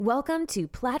Welcome to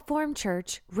Platform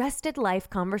Church Rested Life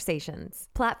Conversations.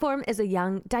 Platform is a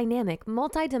young, dynamic,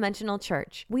 multidimensional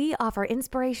church. We offer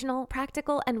inspirational,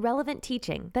 practical, and relevant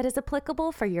teaching that is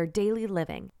applicable for your daily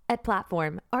living. At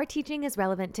Platform, our teaching is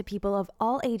relevant to people of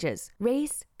all ages,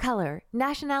 race, color,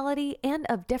 nationality, and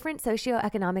of different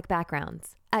socioeconomic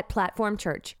backgrounds. At Platform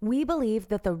Church, we believe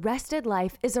that the rested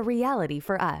life is a reality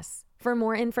for us. For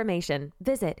more information,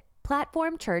 visit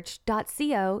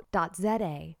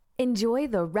platformchurch.co.za. Enjoy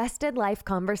the Rested Life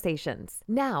Conversations.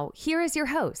 Now, here is your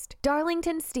host,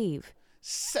 Darlington Steve.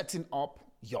 Setting up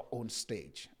your own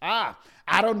stage. I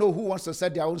don't know who wants to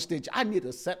set their own stage. I need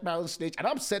to set my own stage, and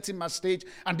I'm setting my stage.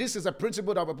 And this is a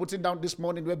principle that we're putting down this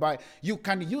morning, whereby you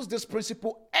can use this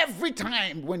principle every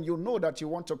time when you know that you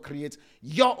want to create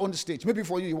your own stage. Maybe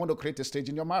for you, you want to create a stage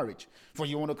in your marriage. For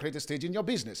you want to create a stage in your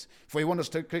business. For you want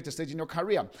to create a stage in your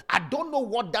career. I don't know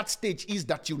what that stage is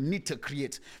that you need to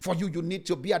create. For you, you need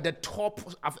to be at the top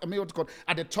at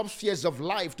the top spheres of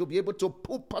life to be able to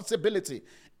put possibility.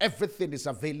 Everything is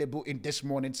available in this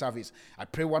morning service. I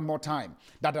pray one more time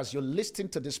that as you're listening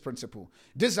to this principle,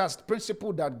 this is the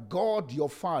principle that God, your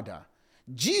Father,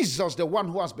 Jesus, the one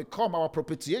who has become our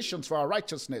propitiations for our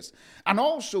righteousness, and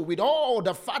also with all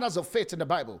the fathers of faith in the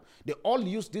Bible, they all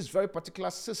use this very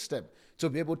particular system to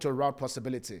be able to route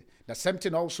possibility. The same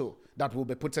thing also that we'll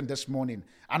be putting this morning.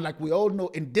 And like we all know,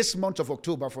 in this month of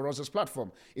October for us as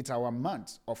Platform, it's our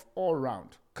month of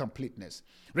all-round completeness.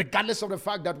 Regardless of the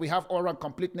fact that we have all-round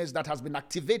completeness that has been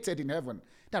activated in heaven,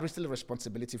 there is still a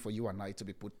responsibility for you and I to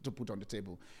put on the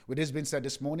table. With this being said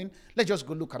this morning, let's just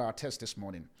go look at our test this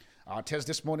morning. Our test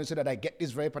this morning so that I get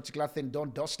this very particular thing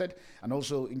done, dusted. And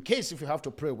also, in case if you have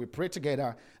to pray, we pray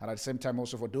together. And at the same time,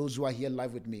 also for those who are here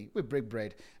live with me, we break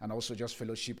bread and also just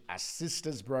fellowship as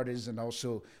sisters, brothers, and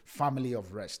also family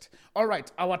of rest. All right,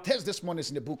 our test this morning is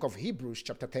in the book of Hebrews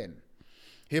chapter 10.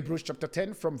 Hebrews chapter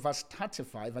 10 from verse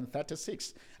 35 and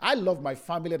 36. I love my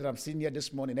family that I'm seeing here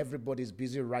this morning. Everybody's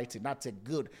busy writing. That's a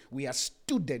good. We are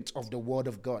students of the word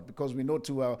of God, because we know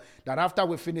too well that after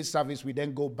we finish service, we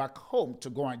then go back home to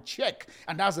go and check.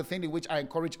 And that's the thing in which I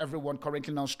encourage everyone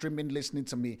currently now streaming, listening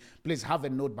to me. Please have a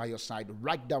note by your side.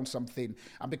 Write down something.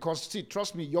 And because, see,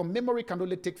 trust me, your memory can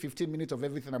only take 15 minutes of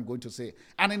everything I'm going to say.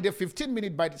 And in the 15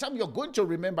 minutes, by the time you're going to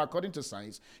remember, according to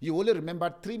science, you only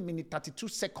remember 3 minutes, 32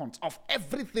 seconds of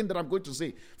everything that I'm going to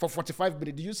say for 45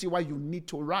 minutes. Do you see why you need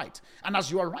to write? And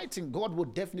as you are writing, God will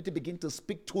definitely begin to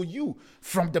speak to you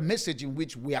from the message in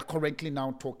which we are currently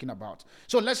now talking about.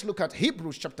 So let's look at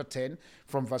Hebrews chapter 10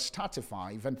 from verse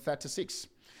 35 and 36.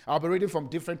 I'll be reading from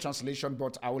different translation,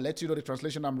 but I will let you know the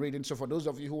translation I'm reading. So for those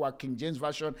of you who are King James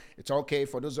Version, it's okay.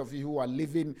 For those of you who are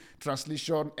Living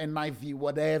Translation, NIV,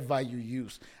 whatever you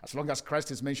use, as long as Christ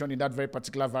is mentioned in that very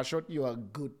particular version, you are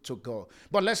good to go.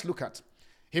 But let's look at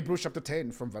Hebrews chapter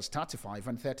 10 from verse 35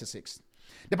 and 36.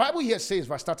 The Bible here says,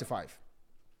 verse 35,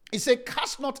 it says,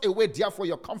 cast not away therefore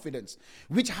your confidence,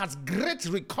 which has great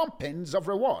recompense of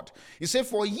reward. It says,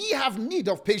 for ye have need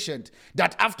of patience,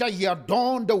 that after ye have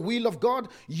done the will of God,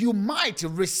 you might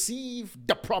receive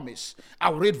the promise.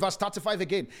 I'll read verse 35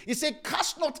 again. It says,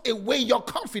 cast not away your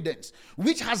confidence,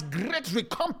 which has great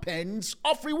recompense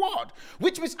of reward.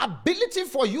 Which means ability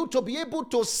for you to be able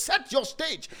to set your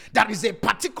stage. That is a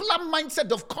particular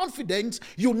mindset of confidence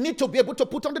you need to be able to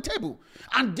put on the table.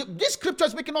 And this scripture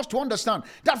is making us to understand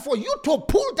that for you to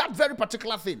pull that very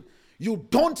particular thing, you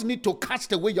don't need to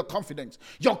cast away your confidence.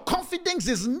 Your confidence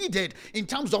is needed in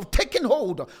terms of taking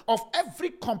hold of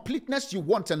every completeness you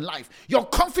want in life. Your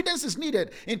confidence is needed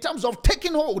in terms of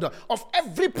taking hold of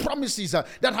every promises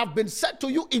that have been said to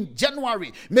you in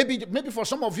January. Maybe for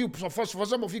some of you, for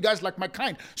some of you guys like my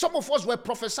kind, some of us were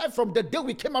prophesied from the day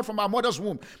we came out from our mother's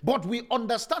womb. But we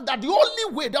understand that the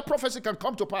only way that prophecy can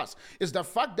come to pass is the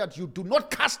fact that you do not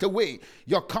cast away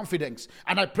your confidence.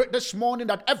 And I pray this morning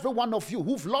that every one of you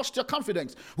who've lost your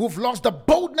confidence, who've lost the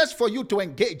boldness for you to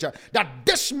engage, that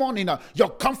this morning your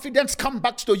confidence come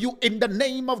back to you in the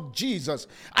name of Jesus.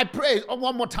 I pray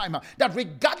one more time that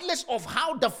regardless of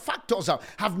how the factors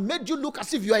have made you look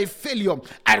as if you are a failure,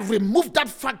 I remove that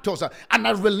factors and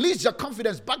I release your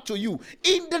confidence back to you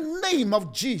in the name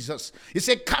of Jesus. He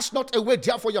said, cast not away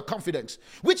therefore your confidence,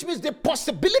 which means the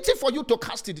possibility for you to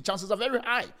cast it, the chances are very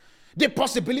high. The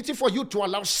possibility for you to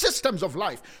allow systems of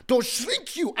life to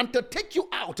shrink you and to take you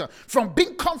out from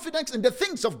being confident in the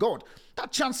things of God,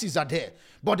 that chances are there.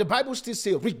 But the Bible still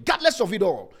says, regardless of it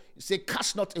all, it says,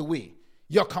 cast not away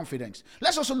your confidence.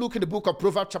 Let's also look in the book of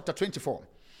Proverbs chapter 24.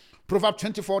 Proverbs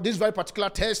 24, this very particular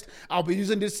text, I'll be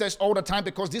using this text all the time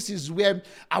because this is where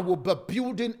I will be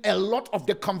building a lot of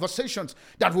the conversations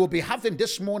that we'll be having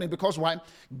this morning. Because why?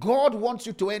 God wants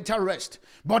you to enter rest.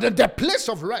 But in the place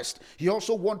of rest, He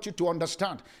also wants you to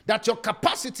understand that your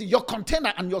capacity, your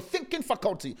container, and your thinking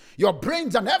faculty, your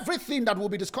brains and everything that we'll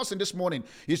be discussing this morning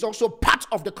is also part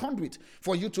of the conduit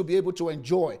for you to be able to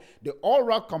enjoy the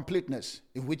all-round completeness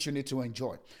in which you need to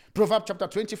enjoy. Proverbs chapter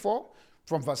 24,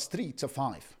 from verse 3 to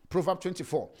 5. Proverbs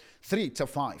 24, 3 to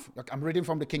 5. I'm reading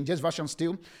from the King James Version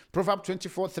still. Proverbs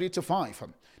 24, 3 to 5.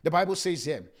 The Bible says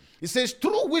here, it says,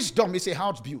 true wisdom is a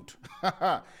house built.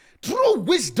 True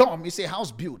wisdom is a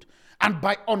house built, and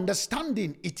by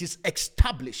understanding it is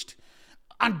established.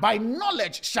 And by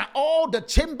knowledge shall all the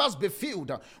chambers be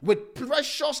filled with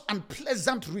precious and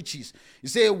pleasant riches. You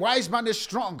say, a wise man is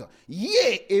strong.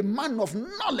 Yea, a man of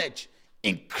knowledge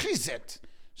increaseth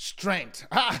strength.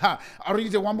 I'll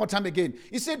read it one more time again.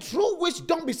 He said, true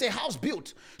wisdom is a house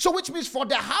built. So which means for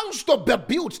the house to be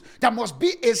built, there must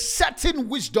be a certain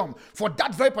wisdom for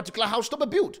that very particular house to be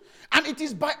built. And it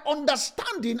is by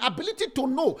understanding, ability to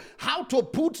know how to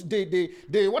put the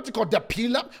what you call the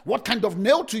pillar, what kind of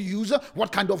nail to use,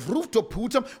 what kind of roof to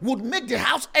put, would make the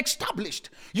house established.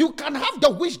 You can have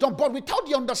the wisdom, but without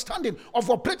the understanding of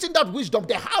operating that wisdom,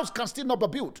 the house can still not be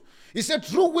built. He said,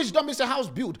 true wisdom is a house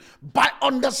built by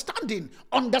understanding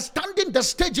the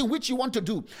stage in which you want to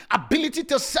do, ability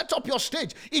to set up your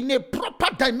stage in a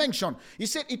proper dimension. He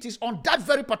said it is on that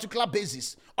very particular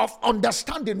basis of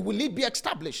understanding will it be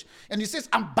established. And he says,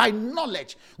 and by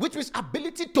knowledge, which means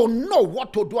ability to know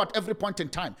what to do at every point in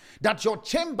time, that your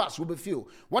chambers will be filled.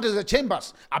 What is the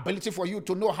chambers? Ability for you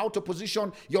to know how to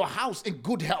position your house in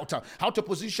good health, how to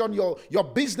position your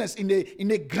business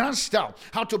in a grand style,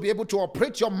 how to be able to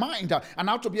operate your mind, and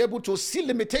how to be able to see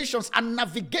limitations and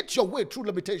navigate your way through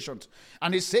limitations.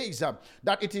 And he says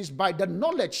that it is by the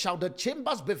knowledge shall the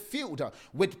chambers be filled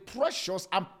with precious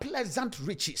and pleasant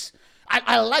riches.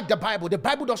 I like the Bible. The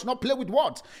Bible does not play with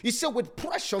words. It says with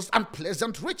precious and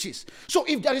pleasant riches. So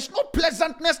if there is no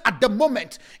pleasantness at the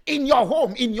moment in your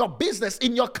home, in your business,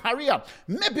 in your career,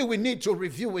 maybe we need to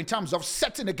review in terms of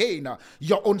setting again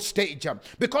your own stage.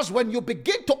 Because when you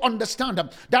begin to understand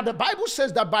that the Bible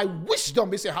says that by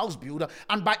wisdom is a house built,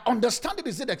 and by understanding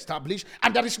is it established,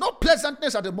 and there is no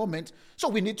pleasantness at the moment, so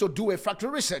we need to do a factory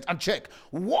reset and check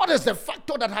what is the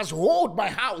factor that has hold my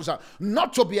house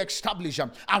not to be established,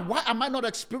 and why am I not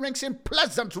experiencing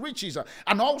pleasant riches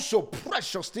and also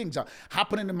precious things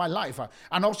happening in my life.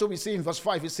 And also we see in verse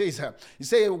 5, it says,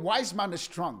 a wise man is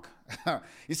strong.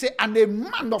 He said, and a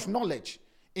man of knowledge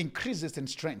increases in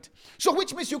strength. So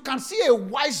which means you can see a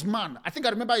wise man. I think I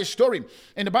remember a story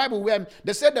in the Bible where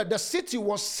they said that the city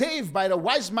was saved by the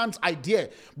wise man's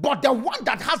idea, but the one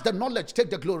that has the knowledge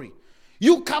take the glory.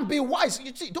 You can be wise.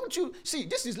 You see, don't you see,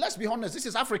 this is, let's be honest, this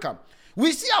is Africa.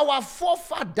 We see our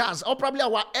forefathers, or probably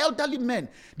our elderly men,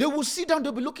 they will sit down,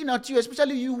 they'll be looking at you,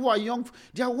 especially you who are young.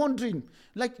 They are wondering,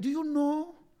 like, do you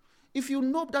know, if you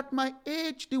know that my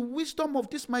age, the wisdom of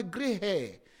this, my gray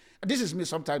hair. This is me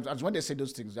sometimes, and when they say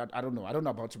those things, that I don't know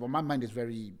about you, but my mind is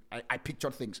very, I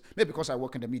picture things, maybe because I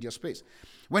work in the media space.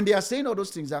 When they are saying all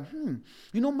those things, that,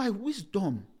 you know, my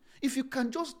wisdom, if you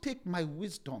can just take my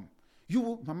wisdom,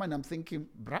 my mind, I'm thinking,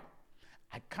 bruh,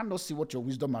 I cannot see what your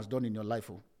wisdom has done in your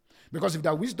life. Because if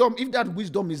that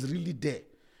wisdom is really there,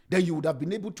 then you would have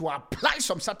been able to apply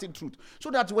some certain truth. So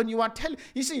that when you are telling,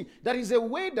 you see, there is a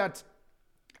way that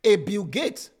a Bill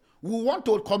Gates will want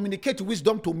to communicate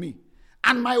wisdom to me.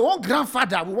 And my own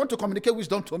grandfather will want to communicate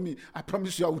wisdom to me. I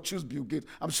promise you I will choose Bill Gates.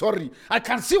 I'm sorry. I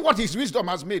can see what his wisdom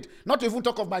has made. Not to even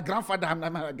talk of my grandfather. I'm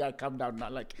a guy, calm down now.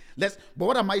 But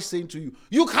what am I saying to you?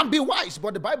 You can be wise,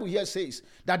 but the Bible here says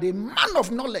that a man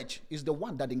of knowledge is the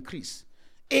one that increases.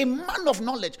 A man of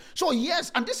knowledge. So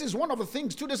yes, and this is one of the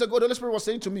things 2 days ago the Holy Spirit was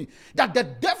saying to me, that the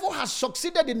devil has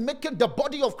succeeded in making the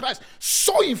body of Christ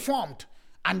so informed,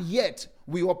 and yet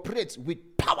we operate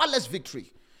with powerless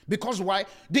victory. Because why?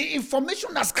 The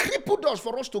information has crippled us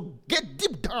for us to get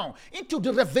deep down into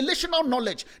the revelational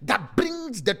knowledge that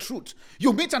brings the truth.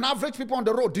 You meet an average people on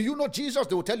the road. Do you know Jesus?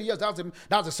 They will tell you, yes,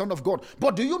 that's the Son of God.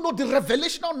 But do you know the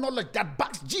revelational knowledge that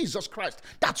backs Jesus Christ?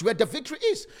 That's where the victory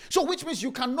is. So which means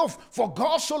you can know, for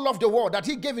God so loved the world that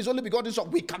he gave his only begotten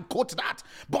Son. We can quote that.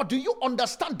 But do you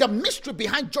understand the mystery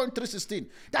behind John 3:16?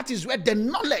 That is where the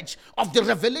knowledge of the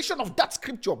revelation of that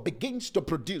scripture begins to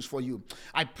produce for you.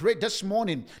 I pray this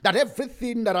morning that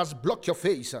everything that has blocked your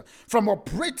face from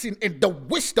operating in the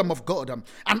wisdom of God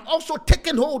and also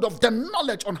taking hold of the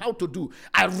knowledge on how to do,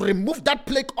 I remove that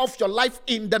plague off your life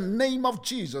in the name of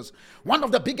Jesus. One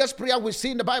of the biggest prayer we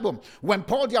see in the Bible, when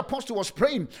Paul the apostle was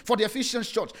praying for the Ephesians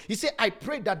church, he said, I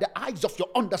pray that the eyes of your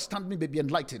understanding may be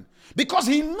enlightened. Because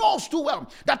he knows too well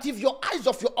that if your eyes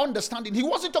of your understanding, he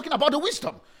wasn't talking about the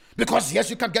wisdom. Because yes,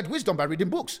 you can get wisdom by reading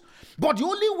books. But the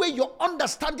only way your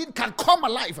understanding can come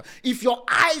alive if your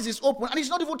eyes is open. And he's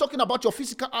not even talking about your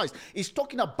physical eyes. He's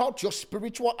talking about your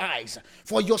spiritual eyes.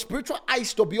 For your spiritual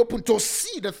eyes to be open to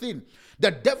see the thing.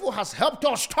 The devil has helped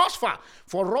us thus far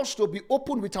for us to be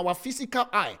open with our physical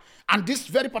eye. And this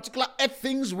very particular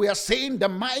things we are saying, the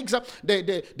mics,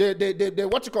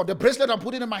 the bracelet I'm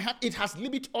putting in my hand, it has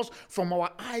limited us from our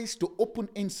eyes to open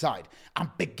inside and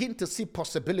begin to see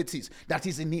possibilities that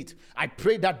is in it. I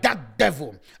pray that that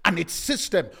devil and its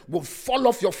system will fall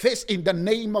off your face in the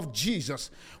name of Jesus.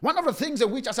 One of the things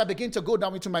in which, as I begin to go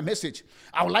down into my message,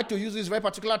 I would like to use these very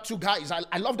particular two guys.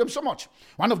 I love them so much.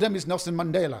 One of them is Nelson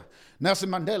Mandela. Nelson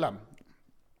Mandela,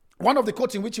 one of the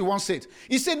quotes in which he once said,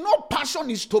 he said, no passion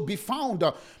is to be found.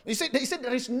 He said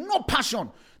there is no passion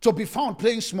to be found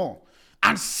playing small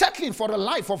and settling for a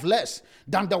life of less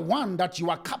than the one that you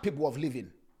are capable of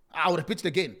living. I'll repeat it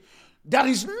again. There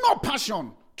is no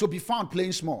passion to be found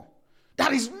playing small.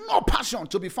 There is no passion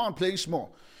to be found playing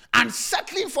small and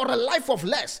settling for a life of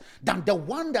less than the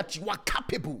one that you are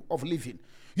capable of living.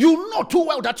 You know too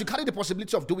well that you carry the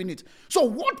possibility of doing it. So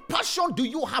what passion do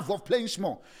you have of playing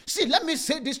small? See, let me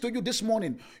say this to you this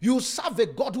morning. You serve a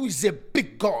God who is a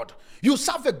big God. You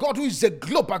serve a God who is a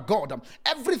global God.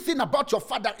 Everything about your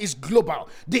Father is global.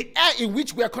 The air in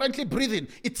which we are currently breathing,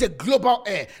 it's a global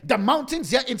air. The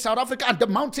mountains here in South Africa and the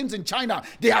mountains in China,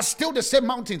 they are still the same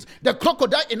mountains. The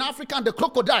crocodile in Africa and the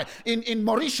crocodile in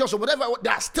Mauritius or whatever, they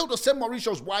are still the same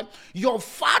Mauritius. Why? Your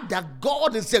Father,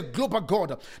 God, is a global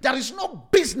God. There is no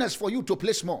business for you to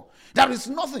play small. There is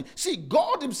nothing. See,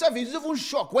 God himself is even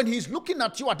shocked when he's looking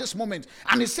at you at this moment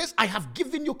and he says, I have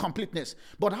given you completeness.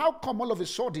 But how come all of a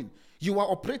sudden you are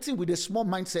operating with a small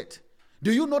mindset?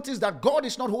 Do you notice that God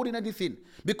is not holding anything?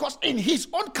 Because in his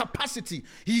own capacity,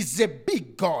 he's a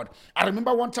big God. I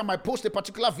remember one time I posted a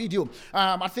particular video.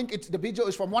 I think the video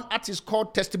is from one artist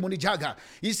called Testimony Jagger.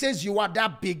 He says, you are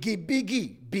that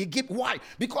biggie. Why?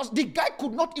 Because the guy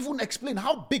could not even explain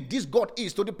how big this God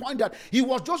is, to the point that he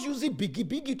was just using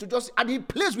biggie to just, and he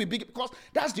plays with biggie because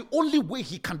that's the only way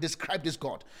he can describe this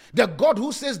God. The God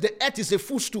who says the earth is a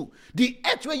footstool. The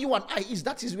earth where you and I is,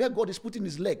 that is where God is putting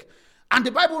his leg. And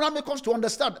the Bible now makes us to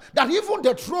understand that even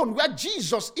the throne where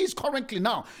Jesus is currently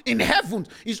now in heaven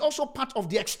is also part of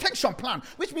the extension plan,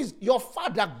 which means your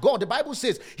Father God, the Bible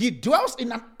says, he dwells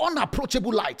in an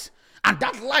unapproachable light. And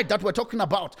that light that we're talking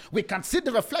about, we can see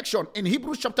the reflection in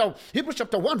Hebrews chapter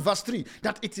 1 verse 3,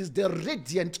 that it is the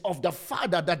radiance of the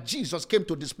Father that Jesus came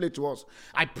to display to us.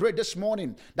 I pray this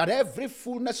morning that every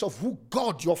fullness of who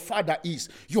God your Father is,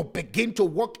 you begin to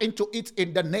walk into it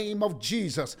in the name of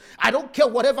Jesus. I don't care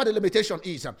whatever the limitation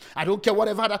is. I don't care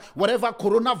whatever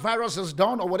coronavirus has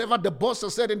done, or whatever the boss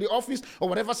has said in the office, or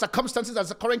whatever circumstances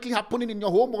that are currently happening in your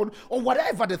home, or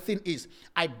whatever the thing is.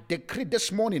 I decree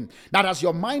this morning that as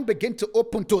your mind begins to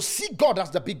open to see God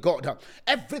as the big God,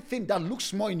 everything that looks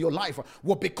small in your life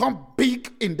will become big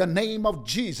in the name of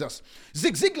Jesus.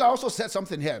 Zig Ziglar also said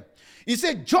something here. He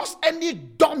said, just any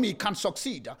dummy can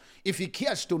succeed if he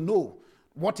cares to know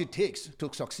what it takes to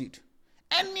succeed.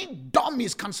 Any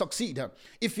dummies can succeed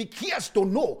if he cares to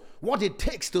know what it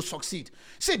takes to succeed.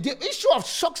 See, the issue of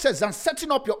success and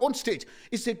setting up your own stage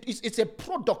it's a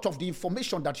product of the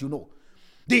information that you know.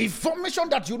 The information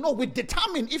that you know will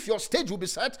determine if your stage will be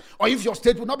set or if your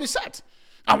stage will not be set.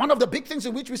 And one of the big things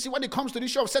in which we see when it comes to the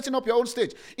issue of setting up your own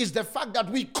stage is the fact that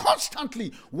we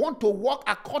constantly want to walk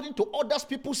according to others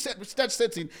people's stage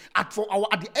setting at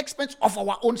the expense of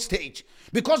our own stage.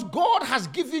 Because God has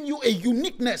given you a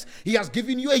uniqueness. He has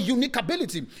given you a unique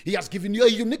ability. He has given you a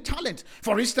unique talent.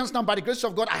 For instance, now by the grace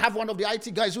of God, I have one of the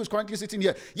IT guys who is currently sitting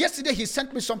here. Yesterday, he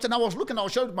sent me something. I was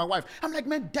sharing with my wife. I'm like,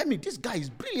 man, damn it, this guy is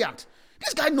brilliant.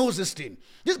 This guy knows this thing.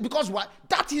 This because why?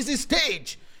 That is his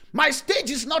stage. My stage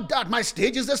is not that. My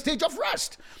stage is the stage of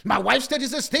rest. My wife's stage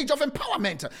is the stage of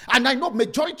empowerment. And I know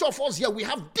majority of us here, we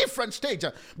have different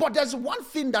stages. But there's one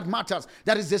thing that matters.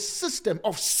 There is a system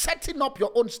of setting up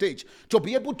your own stage to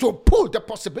be able to pull the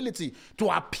possibility to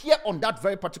appear on that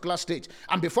very particular stage.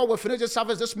 And before we finish the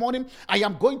service this morning, I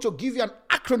am going to give you an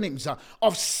acronyms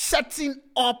of setting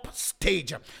up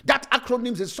stage. That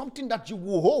acronyms is something that you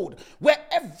will hold, where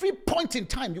every point in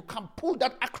time you can pull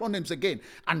that acronyms again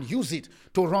and use it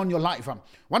to run your life.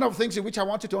 One of the things in which I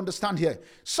want you to understand here,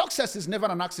 success is never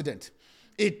an accident.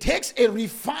 It takes a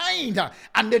refined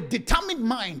and a determined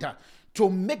mind to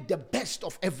make the best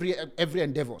of every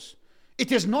endeavors.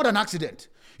 It is not an accident.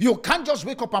 You can't just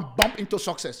wake up and bump into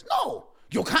success. No,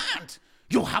 you can't.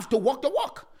 You have to walk the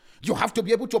walk. You have to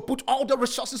be able to put all the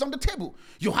resources on the table.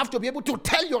 You have to be able to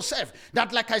tell yourself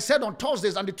that, like I said on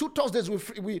Thursdays, and the 2 Thursdays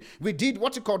we did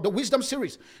the Wisdom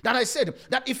series, that I said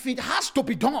that if it has to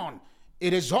be done,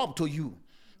 it is up to you.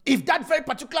 If that very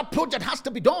particular project has to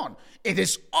be done, it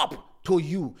is up to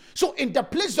you. So in the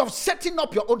place of setting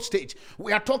up your own stage,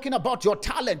 we are talking about your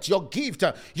talent, your gift,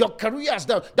 your careers,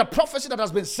 the prophecy that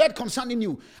has been said concerning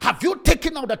you. Have you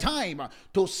taken out the time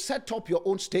to set up your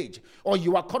own stage? Or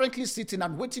you are currently sitting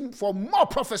and waiting for more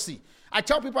prophecy? I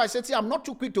tell people, I said, see, I'm not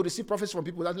too quick to receive prophecy from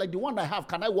people. That's like the one I have.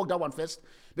 Can I work that one first?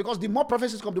 Because the more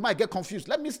prophecies come, the more I get confused.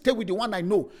 Let me stay with the one I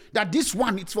know that this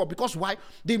one it's for. Because why?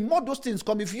 The more those things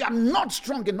come, if you are not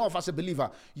strong enough as a believer,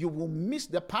 you will miss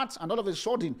the parts, and all of a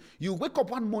sudden, you wake up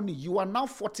one morning, you are now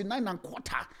 49 and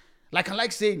quarter. Like I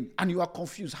like saying, and you are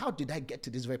confused. How did I get to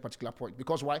this very particular point?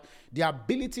 Because why? The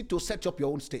ability to set up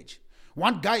your own stage.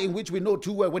 One guy in which we know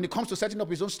too well when it comes to setting up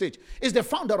his own stage is the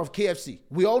founder of KFC.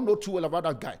 We all know too well about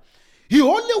that guy. He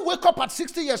only woke up at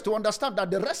 60 years to understand that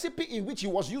the recipe in which he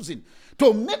was using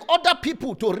to make other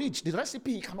people to reach, the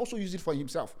recipe, he can also use it for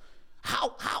himself.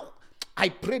 How? I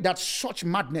pray that such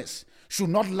madness should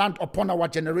not land upon our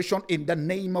generation in the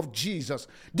name of Jesus.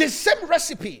 The same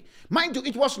recipe, mind you,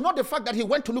 it was not the fact that he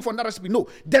went to look for another recipe. No,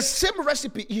 the same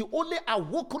recipe, he only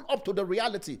awoken up to the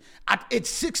reality at age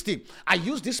 60. I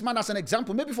use this man as an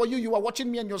example. Maybe for you, you are watching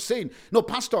me and you're saying, no,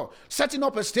 pastor, setting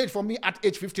up a stage for me at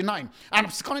age 59. And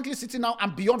I'm currently sitting now,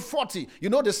 I'm beyond 40. You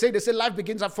know, they say life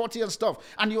begins at 40 and stuff.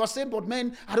 And you are saying, but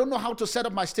man, I don't know how to set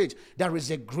up my stage. There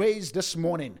is a grace this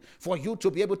morning for you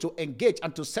to be able to engage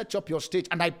and to set up your stage.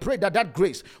 And I pray that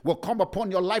grace will come upon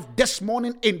your life this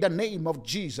morning in the name of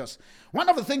Jesus. One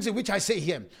of the things in which I say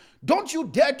here, don't you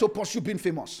dare to pursue being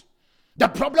famous. The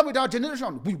problem with our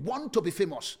generation, we want to be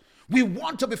famous. We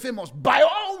want to be famous by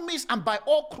all means and by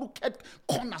all crooked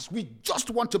corners. We just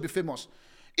want to be famous.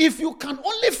 If you can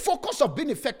only focus on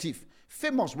being effective,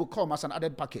 famous will come as an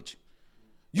added package.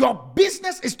 Your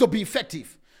business is to be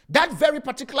effective. That very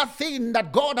particular thing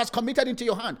that God has committed into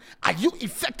your hand, are you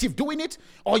effective doing it?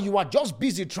 Or you are just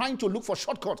busy trying to look for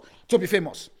shortcuts to be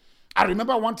famous? I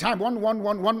remember one time,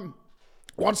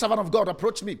 one servant of God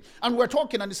approached me and we were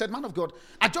talking and he said, man of God,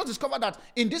 I just discovered that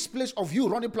in this place of you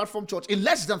running Platform Church, in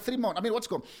less than 3 months,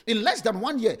 in less than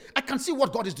 1 year, I can see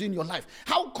what God is doing in your life.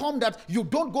 How come that you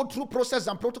don't go through process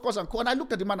and protocols and co? And I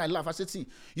looked at the man, I laughed. I said, see,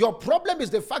 your problem is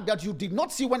the fact that you did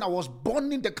not see when I was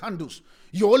burning the candles.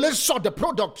 You only saw the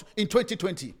product in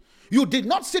 2020. You did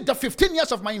not see the 15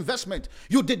 years of my investment.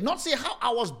 You did not see how I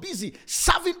was busy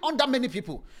serving under many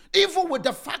people. Even with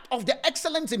the fact of the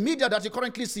excellence in media that you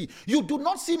currently see, you do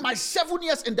not see my 7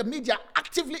 years in the media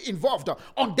actively involved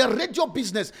on the radio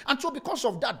business. And so because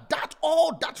of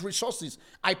all that resources,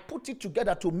 I put it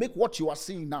together to make what you are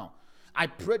seeing now. I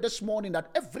pray this morning that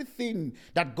everything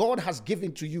that God has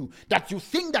given to you, that you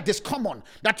think that is common,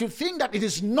 that you think that it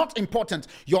is not important,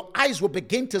 your eyes will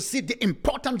begin to see the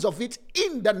importance of it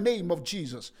in the name of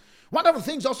Jesus. One of the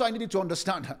things also I needed to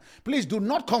understand, please do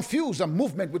not confuse a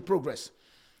movement with progress.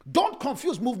 Don't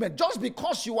confuse movement just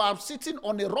because you are sitting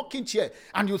on a rocking chair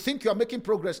and you think you are making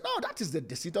progress. No, that is the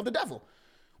deceit of the devil.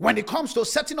 When it comes to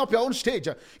setting up your own stage,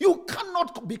 you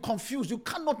cannot be confused. You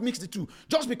cannot mix the two.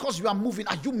 Just because you are moving,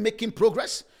 are you making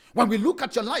progress? When we look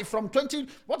at your life from we're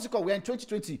in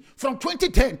 2020, from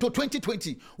 2010 to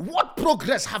 2020, what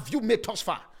progress have you made thus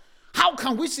far? How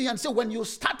can we see and say when you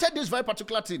started this very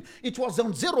particular thing, it was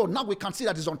on 0, now we can see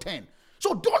that it's on 10.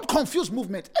 So don't confuse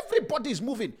movement. Everybody is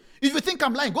moving. If you think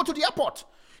I'm lying, go to the airport.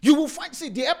 You will find,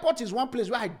 the airport is one place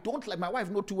where I don't like, my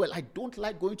wife knows too well, I don't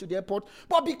like going to the airport,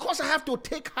 but because I have to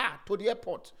take her to the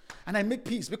airport, and I make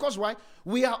peace, because why?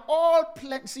 We are all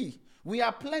plenty,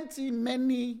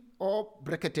 many, or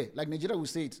brekete, like Nigeria will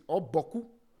say it, or boku,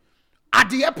 at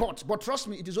the airport, but trust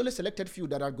me, it is only selected few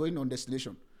that are going on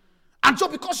destination. And so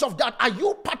because of that, are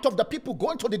you part of the people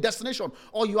going to the destination,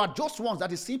 or you are just ones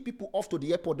that is seeing people off to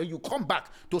the airport, then you come back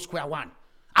to square one?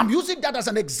 I'm using that as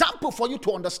an example for you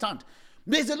to understand.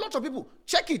 There's a lot of people.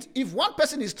 Check it. If one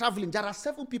person is traveling, there are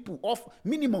 7 people of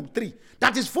minimum 3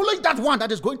 that is following that one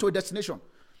that is going to a destination.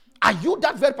 Are you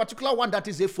that very particular one that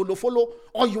is a follow,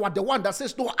 or you are the one that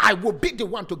says, no, I will be the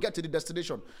one to get to the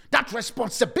destination? That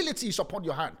responsibility is upon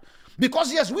your hand.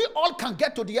 Because yes, we all can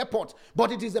get to the airport,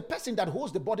 but it is the person that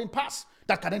holds the boarding pass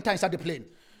that can enter inside the plane.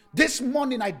 This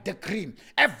morning I decree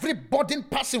every burden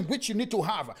passing which you need to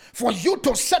have for you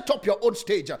to set up your own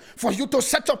stage, for you to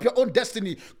set up your own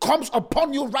destiny, comes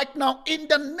upon you right now in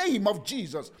the name of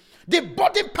Jesus. The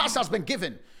boarding pass has been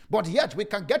given, but yet we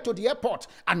can get to the airport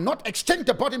and not exchange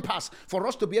the boarding pass for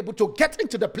us to be able to get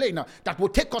into the plane that will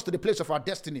take us to the place of our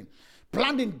destiny.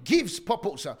 Planning gives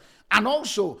purpose, and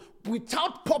also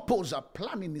without purpose,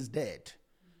 planning is dead.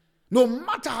 No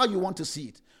matter how you want to see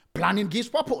it, planning gives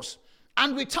purpose.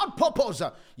 And without purpose,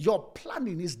 your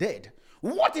planning is dead.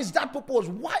 What is that purpose?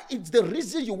 Why is the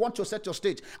reason you want to set your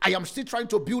stage? I am still trying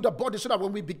to build a body so that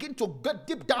when we begin to get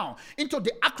deep down into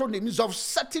the acronyms of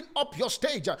setting up your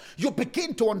stage, you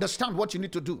begin to understand what you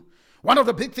need to do. One of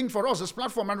the big things for us is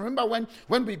platform. And remember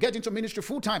when we get into ministry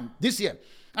full time this year,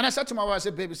 and I said to my wife, I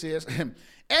said, baby, says,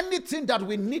 anything that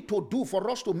we need to do for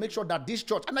us to make sure that this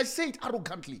church, and I say it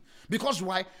arrogantly, because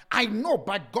why? I know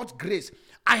by God's grace,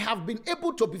 I have been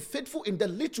able to be faithful in the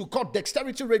little called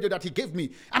Dexterity Radio that he gave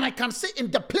me. And I can say in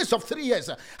the place of 3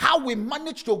 years, how we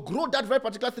managed to grow that very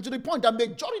particular thing to the point that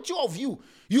majority of you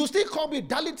still call me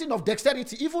Darlington of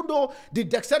Dexterity, even though the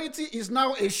Dexterity is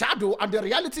now a shadow and the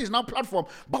reality is now platform.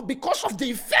 But because of the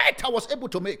effect I was able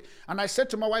to make. And I said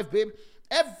to my wife, babe,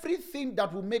 everything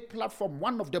that will make platform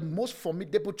one of the most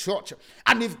formidable church.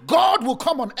 And if God will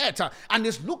come on earth and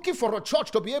is looking for a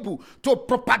church to be able to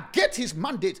propagate his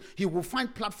mandate, he will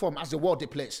find platform as a worthy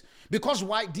place. Because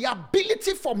why? The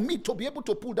ability for me to be able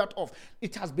to pull that off,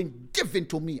 it has been given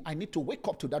to me. I need to wake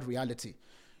up to that reality.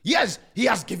 Yes, he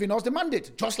has given us the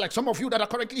mandate, just like some of you that are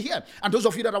currently here and those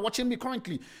of you that are watching me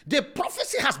currently. The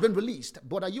prophecy has been released,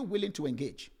 but are you willing to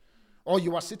engage? Or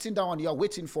you are sitting down and you are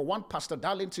waiting for one Pastor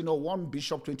Darlington or one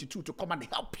Bishop 22 to come and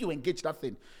help you engage that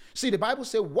thing. See, the Bible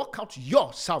says, work out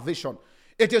your salvation.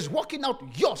 It is working out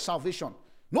your salvation.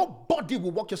 Nobody will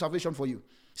work your salvation for you.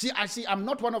 I'm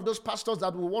not one of those pastors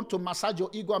that will want to massage your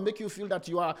ego and make you feel that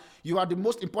you are the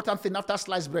most important thing after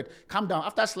sliced bread. Calm down.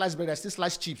 After sliced bread, I still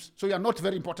sliced chips. So you are not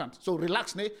very important. So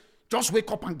relax, just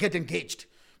wake up and get engaged.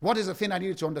 What is the thing I need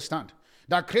you to understand?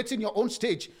 That creating your own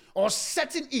stage or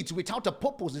setting it without a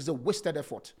purpose is a wasted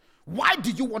effort. Why do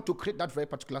you want to create that very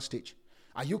particular stage?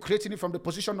 Are you creating it from the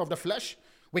position of the flesh?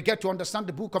 We get to understand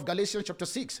the book of Galatians chapter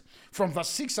 6 from verse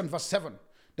 6 and verse 7.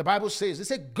 The Bible says, it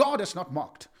says, God is not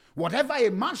mocked. Whatever a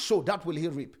man sow, that will he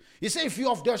reap. He says,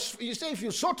 if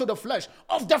you sow to the flesh,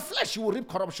 of the flesh you will reap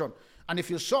corruption. And if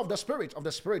you sow of the Spirit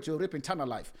you will reap eternal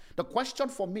life. The question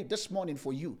for me this morning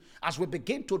for you, as we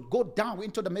begin to go down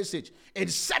into the message, in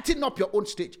setting up your own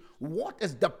stage, what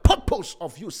is the purpose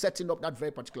of you setting up that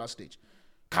very particular stage?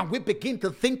 Can we begin to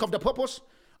think of the purpose?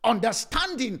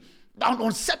 Understanding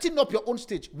on setting up your own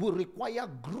stage will require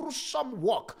gruesome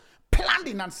work,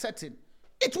 planning and setting.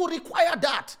 It will require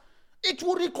that. It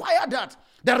will require that.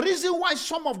 The reason why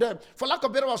some of the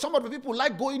people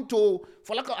like going to,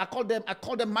 I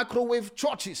call them microwave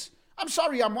churches. I'm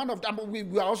sorry, I'm one of them. We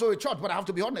are also a church, but I have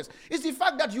to be honest. It's the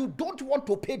fact that you don't want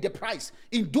to pay the price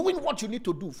in doing what you need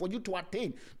to do for you to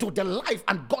attain to the life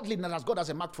and godliness as God has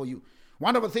a mark for you.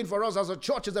 One of the things for us as a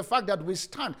church is the fact that we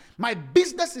stand. My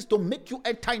business is to make you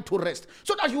enter into rest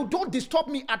so that you don't disturb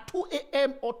me at 2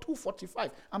 a.m. or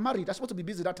 2:45. I'm married. I'm supposed to be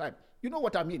busy that time. You know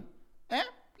what I mean?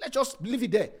 Let's just leave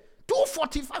it there.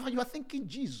 2:45 and you are thinking,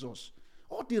 Jesus,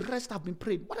 all the rest have been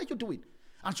prayed. What are you doing?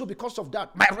 And so because of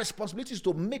that, my responsibility is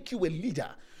to make you a leader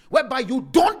whereby you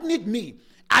don't need me.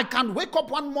 I can wake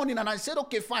up one morning and I said,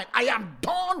 okay, fine, I am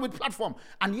done with platform.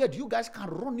 And yet you guys can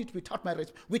run it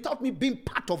without me being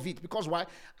part of it. Because why?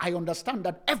 I understand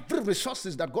that every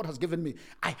resources that God has given me,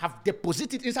 I have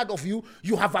deposited inside of you.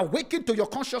 You have awakened to your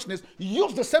consciousness.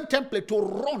 Use the same template to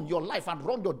run your life and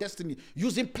run your destiny,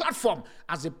 using platform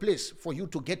as a place for you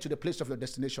to get to the place of your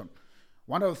destination.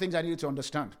 One of the things I need you to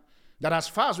understand, that as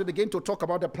far as we begin to talk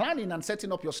about the planning and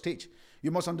setting up your stage,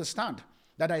 you must understand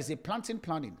that there is a planting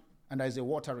planning and there is a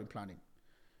watering planning.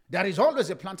 There is always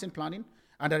a planting planning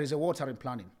and there is a watering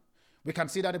planning. We can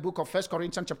see that in the book of 1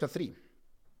 Corinthians chapter 3,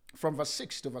 from verse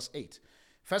 6 to verse 8.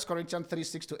 1 Corinthians 3,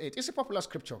 6 to 8. It's a popular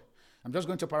scripture. I'm just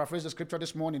going to paraphrase the scripture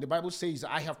this morning. The Bible says,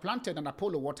 I have planted and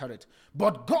Apollo watered it,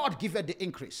 but God giveth the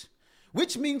increase.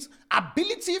 Which means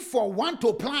ability for one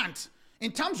to plant.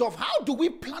 In terms of how do we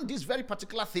plant this very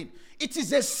particular thing? It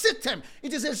is a system.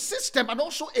 It is a system and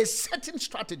also a certain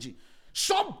strategy.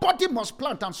 Somebody must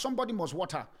plant and somebody must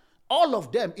water. All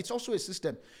of them, it's also a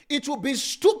system. It will be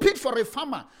stupid for a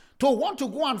farmer to want to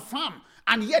go and farm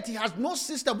and yet he has no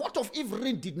system. What if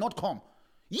rain did not come?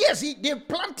 Yes, the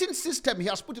planting system, he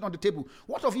has put it on the table.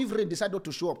 What if rain decided not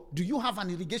to show up? Do you have an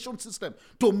irrigation system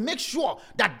to make sure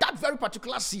that very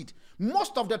particular seed,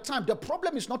 most of the time, the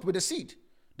problem is not with the seed.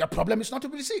 The problem is not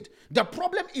with the seed. The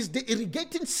problem is the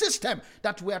irrigating system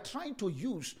that we are trying to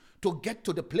use to get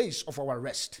to the place of our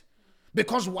rest.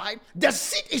 Because why? The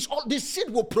seed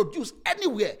will produce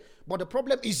anywhere, but the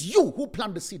problem is you who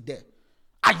plant the seed there.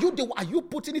 Are you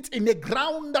putting it in a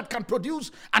ground that can produce,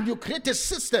 and you create a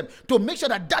system to make sure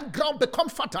that ground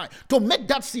becomes fertile, to make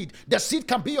that seed? The seed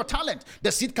can be your talent.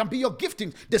 The seed can be your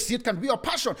gifting. The seed can be your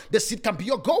passion. The seed can be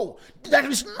your goal. There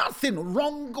is nothing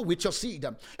wrong with your seed.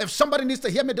 If somebody needs to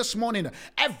hear me this morning,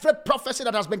 every prophecy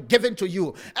that has been given to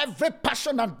you, every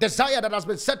passion and desire that has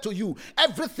been said to you,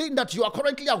 everything that you are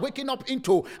currently waking up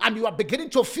into, and you are beginning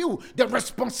to feel the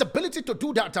responsibility to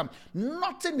do that,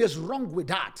 nothing is wrong with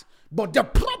that. But the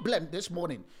problem this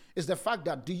morning is the fact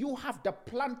that do you have the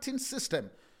planting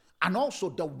system and also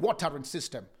the watering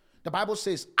system? The Bible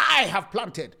says, I have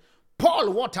planted,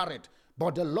 Paul watered,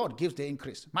 but the Lord gives the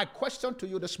increase. My question to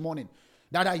you this morning,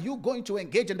 that are you going to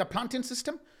engage in the planting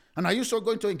system? And are you so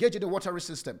going to engage in the watering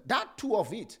system? That two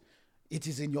of it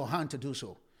is in your hand to do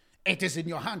so. It is in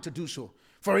your hand to do so.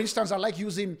 For instance, I like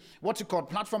using what you call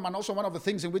platform, and also one of the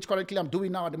things in which currently I'm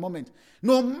doing now at the moment.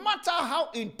 No matter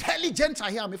how intelligent I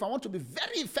am, if I want to be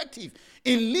very effective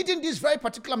in leading this very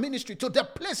particular ministry to the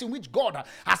place in which God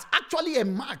has actually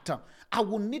earmarked, I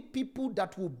will need people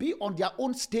that will be on their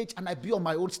own stage and I be on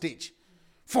my own stage.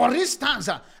 For instance,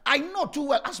 I know too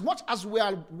well, as much as we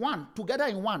are one, together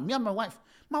in one, me and my wife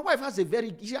has a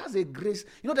grace.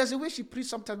 There's a way she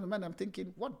preaches sometimes, man, I'm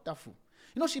thinking, what the fool?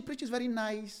 She preaches very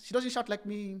nice. She doesn't shout like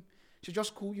me. She's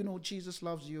just cool. Jesus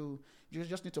loves you. You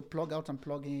just need to plug out and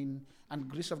plug in. And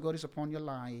grace of God is upon your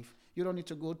life. You don't need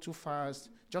to go too fast.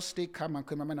 Just stay calm and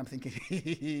calm. I'm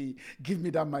thinking, give me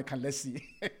that mic and let's see.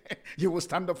 You will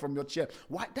stand up from your chair.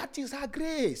 Why? That is her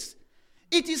grace.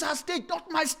 It is her stage, not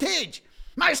my stage.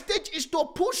 My stage is to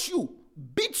push you,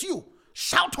 beat you,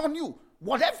 shout on you.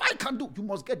 Whatever I can do, you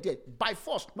must get there by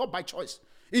force, not by choice.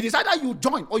 It is either you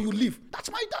join or you leave. That's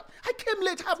my dad. I came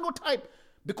late, I have no time.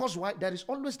 Because why? There is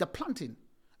always the planting,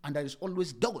 and there is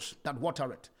always those that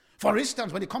water it. For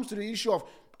instance, when it comes to the issue of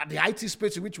the IT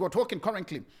space in which we're talking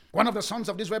currently, one of the sons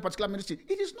of this very particular ministry,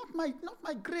 it is not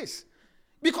my grace.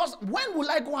 Because when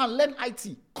will I go and learn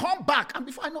IT? Come back, and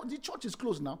before I know, the church is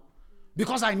closed now.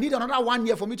 Because I need another 1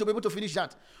 year for me to be able to finish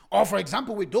that. Or for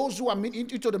example, with those who are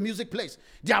into the music place,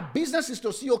 their business is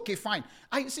to see, okay, fine.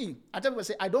 I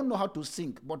don't know how to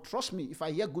sing, but trust me, if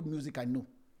I hear good music, I know.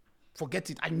 Forget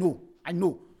it, I know.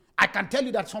 I can tell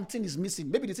you that something is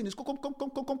missing. Maybe the thing is, come,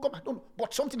 I don't know,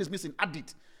 but something is missing, add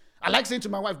it. I like saying to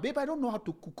my wife, babe, I don't know how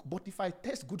to cook, but if I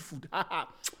taste good food,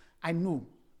 I know.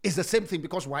 It's the same thing,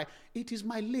 because why? It is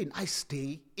my lane. I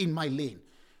stay in my lane.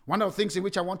 One of the things in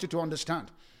which I want you to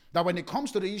understand, that when it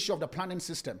comes to the issue of the planning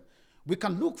system, we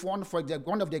can look for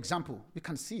one of the example. We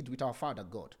can see it with our Father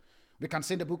God. We can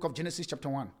see in the book of Genesis chapter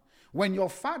 1. When your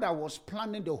father was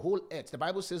planning the whole earth, the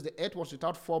Bible says the earth was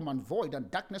without form and void, and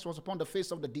darkness was upon the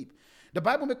face of the deep. The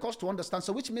Bible makes us to understand,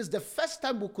 so which means the first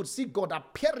time we could see God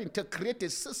appearing to create a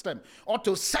system or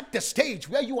to set the stage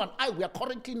where you and I, we are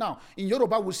currently now, in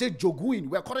Yoruba we say joguin,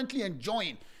 we are currently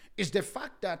enjoying, is the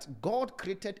fact that God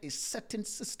created a certain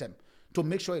system to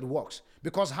make sure it works.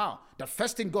 Because how? The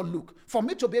first thing God look, for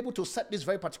me to be able to set this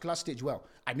very particular stage well,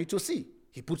 I need to see.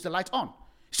 He puts the light on.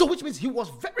 So which means he was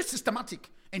very systematic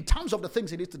in terms of the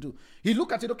things he needs to do. He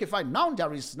looked at it, okay, fine, now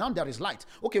there is light.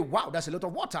 Okay, wow, there's a lot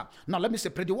of water. Now let me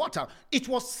separate the water. It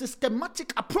was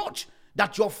systematic approach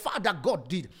that your Father God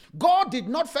did. God did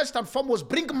not first and foremost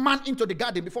bring man into the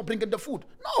garden before bringing the food.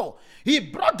 No, he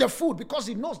brought the food because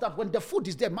he knows that when the food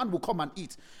is there, man will come and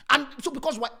eat. And so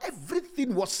because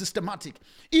everything was systematic.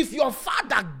 If your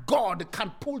Father God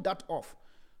can pull that off,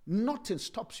 nothing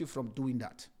stops you from doing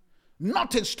that.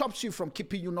 Nothing stops you from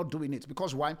keeping you not doing it.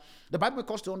 Because why? The Bible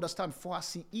makes us to understand, for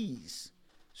as he is,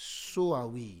 so are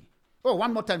we. Oh,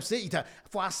 one more time, say it.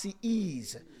 For as he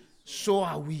is, so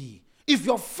are we. If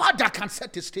your Father can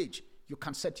set the stage, you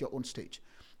can set your own stage.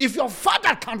 If your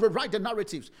Father can rewrite the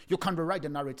narratives, you can rewrite the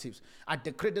narratives. I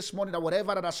decree this morning that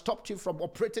whatever that has stopped you from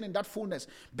operating in that fullness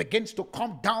begins to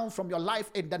come down from your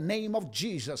life in the name of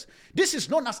Jesus. This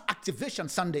is known as Activation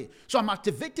Sunday. So I'm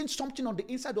activating something on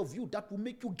the inside of you that will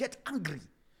make you get angry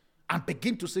and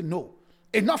begin to say, no,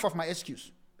 enough of my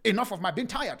excuse. Enough of my being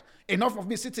tired. Enough of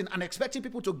me sitting and expecting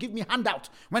people to give me handout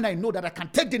when I know that I can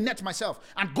take the net myself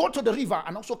and go to the river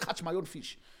and also catch my own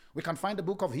fish. We can find the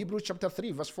book of Hebrews chapter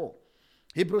 3 verse 4.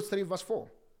 Hebrews 3 verse 4.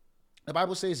 The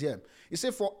Bible says here, it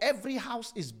says, for every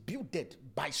house is builded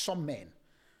by some men,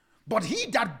 but he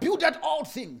that builded all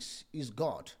things is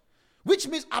God. Which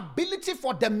means ability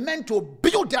for the men to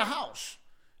build their house,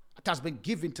 it has been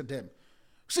given to them.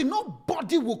 See,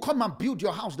 nobody will come and build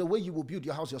your house the way you will build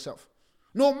your house yourself.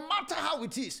 No matter how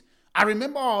it is. I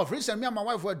remember recently me and my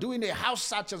wife were doing a house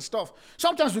search and stuff.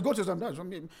 Sometimes we go to sometimes.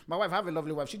 My wife, I have a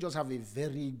lovely wife. She just have a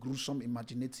very gruesome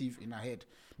imaginative in her head.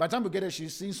 By the time we get there,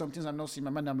 she's seeing some things I'm not seeing.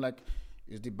 My mind, I'm like,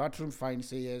 is the bathroom fine?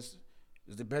 Say yes.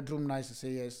 Is the bedroom nice?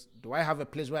 Say yes. Do I have a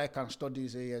place where I can study?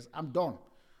 Say yes. I'm done.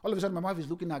 All of a sudden, my wife is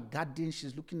looking at garden.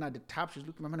 She's looking at the tap. She's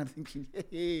looking at my man. I'm thinking,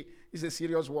 hey, it's a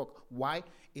serious work. Why?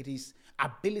 It is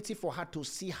ability for her to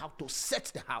see how to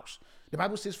set the house. The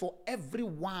Bible says, for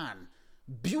everyone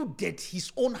builded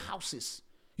his own houses.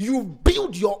 You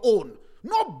build your own.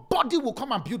 Nobody will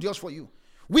come and build yours for you.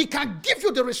 We can give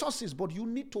you the resources, but you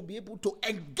need to be able to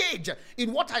engage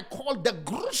in what I call the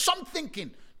gruesome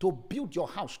thinking to build your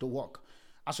house to work.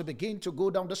 As we begin to go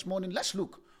down this morning, let's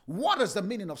look. What is the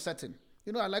meaning of setting?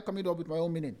 You know, I like coming up with my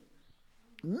own meaning.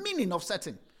 Meaning of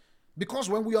setting. Because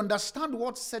when we understand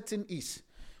what setting is,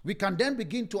 we can then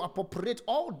begin to appropriate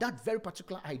all that very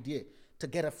particular idea to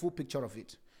get a full picture of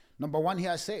it. Number one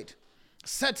here I said,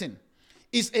 setting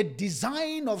is a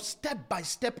design of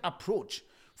step-by-step approach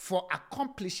for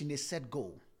accomplishing a set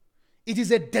goal. It is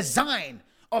a design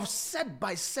of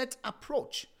step-by-step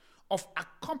approach of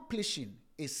accomplishing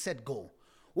a set goal.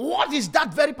 What is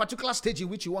that very particular stage in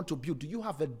which you want to build? Do you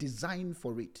have a design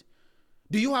for it?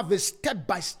 Do you have a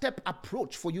step-by-step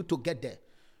approach for you to get there?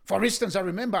 For instance, I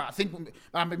remember, I think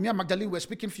me and Magdalene were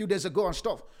speaking a few days ago and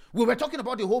stuff. We were talking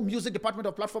about the whole music department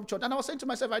of Platform Church. And I was saying to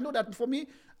myself, I know that for me,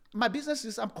 my business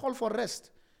is, I'm called for rest.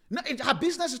 Now, her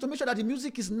business is to make sure that the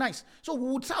music is nice. So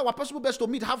we would try our possible best to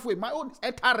meet halfway. My own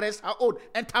enter rest, her own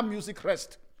enter music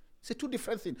rest. It's a two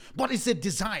different thing, but it's a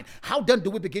design. How then do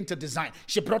we begin to design?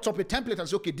 She brought up a template and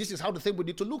said, okay, this is how the thing we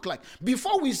need to look like.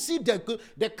 Before we see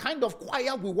the kind of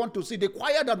choir we want to see, the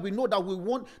choir that we know that we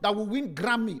want, that will win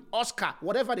Grammy, Oscar,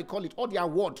 whatever they call it, or the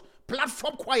award,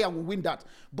 platform choir will win that.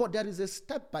 But there is a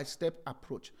step-by-step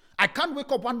approach. I can't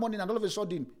wake up one morning and all of a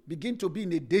sudden begin to be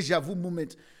in a deja vu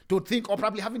moment to think, or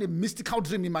probably having a mystical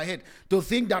dream in my head, to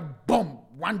think that, boom,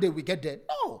 one day we get there.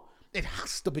 No, it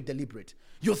has to be deliberate.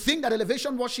 You think that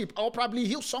elevation worship or probably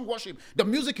Hillsong worship, the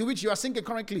music in which you are singing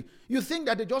currently, you think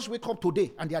that they just wake up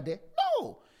today and they are there?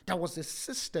 No, that was a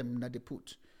system that they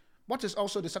put. What is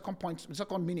also the second point, the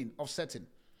second meaning of setting?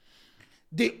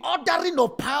 The ordering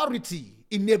of priority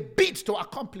in a bid to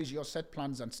accomplish your set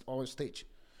plans or stage.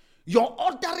 Your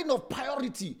ordering of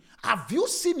priority. Have you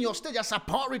seen your stage as a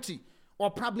priority? Or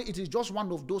probably it is just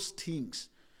one of those things.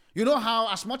 You know how,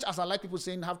 as much as I like people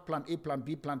saying have plan A, plan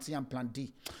B, plan C, and plan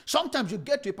D, sometimes you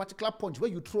get to a particular point where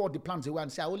you throw all the plans away and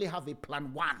say, I only have a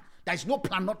plan 1. There is no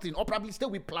plan nothing, or probably stay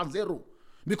with plan 0.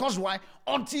 Because why?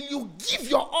 Until you give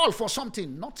your all for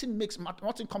something, nothing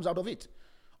comes out of it.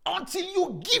 Until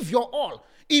you give your all.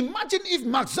 Imagine if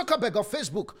Mark Zuckerberg of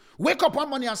Facebook wake up one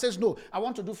morning and says, no, I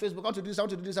want to do Facebook, I want to do this, I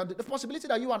want to do this. And the possibility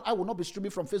that you and I will not be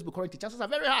streaming from Facebook currently, chances are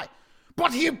very high.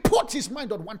 But he put his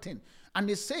mind on one thing. And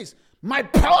he says, my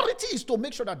priority is to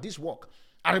make sure that this works.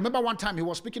 I remember one time he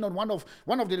was speaking on one of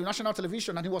the national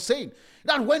television, and he was saying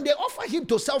that when they offer him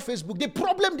to sell Facebook, the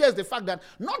problem there is the fact that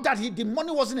not that the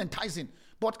money wasn't enticing,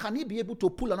 but can he be able to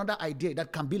pull another idea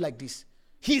that can be like this?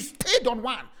 He stayed on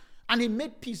one. And he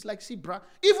made peace, like, see, bro,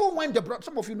 even when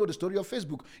some of you know the story of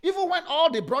Facebook, even when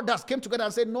all the brothers came together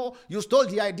and said, no, you stole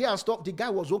the idea and stuff, the guy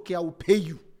was, okay, I will pay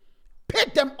you.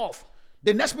 Paid them off.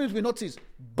 The next minute we noticed,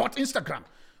 bought Instagram,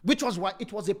 which was why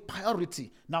it was a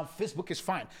priority. Now Facebook is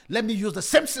fine. Let me use the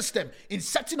same system in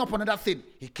setting up another thing.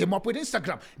 He came up with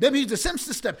Instagram. Let me use the same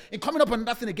system in coming up with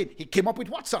another thing again. He came up with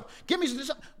WhatsApp.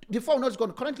 Before it's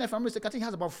gone. Currently, if I'm mistaken, I think he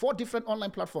has about 4 different online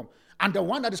platforms. And the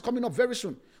one that is coming up very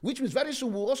soon, which means very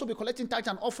soon we'll also be collecting tithe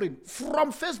and offering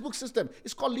from Facebook system.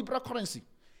 It's called Libra currency.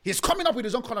 He's coming up with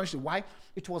his own currency. Why?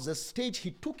 It was a stage he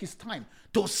took his time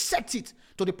to set it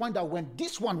to the point that when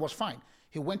this one was fine,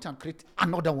 he went and created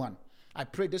another one. I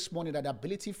pray this morning that the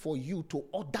ability for you to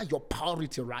order your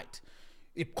priority right,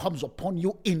 it comes upon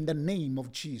you in the name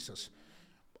of Jesus.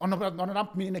 Another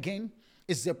meaning again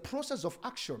is the process of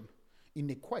action in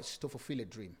a quest to fulfill a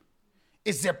dream.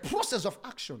 It's a process of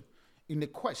action in a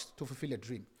quest to fulfill a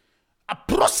dream. A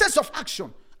process of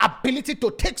action, ability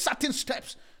to take certain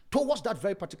steps towards that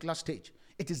very particular stage.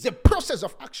 It is a process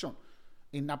of action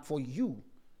for you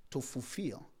to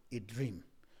fulfill a dream.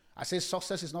 I say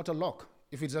success is not a luck.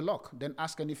 If it's a luck, then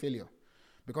ask any failure.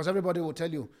 Because everybody will tell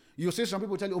you. You see some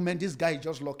people tell you, oh man, this guy is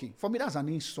just lucky. For me, that's an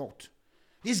insult.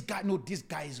 This guy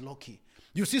is lucky.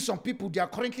 You see some people, they are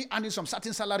currently earning some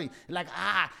certain salary. Like,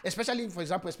 especially, for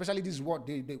example, this is what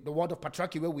the world of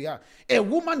patriarchy where we are. A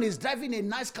woman is driving a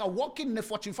nice car, working in a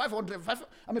Fortune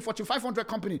 500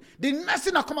 company. The next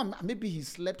thing that come on, maybe he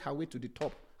slept her way to the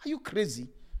top. Are you crazy?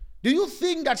 Do you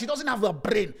think that she doesn't have a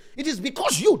brain? It is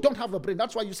because you don't have a brain.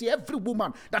 That's why you see every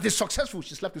woman that is successful,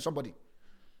 she slept with somebody.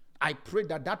 I pray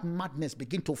that that madness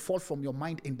begin to fall from your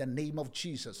mind in the name of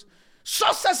Jesus.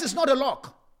 Success is not a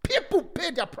luck. People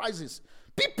pay their prices.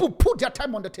 People put their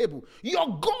time on the table.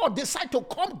 Your God decide to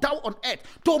come down on earth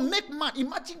to make man.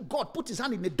 Imagine God put his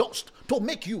hand in the dust to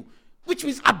make you, which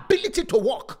means ability to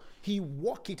walk. He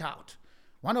walk it out.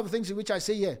 One of the things in which I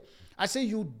say here, I say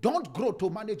you don't grow to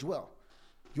manage well.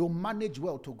 You manage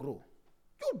well to grow.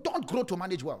 You don't grow to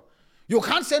manage well. You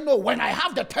can't say, no, when I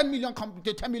have the 10 million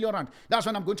rand, that's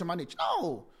when I'm going to manage.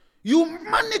 No. You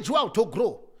manage well to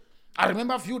grow. I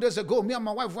remember a few days ago, me and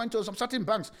my wife went to some certain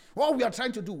banks. What we are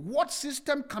trying to do, what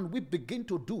system can we begin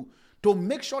to do to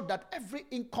make sure that every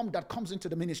income that comes into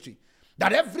the ministry,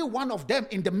 that every one of them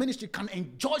in the ministry can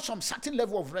enjoy some certain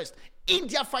level of rest in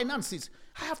their finances?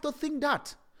 I have to think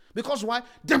that. Because why?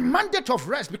 The mandate of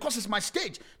rest, because it's my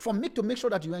stage, for me to make sure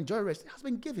that you enjoy rest, it has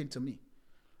been given to me.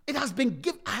 It has been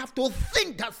given. I have to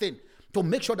think that thing to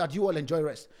make sure that you all enjoy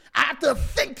rest. I have to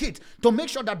think it to make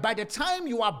sure that by the time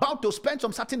you are about to spend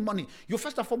some certain money, you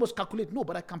first and foremost calculate, no,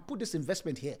 but I can put this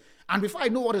investment here. And before I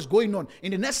know what is going on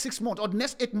in the next 6 months or the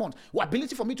next 8 months, the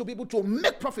ability for me to be able to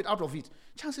make profit out of it,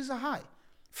 chances are high.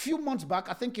 Few months back,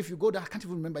 I think if you go there, I can't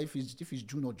even remember if it's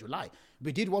June or July,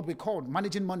 we did what we called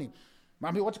managing money.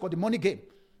 I mean, what's called the money game.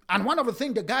 And one of the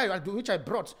things the guy which I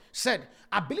brought said,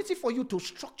 ability for you to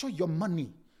structure your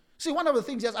money. See, one of the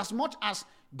things is as much as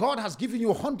God has given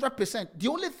you 100%, the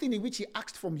only thing in which he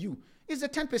asked from you is the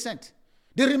 10%.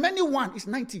 The remaining one is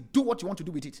 90. Do what you want to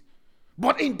do with it.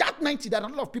 But in that 90, there are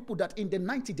a lot of people that in the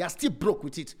 90, they are still broke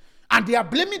with it. And they are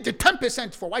blaming the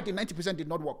 10% for why the 90% did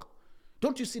not work.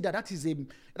 Don't you see that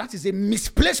is a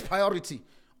misplaced priority?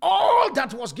 All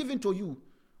that was given to you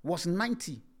was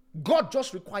 90. God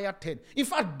just required 10. In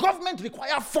fact, government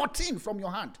required 14 from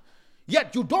your hand.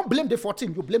 Yet you don't blame the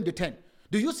 14, you blame the 10.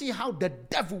 Do you see how the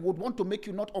devil would want to make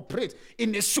you not operate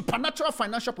in a supernatural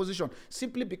financial position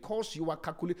simply because you are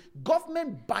calculating?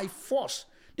 Government by force,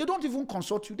 they don't even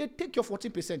consult you. They take your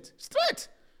 14% straight.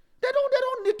 They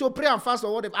don't need to pray and fast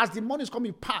or whatever. As the money is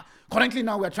coming, currently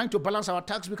now we are trying to balance our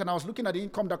tax week, and I was looking at the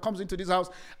income that comes into this house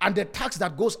and the tax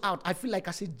that goes out. I feel like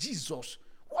I say, Jesus,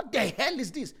 what the hell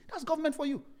is this? That's government for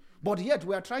you. But yet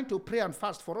we are trying to pray and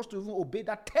fast for us to even obey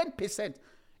that 10%.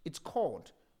 It's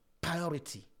called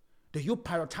priority. Do you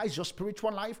prioritize your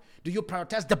spiritual life? Do you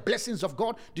prioritize the blessings of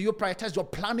God? Do you prioritize your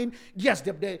planning? Yes,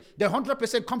 the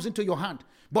 100% comes into your hand.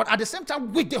 But at the same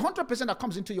time, with the 100% that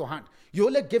comes into your hand, you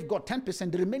only gave God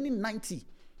 10%, the remaining 90.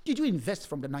 Did you invest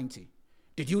from the 90?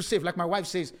 Did you save? Like my wife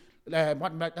says, I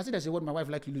think that's a word my wife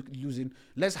likes using.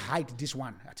 Let's hide this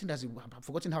one. I think I've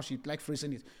forgotten how she likes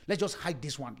phrasing it. Let's just hide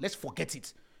this one. Let's forget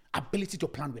it. Ability to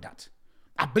plan with that.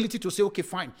 Ability to say, okay,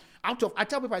 fine. I tell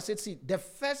people, I said, see, the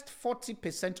first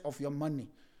 40% of your money,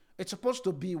 it's supposed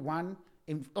to be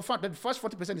in fact, the first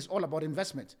 40% is all about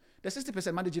investment. The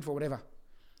 60% manage it for whatever.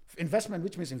 Investment,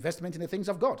 which means investment in the things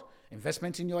of God.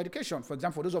 Investment in your education. For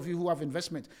example, those of you who have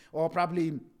investment, or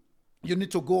probably you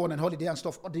need to go on a holiday and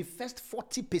stuff, or the first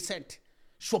 40%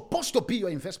 supposed to be your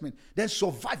investment, then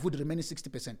survive with the remaining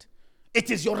 60%. It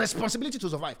is your responsibility to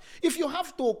survive. If you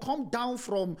have to come down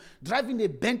from driving a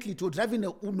Bentley to driving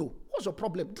a Uno, what's your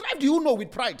problem? Drive the Uno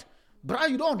with pride.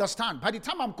 Brian, you don't understand. By the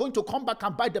time I'm going to come back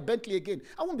and buy the Bentley again,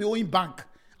 I won't be owing bank.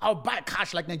 I'll buy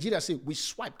cash like Nigeria say, we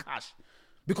swipe cash.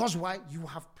 Because why? You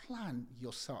have planned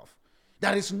yourself.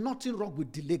 There is nothing wrong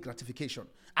with delayed gratification.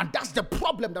 And that's the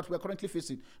problem that we're currently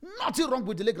facing. Nothing wrong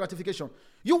with delayed gratification.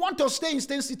 You want to stay in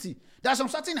Stain City. There are some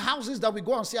certain houses that we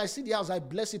go and see. I see the house, I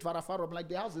bless it, Farafaro. I'm like,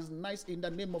 the house is nice in the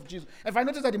name of Jesus. If I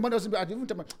notice that the money doesn't be, I even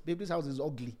tell my baby, this house is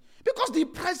ugly. Because the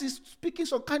price is speaking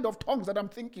some kind of tongues that I'm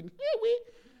thinking,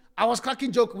 I was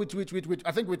cracking joke with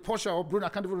I think with Portia or Bruno, I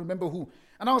can't even remember who.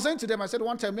 And I was saying to them, I said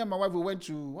one time, me and my wife, we went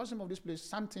to, what's the name of this place?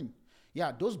 Santin.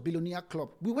 Yeah, those billionaire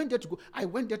club. I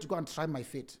went there to go and try my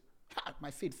faith.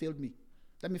 My faith failed me.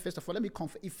 Let me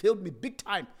confess. It failed me big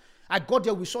time. I got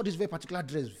there, we saw this very particular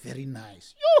dress, very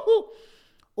nice. Yoo-hoo!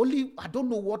 Only, I don't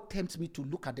know what tempts me to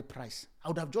look at the price. I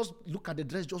would have just looked at the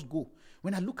dress, just go.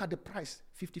 When I look at the price,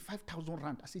 55,000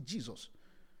 rand, I say, Jesus.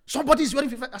 Somebody's wearing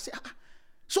 55,000. I say,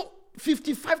 So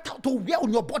 55,000 to wear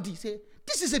on your body. Say,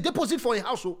 this is a deposit for a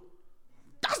house. Oh.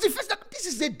 That's the first. This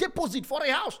is a deposit for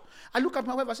a house. I look at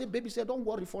my wife, I say, baby, say, don't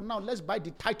worry for now. Let's buy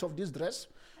the tithe of this dress.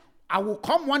 I will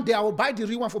come one day, I will buy the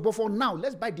real one but for now,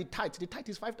 let's buy the tithe. The tithe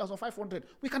is 5,500.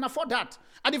 We can afford that.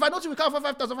 And if I don't think we can afford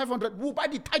 5,500, we'll buy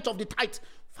the tithe of the tithe,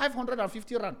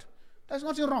 550 rand. There's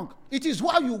nothing wrong. It is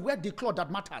why you wear the cloth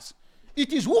that matters.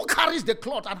 It is who carries the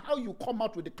cloth and how you come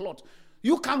out with the cloth.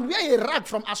 You can wear a rag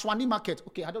from Aswani Market.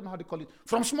 Okay, I don't know how they call it.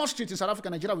 From Small Street in South Africa,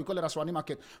 Nigeria, we call it Aswani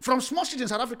Market. From Small Street in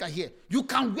South Africa here, you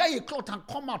can wear a cloth and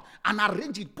come out and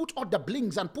arrange it, put all the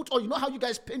blings and put all, you know how you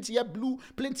guys paint here blue,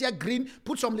 paint here green,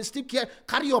 put some lipstick here,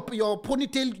 carry up your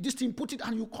ponytail, this thing, put it,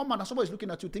 and you come out and somebody's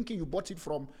looking at you thinking you bought it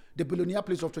from the billionaire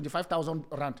place of 25,000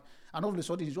 rand. And all of a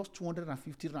sudden, it's just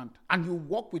 250 rand. And you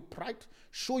walk with pride,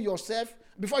 show yourself.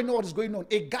 Before you know what is going on,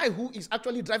 a guy who is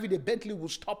actually driving a Bentley will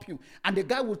stop you. And the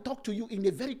guy will talk to you in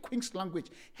a very Queen's language.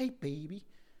 Hey, baby.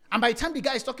 And by the time the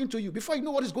guy is talking to you, before you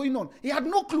know what is going on, he had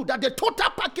no clue that the total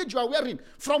package you are wearing,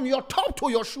 from your top to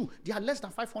your shoe, they are less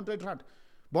than 500 rand.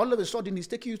 But all of a sudden, he's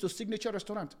taking you to Signature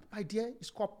Restaurant. My dear, it's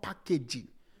called packaging.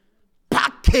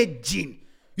 Packaging.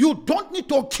 You don't need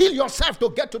to kill yourself to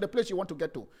get to the place you want to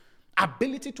get to.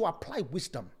 Ability to apply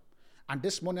wisdom. And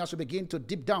this morning, as we begin to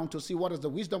deep down to see what is the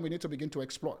wisdom we need to begin to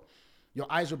explore, your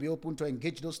eyes will be open to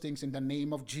engage those things in the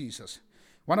name of Jesus.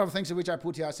 One of the things in which I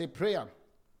put here, I say prayer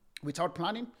without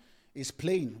planning is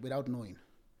playing without knowing.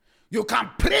 You can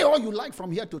pray all you like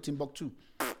from here to Timbuktu.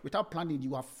 Without planning,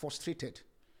 you are frustrated.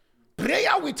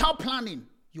 Prayer without planning,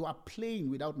 you are playing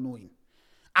without knowing.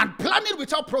 And planning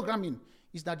without programming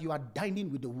is that you are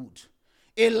dining with the wood.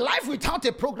 A life without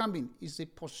a programming is a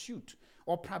pursuit,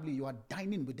 or probably you are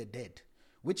dining with the dead,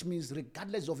 which means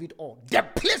regardless of it all, the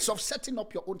place of setting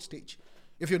up your own stage.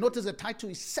 If you notice, the title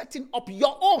is setting up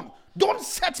your own. Don't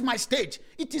set my stage.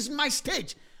 It is my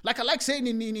stage. Like I like saying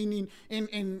in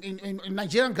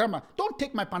Nigerian grammar, don't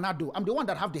take my Panado. I'm the one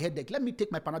that have the headache. Let me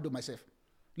take my Panado myself.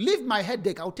 Leave my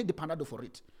headache. I'll take the Panado for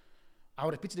it.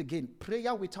 I'll repeat it again.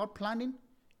 Prayer without planning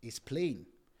is playing.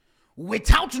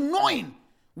 Without knowing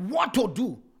what to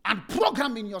do and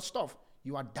programming your stuff,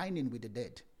 you are dining with the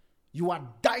dead. You are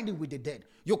dining with the dead.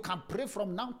 You can pray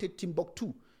from now to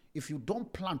Timbuktu if you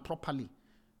don't plan properly.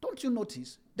 Don't you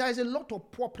notice? There is a lot of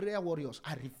poor prayer warriors.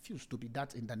 I refuse to be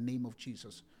that in the name of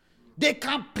Jesus. They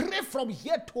can pray from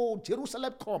here to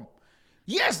Jerusalem come.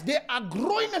 Yes, they are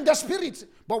growing in the spirit,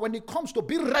 but when it comes to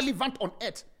being relevant on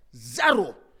earth,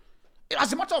 zero.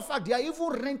 As a matter of fact, they are even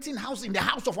renting house in the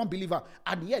house of unbeliever.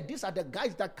 And yet, these are the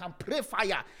guys that can pray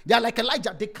fire. They are like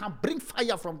Elijah. They can bring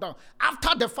fire from down.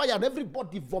 After the fire,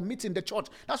 everybody vomits in the church.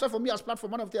 That's why for me, as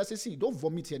platform, one of the SAC, don't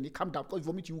vomit here and you come down. Because you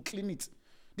vomit, you will clean it.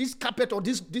 This carpet or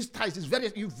this tiles is very,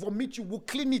 you vomit, you will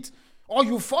clean it. Or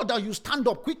you fall down, you stand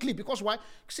up quickly. Because why?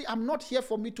 See, I'm not here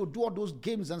for me to do all those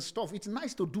games and stuff. It's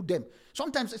nice to do them.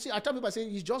 Sometimes, see, I tell people, I say,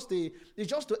 it's just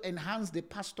to enhance the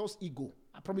pastor's ego.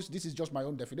 I promise this is just my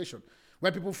own definition.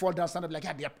 When people fall down, stand up like,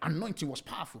 yeah, the anointing was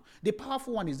powerful. The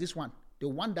powerful one is this one. The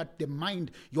one that your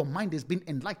mind has been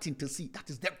enlightened to see. That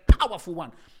is the powerful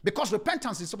one. Because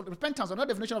repentance, another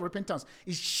definition of repentance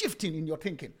is shifting in your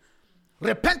thinking.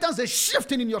 Repentance is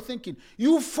shifting in your thinking.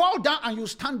 You fall down and you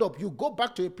stand up. You go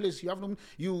back to a place you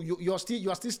are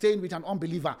still staying with an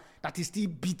unbeliever that is still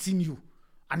beating you.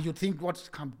 And you think, what?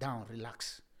 Calm down,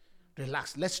 relax.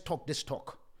 Let's talk this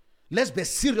talk. Let's be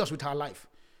serious with our life.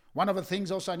 One of the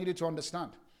things also I needed to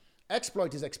understand,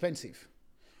 exploit is expensive.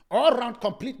 All-round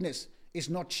completeness is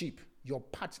not cheap. Your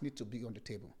parts need to be on the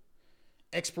table.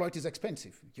 Exploit is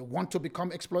expensive. You want to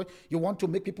become exploit? You want to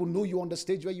make people know you on the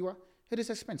stage where you are? It is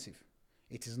expensive.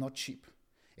 It is not cheap.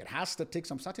 It has to take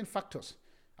some certain factors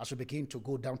as we begin to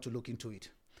go down to look into it.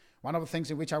 One of the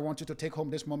things in which I want you to take home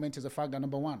this moment is the fact that,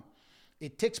 number one,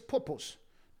 it takes purpose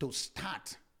to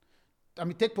start.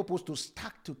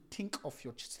 To think of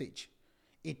your stage.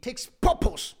 It takes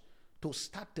purpose to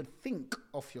start to think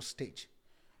of your stage.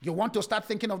 You want to start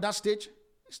thinking of that stage?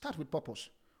 Start with purpose.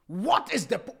 What is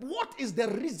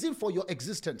the reason for your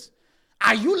existence?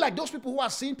 Are you like those people who are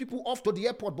seeing people off to the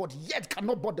airport but yet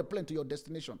cannot board the plane to your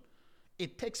destination?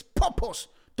 It takes purpose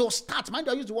to start. Mind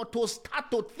you, I use the word to start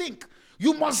to think.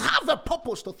 You must have a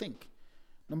purpose to think.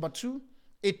 Number two,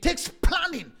 it takes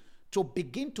planning to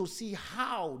begin to see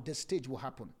how the stage will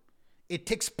happen. It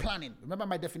takes planning. Remember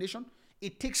my definition?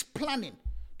 It takes planning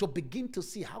to begin to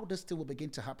see how the stage will begin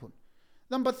to happen.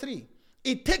 Number three,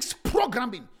 it takes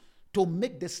programming to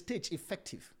make the stage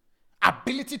effective.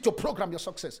 Ability to program your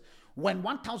success. When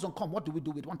 1,000 come, what do we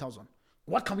do with 1,000?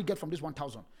 What can we get from this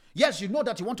 1,000? Yes, you know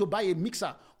that you want to buy a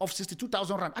mixer of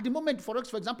 62,000 rand. At the moment, for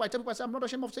example, I tell people, I'm not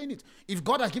ashamed of saying it. If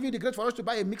God has given you the grace for us to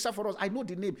buy a mixer for us, I know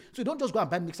the name. So don't just go and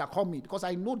buy a mixer, call me, because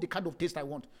I know the kind of taste I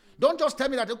want. Don't just tell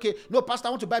me that, okay, no, Pastor,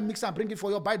 I want to buy a mixer and bring it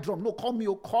for you, buy drum. No, call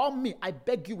me. I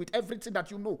beg you with everything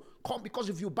that you know. Come, because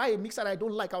if you buy a mixer I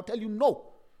don't like, I'll tell you no.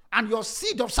 And your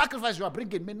seed of sacrifice you are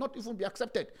bringing may not even be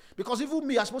accepted. Because even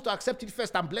me, I'm supposed to accept it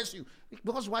first and bless you.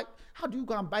 Because why? How do you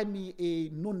go and buy me a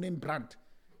no-name brand?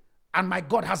 And my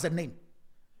God has a name.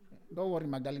 Don't worry,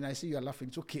 Magdalena, I see you are laughing.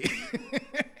 It's okay.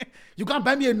 You can't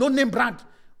buy me a no-name brand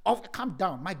calm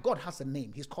down. My God has a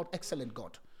name. He's called Excellent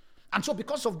God. And so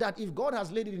because of that, if God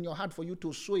has laid it in your heart for you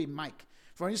to sow a mic,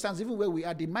 for instance, even where we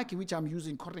are, the mic in which I'm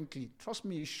using currently, trust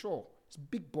me, it's sure. It's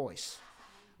big boys.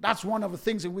 That's one of the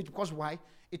things in which, because why?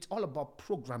 It's all about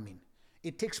programming.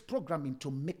 It takes programming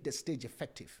to make the stage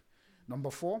effective.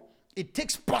 Number 4, it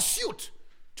takes pursuit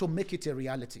to make it a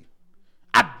reality.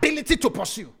 Ability to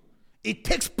pursue. It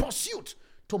takes pursuit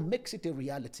to make it a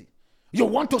reality. You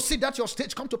want to see that your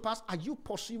stage come to pass? Are you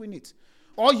pursuing it?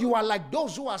 Or you are like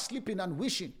those who are sleeping and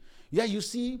wishing. Yeah, you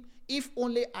see, if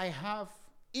only I have.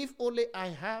 I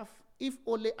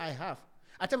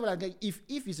tell you like,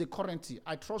 if is a currency,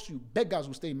 I trust you, beggars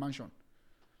will stay in mansion.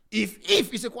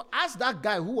 If is a, ask that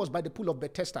guy who was by the pool of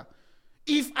Bethesda,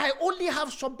 if I only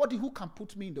have somebody who can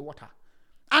put me in the water.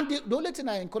 And the only thing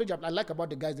I like about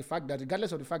the guy is the fact that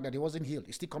regardless of the fact that he wasn't healed,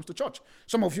 he still comes to church.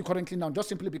 Some of you currently now, just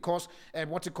simply because, you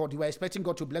were expecting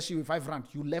God to bless you with 5 rand,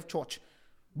 you left church.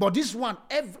 But this one,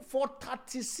 for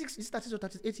 36, is 36 or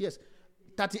 38 years?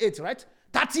 38, right?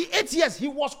 38 years, he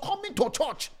was coming to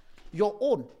church. Your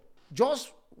own.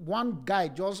 Just one guy,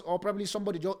 or probably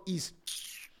somebody just is.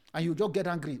 And you just get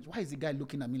angry. Why is the guy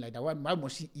looking at me like that? Why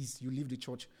must he is? You leave the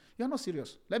church. You're not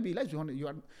serious. Let's be honest.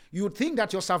 You think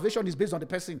that your salvation is based on the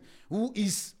person who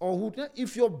is or who.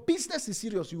 If your business is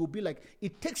serious, you will be like,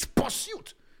 it takes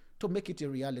pursuit to make it a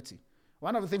reality.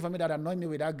 One of the things for me that annoyed me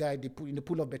with that guy in the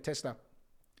pool of Bethesda,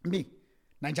 me,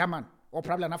 Nigerian man, or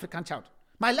probably an African child,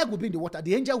 my leg will be in the water.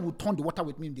 The angel will turn the water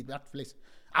with me in that place.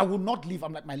 I will not leave.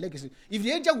 I'm like, my leg is. If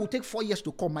the angel will take 4 years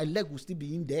to come, my leg will still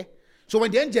be in there. So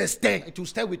when the angel stay, it will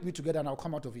stay with me together and I'll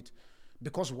come out of it.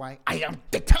 Because why? I am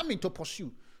determined to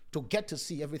pursue, to get to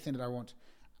see everything that I want.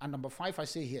 And number 5, I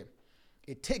say here,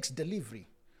 it takes delivery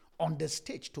on the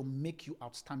stage to make you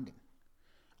outstanding.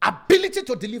 Ability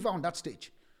to deliver on that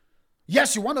stage.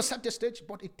 Yes, you want to set the stage,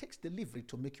 but it takes delivery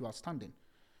to make you outstanding.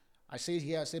 I say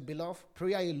here, beloved,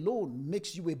 prayer alone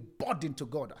makes you a burden to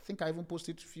God. I think I even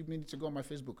posted a few minutes ago on my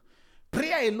Facebook.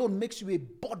 Prayer alone makes you a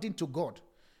burden to God.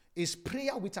 Is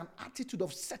prayer with an attitude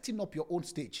of setting up your own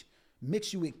stage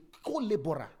makes you a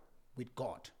co-laborer with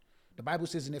God. The Bible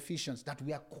says in Ephesians that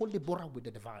we are co-laborer with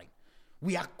the divine.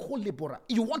 We are co-laborer.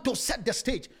 You want to set the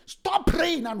stage. Stop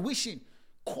praying and wishing.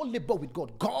 Co-labor with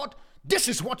God. God, this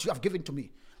is what you have given to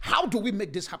me. How do we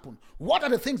make this happen? What are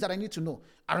the things that I need to know?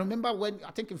 I remember when,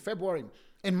 I think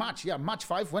in March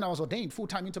 5, when I was ordained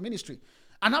full-time into ministry.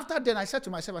 And after then, I said to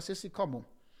myself, I said, see, come on.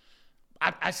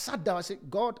 I sat down, I said,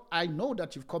 God, I know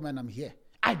that you've come and I'm here.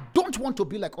 I don't want to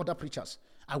be like other preachers.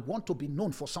 I want to be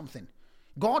known for something.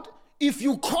 God, if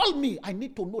you call me, I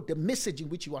need to know the message in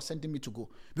which you are sending me to go.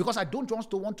 Because I don't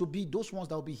want to be those ones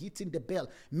that will be hitting the bell,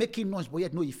 making noise, but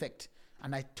yet no effect.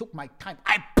 And I took my time.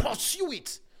 I pursue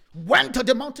it. Went to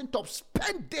the mountaintop,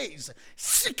 spent days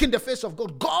seeking the face of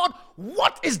God. God,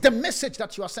 what is the message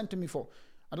that you are sending me for?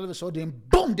 And all of a sudden,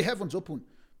 boom, the heavens open.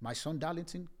 My son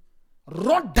Darlington,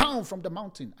 run down from the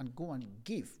mountain and go and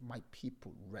give my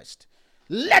people rest.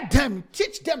 Let them,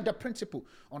 teach them the principle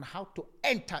on how to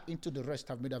enter into the rest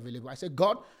I've made available. I said,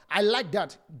 God, I like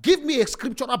that. Give me a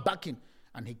scriptural backing.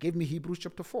 And he gave me Hebrews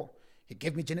chapter 4. He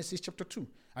gave me Genesis chapter 2.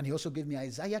 And he also gave me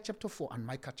Isaiah chapter 4 and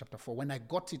Micah chapter 4. When I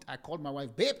got it, I called my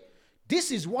wife, babe,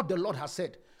 this is what the Lord has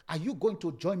said. Are you going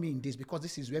to join me in this? Because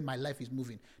this is where my life is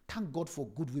moving. Thank God for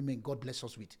good women God bless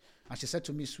us with. And she said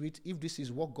to me, sweet, if this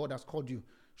is what God has called you,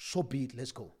 so be it,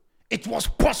 let's go. It was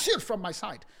pursuit from my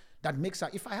side that makes her,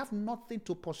 if I have nothing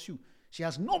to pursue, she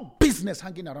has no business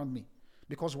hanging around me.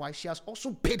 Because why? She has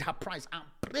also paid her price and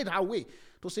prayed her way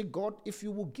to say, God, if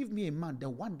you will give me a man, the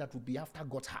one that will be after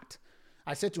God's heart.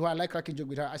 I said to her, I like cracking joke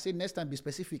with her. I said, next time be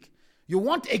specific. You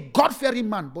want a God-fearing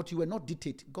man, but you were not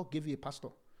dictated. God gave you a pastor.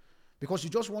 Because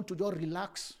you just want to just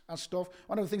relax and stuff.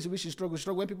 One of the things in which she struggle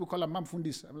when people call her Mam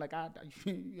Fundis. I'm like,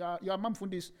 you're a Mam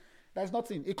Fundis. There's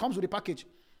nothing. It comes with a package.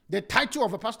 The title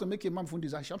of a pastor make a Mam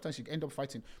Fundis, and sometimes you end up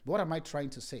fighting. But what am I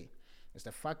trying to say? Is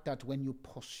the fact that when you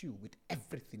pursue with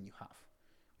everything you have,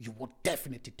 you will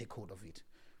definitely take hold of it.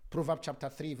 Proverbs chapter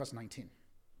 3, verse 19.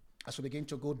 As we begin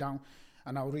to go down,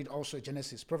 and I'll read also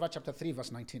Genesis. Proverbs chapter 3,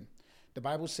 verse 19. The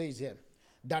Bible says here,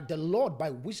 that the Lord by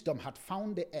wisdom had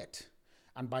found the earth,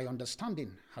 and by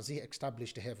understanding has he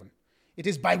established the heaven. It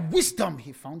is by wisdom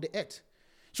he found the earth.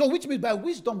 So which means by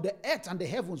wisdom, the earth and the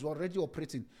heavens were already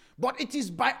operating. But it is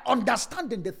by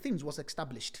understanding the things was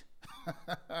established.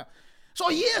 So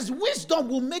yes, wisdom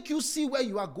will make you see where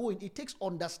you are going. It takes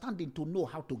understanding to know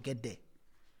how to get there.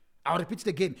 I'll repeat it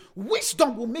again.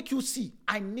 Wisdom will make you see.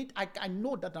 I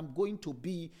know that I'm going to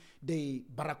be the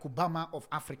Barack Obama of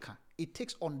Africa. It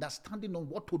takes understanding on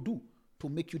what to do to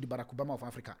make you the Barack Obama of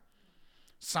Africa.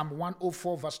 Psalm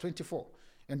 104 verse 24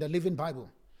 in the Living Bible.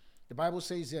 The Bible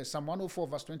says here, Psalm 104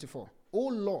 verse 24, "O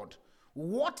Lord,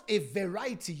 what a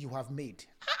variety you have made."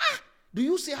 Do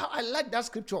you see how I like that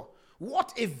scripture?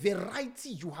 What a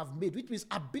variety you have made, which means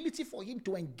ability for him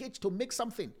to engage, to make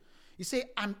something. He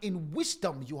said, "And in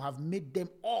wisdom you have made them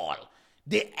all.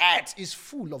 The earth is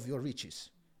full of your riches."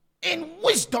 In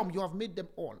wisdom you have made them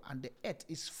all, and the earth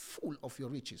is full of your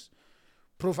riches.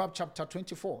 Proverbs chapter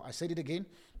 24. I said it again,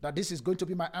 that this is going to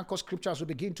be my anchor scripture as we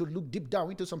begin to look deep down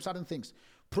into some certain things.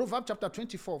 Proverbs chapter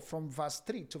 24 from verse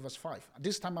 3 to verse 5.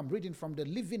 This time I'm reading from the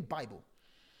Living Bible.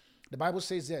 The Bible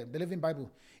says there, the Living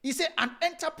Bible. He said, "An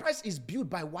enterprise is built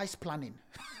by wise planning."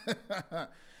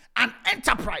 An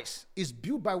enterprise is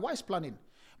built by wise planning.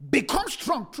 Become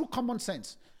strong through common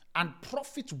sense and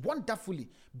profit wonderfully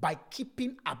by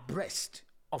keeping abreast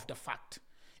of the fact.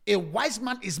 A wise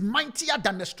man is mightier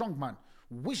than a strong man.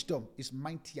 Wisdom is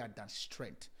mightier than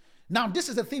strength. Now, this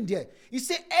is the thing there. He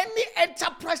said any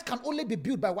enterprise can only be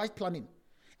built by wise planning.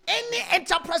 Any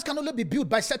enterprise can only be built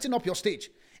by setting up your stage.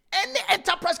 Any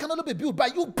enterprise can only be built by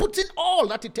you putting all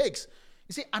that it takes.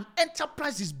 You see, an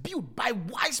enterprise is built by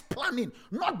wise planning,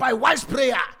 not by wise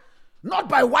prayer, not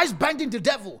by wise binding the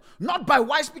devil, not by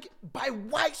wise speaking, by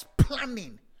wise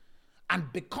planning.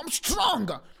 And become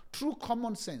stronger through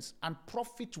common sense and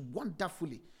profit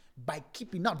wonderfully by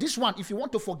keeping. Now, this one, if you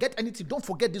want to forget anything, don't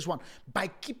forget this one. By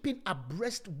keeping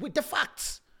abreast with the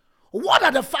facts. What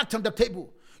are the facts on the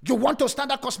table? You want to start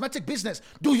a cosmetic business.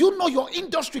 Do you know your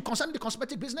industry concerning the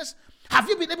cosmetic business? Have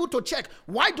you been able to check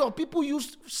why do people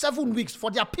use 7 weeks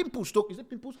for their pimples to, is it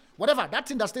pimples? Whatever, that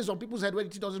thing that stays on people's head when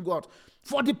it doesn't go out.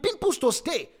 For the pimples to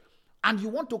stay. And you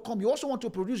want to come, you also want to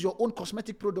produce your own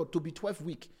cosmetic product to be 12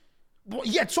 weeks. But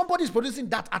yet somebody is producing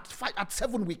that at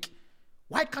 7 weeks.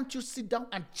 Why can't you sit down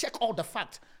and check all the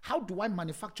facts? How do I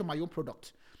manufacture my own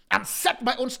product? And set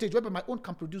my own stage whereby my own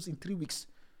can produce in 3 weeks.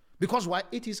 Because why?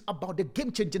 It is about the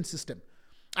game-changing system.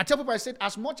 I tell people, I said,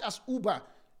 as much as Uber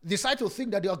decide to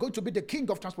think that they are going to be the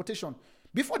king of transportation,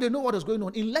 before they know what is going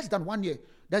on, in less than 1 year,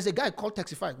 there's a guy called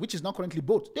Taxify, which is now currently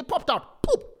Bolt. They popped out,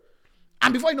 poop.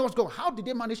 And before you know what's going on, how did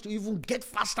they manage to even get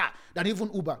faster than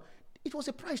even Uber? It was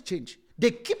a price change.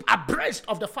 They keep abreast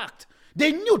of the fact.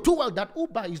 They knew too well that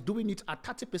Uber is doing it at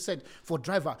 30% for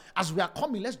driver. As we are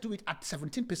coming, let's do it at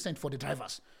 17% for the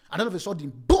drivers. And all of a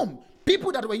sudden, boom,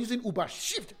 people that were using Uber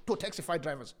shift to Taxify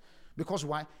drivers. Because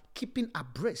why? Keeping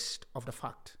abreast of the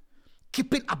fact.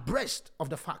 Keeping abreast of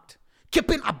the fact.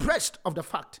 Keeping abreast of the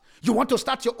fact. You want to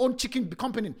start your own chicken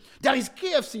company. There is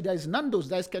KFC, there is Nando's,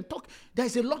 there is Kentucky. There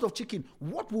is a lot of chicken.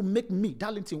 What will make me,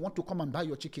 Darlington, want to come and buy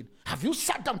your chicken? Have you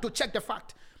sat down to check the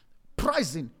fact?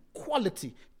 Pricing,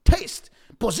 quality, taste,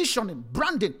 positioning,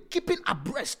 branding, keeping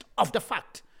abreast of the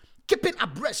fact. Keeping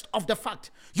abreast of the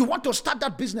fact. You want to start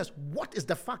that business. What is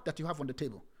the fact that you have on the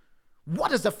table?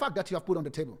 What is the fact that you have put on the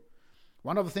table?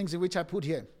 One of the things in which I put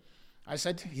here, I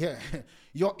said here,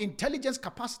 your intelligence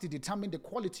capacity determines the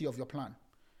quality of your plan.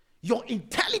 Your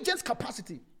intelligence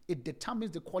capacity, it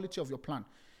determines the quality of your plan.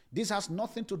 This has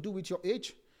nothing to do with your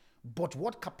age, but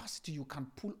what capacity you can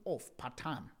pull off per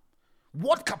time.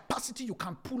 What capacity you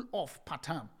can pull off per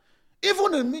time.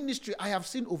 Even in ministry, I have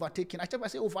seen overtaking. I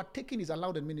say overtaking is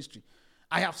allowed in ministry.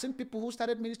 I have seen people who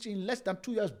started ministry in less than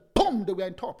 2 years, boom, they were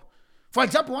in top. For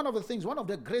example, one of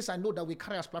the grace I know that we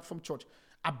carry as Platform Church,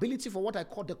 ability for what I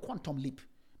call the quantum leap.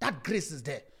 That grace is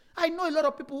there. I know a lot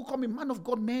of people who call me man of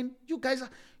God, man. You guys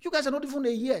are not even a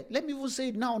year. Let me even say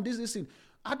it now on this thing.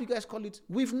 How do you guys call it?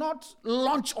 We've not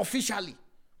launched officially.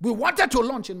 We wanted to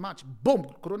launch in March. Boom,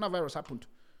 coronavirus happened.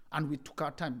 And we took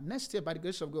our time. Next year, by the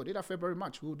grace of God, either February,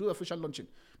 March, we'll do official launching.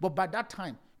 But by that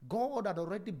time, God had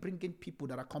already bringing people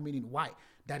that are coming in. Why?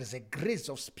 There is a grace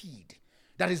of speed.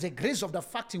 There is a grace of the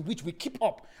fact in which we keep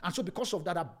up. And so because of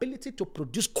that ability to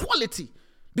produce quality,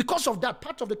 because of that,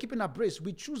 part of the keeping abreast,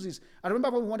 we choose this. I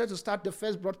remember when we wanted to start the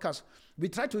first broadcast, we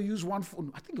tried to use one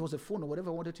phone. I think it was a phone or whatever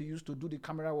I wanted to use to do the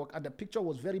camera work. And the picture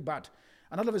was very bad.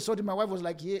 And all of a sudden, my wife was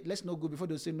like, yeah, let's not go. Before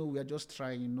they say, no, we are just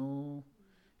trying,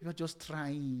 We are just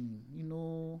trying,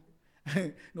 No,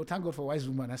 thank God for wise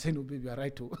woman. I say, no, baby, you are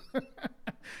right too.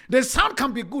 The sound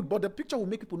can be good, but the picture will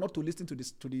make people not to listen to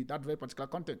that very particular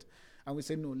content. And we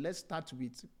say, no, let's start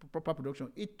with proper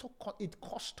production. It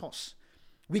cost us.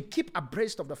 We keep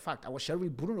abreast of the fact. I was sharing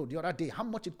with Bruno the other day how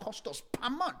much it cost us per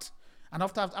month. And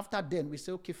after then, we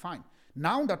say, okay, fine.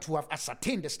 Now that we have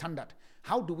ascertained the standard,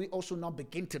 how do we also now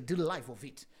begin to do life of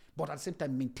it, but at the same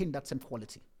time maintain that same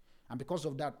quality? And because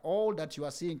of that, all that you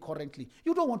are seeing currently,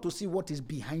 you don't want to see what is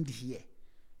behind here.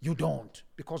 You don't.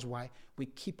 Because why? We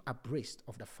keep abreast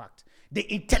of the fact. The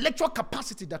intellectual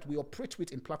capacity that we operate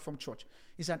with in Platform Church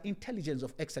is an intelligence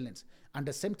of excellence. And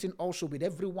the same thing also with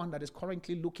everyone that is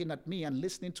currently looking at me and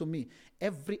listening to me.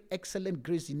 Every excellent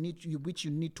grace which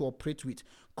you need to operate with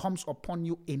comes upon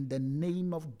you in the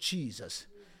name of Jesus.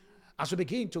 As we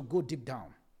begin to go deep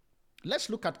down, let's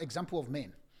look at example of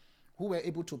men who were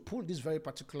able to pull this very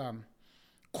particular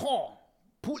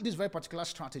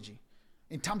strategy.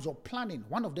 In terms of planning,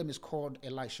 one of them is called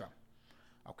Elisha.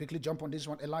 I'll quickly jump on this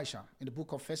one. Elisha, in the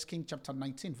book of 1 Kings chapter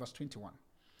 19, verse 21.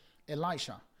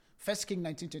 Elisha, 1 Kings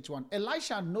 19, 21.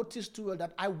 Elisha noticed too well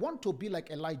that I want to be like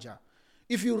Elijah.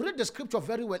 If you read the scripture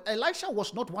very well, Elisha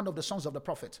was not one of the sons of the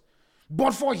prophet.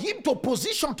 But for him to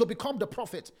position to become the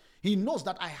prophet, he knows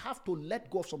that I have to let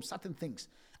go of some certain things.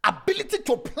 Ability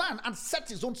to plan and set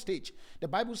his own stage. The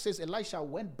Bible says Elisha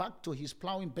went back to his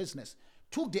plowing business,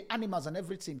 took the animals and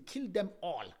everything, killed them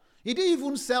all. He didn't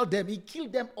even sell them. He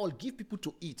killed them all, give people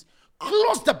to eat.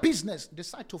 Closed the business,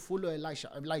 decide to follow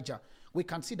Elijah. We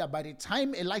can see that by the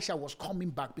time Elisha was coming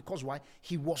back, because why?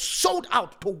 He was sold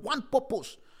out to one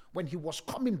purpose. When he was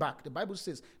coming back, the Bible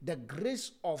says, the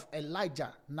grace of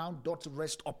Elijah now doth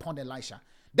rest upon Elisha.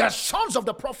 The sons of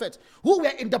the prophet who were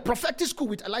in the prophetic school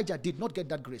with Elijah did not get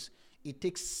that grace. It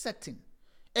takes setting.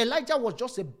 Elijah was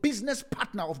just a business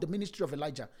partner of the ministry of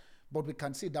Elijah. But we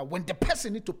can see that when the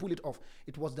person need to pull it off,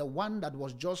 it was the one that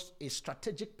was just a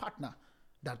strategic partner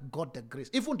that got the grace.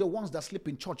 Even the ones that sleep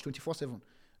in church 24/7,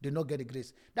 did not get the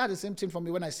grace. That's the same thing for me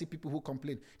when I see people who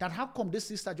complain that how come this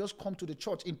sister just come to the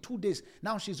church in 2 days?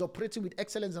 Now she's operating with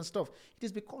excellence and stuff. It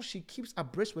is because she keeps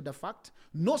abreast with the fact,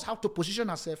 knows how to position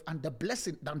herself, and the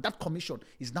blessing that commission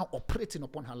is now operating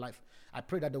upon her life. I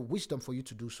pray that the wisdom for you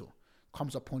to do so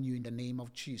comes upon you in the name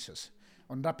of Jesus.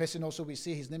 On that person also we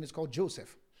see his name is called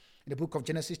Joseph. In the book of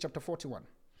Genesis chapter 41.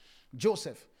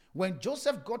 Joseph, when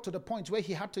Joseph got to the point where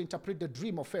he had to interpret the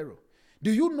dream of Pharaoh,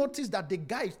 do you notice that the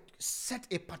guy set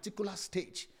a particular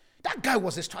stage? That guy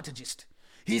was a strategist.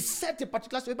 He set a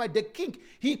particular stage by the king.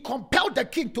 He compelled the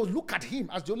king to look at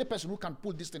him as the only person who can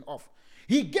pull this thing off.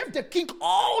 He gave the king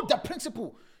all the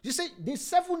principle. You say the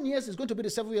 7 years is going to be the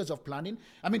 7 years of planning.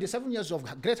 I mean, the 7 years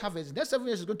of great harvest. The 7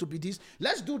 years is going to be this.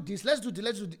 Let's do this. Let's do this.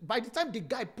 Let's do this. By the time the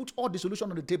guy put all the solution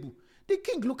on the table, the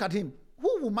king looked at him.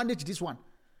 Who will manage this one?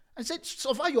 And said,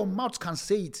 so far your mouth can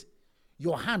say it,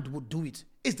 your hand will do it.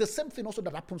 It's the same thing also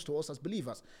that happens to us as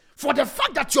believers. For the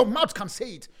fact that your mouth can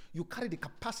say it, you carry the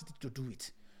capacity to do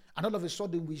it. And all of a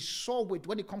sudden, we saw it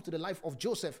when it comes to the life of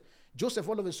Joseph. Joseph,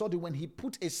 all of a sudden, when he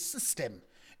put a system,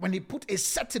 when he put a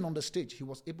setting on the stage, he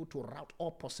was able to route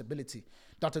all possibility.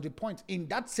 That to the point, in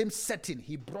that same setting,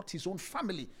 he brought his own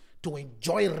family to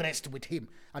enjoy rest with him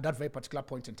at that very particular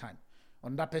point in time.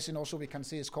 On that person also we can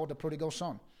say is called the prodigal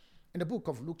son. In the book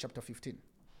of Luke chapter 15.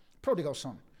 Prodigal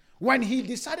son. When he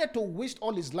decided to waste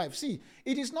all his life. See,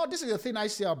 it is not, this is the thing I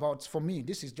say about, for me,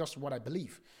 this is just what I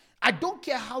believe. I don't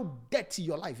care how dirty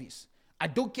your life is. I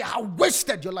don't care how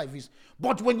wasted your life is.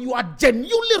 But when you are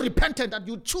genuinely repentant and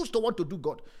you choose to want to do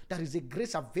God, there is a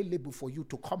grace available for you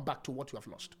to come back to what you have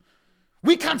lost.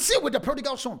 We can see with the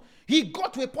prodigal son, he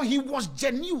got to a point, he was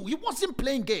genuine. He wasn't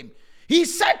playing game. He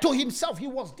said to himself, he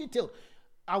was detailed,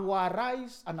 I will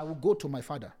arise and I will go to my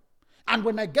father. And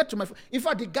when I get to my father, in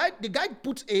fact, the guy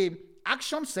put a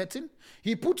action setting,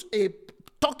 he put a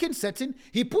talking setting,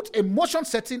 he put a motion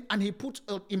setting, and he put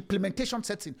an implementation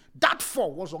setting. That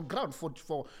four was on ground for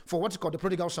what's called the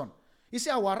prodigal son. He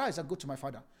said, I will arise and go to my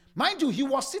father. Mind you, he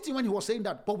was sitting when he was saying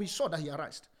that, but we saw that he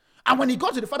arose. And when he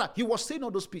got to the father, he was saying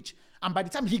all those speech. And by the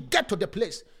time he get to the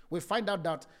place, we find out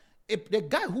that the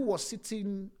guy who was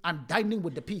sitting and dining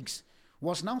with the pigs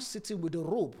was now sitting with the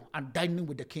robe and dining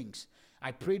with the kings.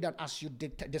 I pray that as you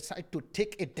decide to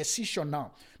take a decision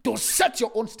now to set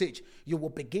your own stage, you will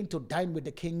begin to dine with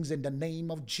the kings in the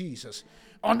name of Jesus.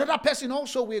 Another person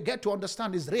also we get to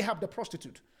understand is Rahab the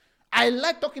prostitute. I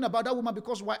like talking about that woman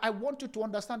because why? I want you to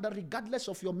understand that regardless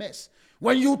of your mess,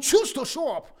 when you choose to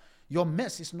show up, your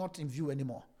mess is not in view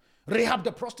anymore. Rahab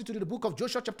the prostitute in the book of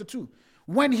Joshua chapter 2.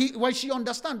 When she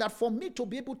understands that for me to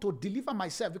be able to deliver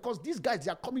myself, because these guys,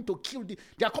 they are coming to kill,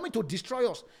 they are coming to destroy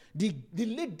us. The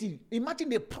lady, imagine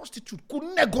the prostitute could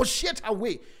negotiate her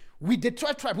way with the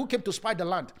 12 tribe who came to spy the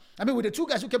land. I mean, with the 2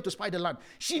 guys who came to spy the land.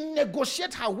 She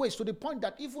negotiated her ways to the point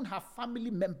that even her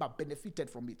family member benefited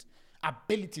from it.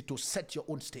 Ability to set your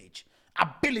own stage.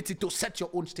 Ability to set your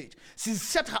own stage. She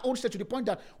set her own stage to the point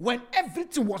that when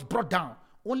everything was brought down,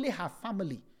 only her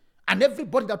family and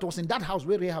everybody that was in that house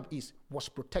where Rahab is was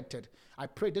protected. I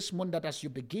pray this morning that as you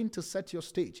begin to set your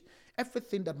stage,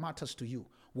 everything that matters to you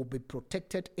will be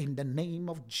protected in the name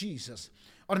of Jesus.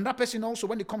 Another person also,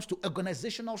 when it comes to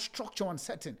organizational structure and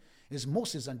setting, is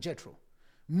Moses and Jethro.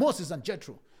 Moses and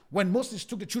Jethro. When Moses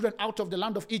took the children out of the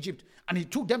land of Egypt and he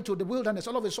took them to the wilderness,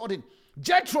 all of a sudden,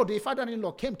 Jethro, the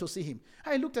father-in-law, came to see him.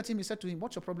 And he looked at him, he said to him,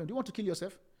 what's your problem? Do you want to kill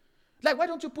yourself? Like, why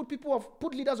don't you put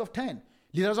leaders of 10,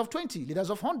 leaders of 20, leaders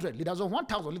of 100, leaders of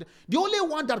 1,000? The only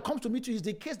one that comes to meet you is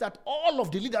the case that all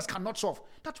of the leaders cannot solve.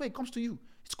 That's why it comes to you.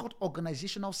 It's called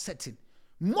organizational setting.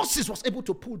 Moses was able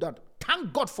to pull that.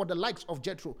 Thank God for the likes of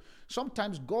Jethro.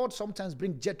 Sometimes God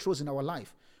brings Jethros in our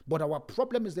life. But our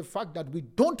problem is the fact that we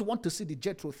don't want to see the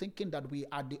Jethro thinking that we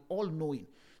are the all-knowing.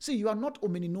 See, you are not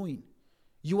omni-knowing.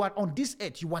 You are on this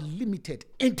earth. You are limited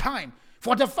in time.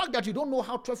 For the fact that you don't know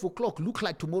how 12 o'clock look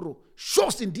like tomorrow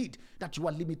shows indeed that you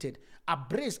are limited.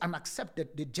 Embrace and accept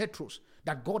the Jethros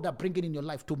that God are bringing in your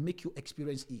life to make you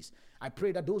experience ease. I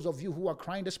pray that those of you who are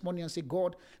crying this morning and say,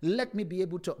 God, let me be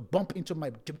able to bump into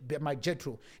my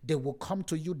Jethro, they will come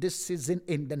to you this season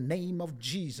in the name of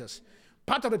Jesus.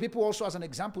 Part of the people also as an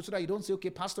example so that you don't say, okay,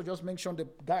 Pastor just mentioned the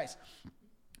guys.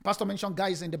 Pastor mentioned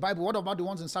guys in the Bible. What about the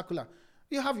ones in secular?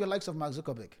 You have your likes of Mark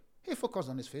Zuckerberg. He focused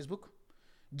on his Facebook.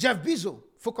 Jeff Bezos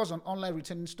focused on online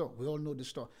retailing store. We all know the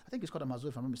store. I think it's called Amazon,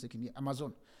 if I'm not mistaken. Yeah,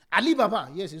 Amazon. Alibaba,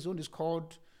 yes, his own is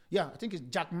called, I think it's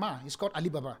Jack Ma. It's called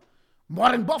Alibaba.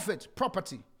 Warren Buffett,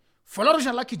 property. Florish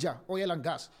and Lakija, oil and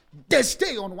gas. They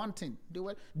stay on one thing.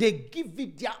 They give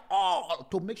it their all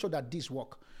to make sure that this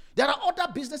work. There are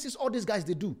other businesses all these guys,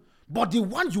 they do. But the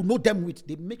one you know them with,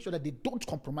 they make sure that they don't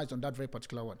compromise on that very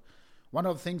particular one. One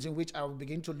of the things in which I will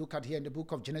begin to look at here in the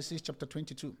book of Genesis chapter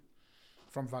 22,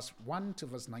 from verse 1 to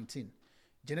verse 19.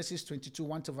 Genesis 22,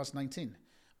 1 to verse 19.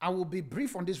 I will be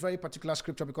brief on this very particular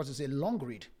scripture because it's a long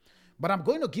read. But I'm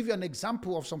going to give you an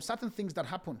example of some certain things that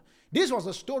happened. This was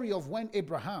the story of when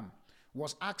Abraham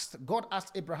was asked, God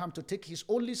asked Abraham to take his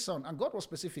only son, and God was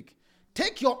specific.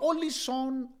 Take your only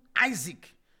son,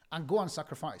 Isaac, and go and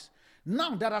sacrifice.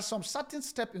 Now, there are some certain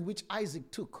steps in which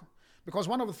Isaac took. Because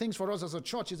one of the things for us as a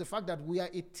church is the fact that we are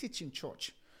a teaching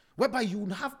church. Whereby you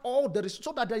have all there is,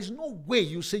 so that there is no way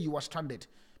you say you are stranded.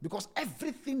 Because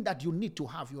everything that you need to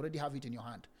have, you already have it in your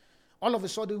hand. All of a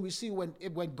sudden we see when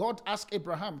God asked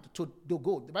Abraham to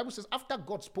go, the Bible says after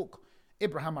God spoke,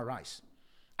 Abraham arose.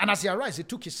 And as he arose, he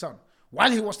took his son.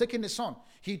 While he was taking his son,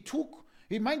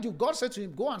 mind you, God said to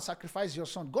him, go and sacrifice your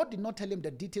son. God did not tell him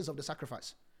the details of the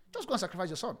sacrifice. Just go and sacrifice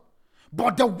your son.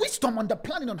 But the wisdom and the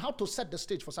planning on how to set the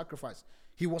stage for sacrifice,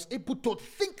 he was able to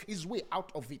think his way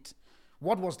out of it.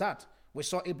 What was that? We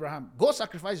saw Abraham, go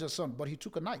sacrifice your son, but he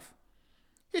took a knife.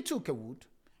 He took a wood.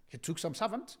 He took some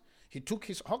servant. He took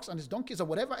his ox and his donkeys or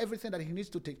whatever, everything that he needs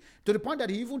to take. To the point that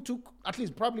he even took, at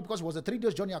least probably because it was a 3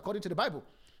 days journey according to the Bible,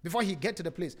 before he get to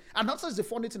the place. And that's the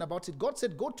funny thing about it. God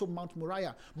said, go to Mount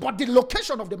Moriah. But the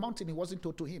location of the mountain, he wasn't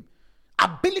told to him.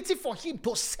 Ability for him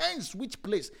to sense which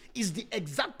place is the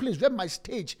exact place where my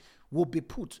stage will be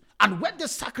put and where the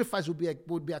sacrifice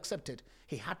will be accepted.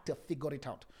 He had to figure it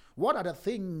out. What are the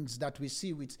things that we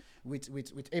see with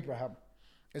Abraham?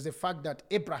 Is the fact that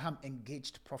Abraham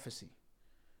engaged prophecy.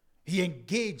 He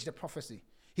engaged the prophecy.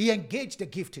 He engaged the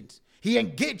giftings. He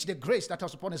engaged the grace that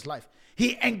was upon his life.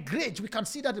 He engaged. We can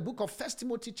see that in the book of 1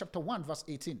 Timothy chapter 1 verse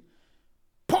 18.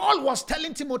 Paul was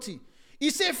telling Timothy, he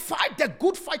said, fight the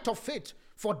good fight of faith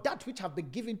for that which have been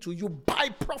given to you by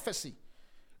prophecy.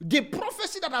 The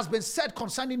prophecy that has been said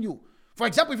concerning you. For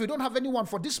example, if you don't have anyone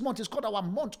for this month, it's called our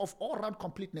month of all-round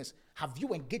completeness. Have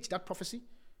you engaged that prophecy?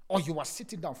 Or you are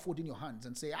sitting down folding your hands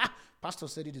and say, pastor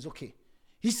said it is okay.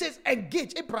 He says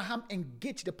engage. Abraham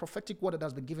engaged the prophetic word that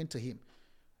has been given to him.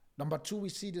 Number 2, we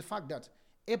see the fact that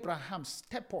Abraham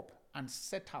stepped up and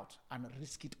set out and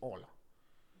risked it all.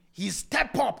 He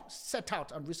stepped up, set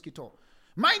out and risked it all.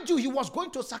 Mind you, he was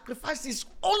going to sacrifice his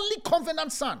only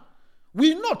covenant son.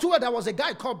 We know too there was a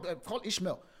guy called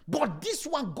Ishmael. But this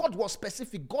one, God was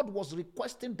specific. God was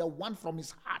requesting the one from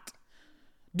his heart.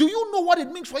 Do you know what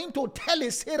it means for him to tell a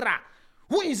Sarah,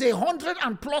 who is 100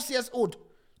 and plus years old,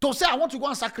 to say, I want to go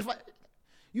and sacrifice?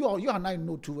 You and I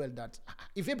know too well that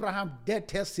if Abraham dared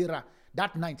tell Sarah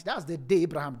that night, that's the day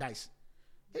Abraham dies.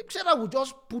 Sarah would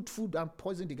just put food and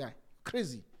poison the guy.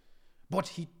 Crazy. But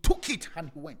he took it and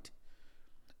he went.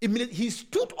 He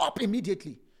stood up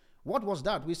immediately. What was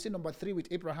that? We see number 3 with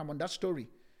Abraham on that story.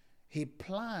 He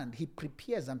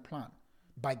prepares and plans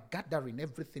by gathering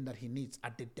everything that he needs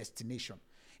at the destination.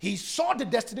 He saw the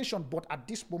destination, but at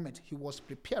this moment, he was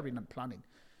preparing and planning.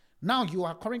 Now, you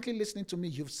are currently listening to me.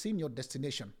 You've seen your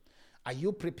destination. Are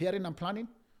you preparing and planning?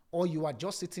 Or you are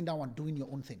just sitting down and doing your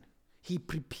own thing? He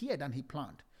prepared and he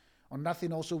planned. On that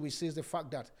thing also, we see the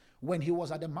fact that when he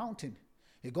was at the mountain,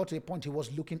 he got to a point he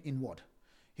was looking inward.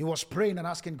 He was praying and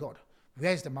asking God,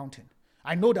 where is the mountain?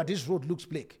 I know that this road looks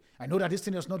bleak. I know that this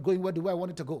thing is not going where the way I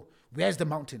want it to go. Where's the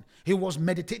mountain? He was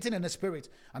meditating in the spirit.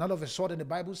 And all of a sudden, the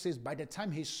Bible says, by the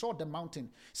time he saw the mountain,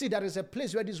 see, there is a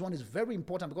place where this one is very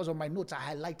important because of my notes, I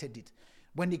highlighted it.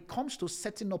 When it comes to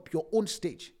setting up your own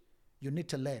stage, you need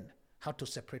to learn how to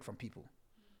separate from people.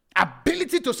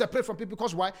 Ability to separate from people,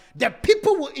 because why? The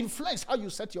people will influence how you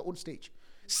set your own stage.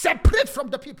 Separate from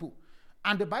the people.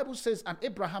 And the Bible says, and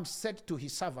Abraham said to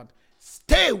his servant,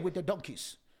 stay with the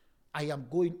donkeys. I am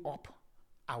going up.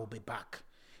 I will be back.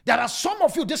 There are some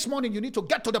of you this morning, you need to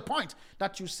get to the point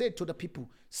that you say to the people,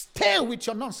 stay with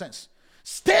your nonsense.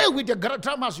 Stay with the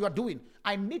dramas you are doing.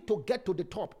 I need to get to the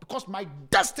top because my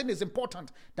destiny is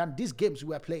important than these games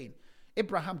we are playing.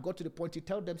 Abraham got to the point, he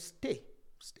told them, stay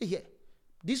here.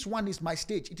 This one is my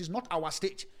stage. It is not our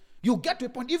stage. You get to a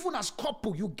point, even as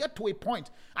couple, you get to a point.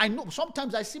 I know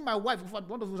sometimes I see my wife, if I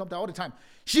want to do something all the time,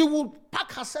 she will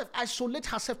pack herself, isolate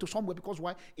herself to somewhere because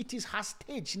why? It is her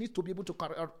stage. She needs to be able to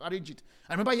arrange it.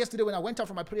 I remember yesterday when I went out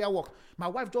for my prayer walk, my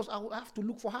wife I would have to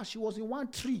look for her. She was in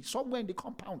one tree somewhere in the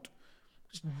compound,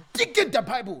 digging the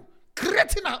Bible,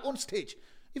 creating her own stage.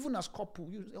 Even as couple,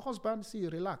 husband, see,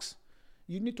 relax.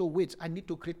 You need to wait. I need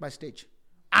to create my stage.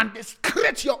 And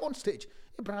create your own stage.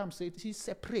 Abraham said he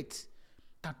separates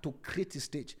than to create a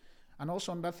stage. And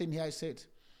also on that thing here I said,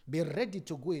 be ready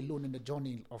to go alone in the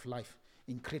journey of life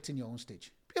in creating your own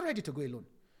stage. Be ready to go alone.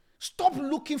 Stop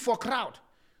looking for crowd.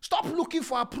 Stop looking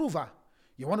for approval.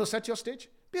 You want to set your stage?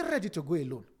 Be ready to go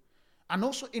alone. And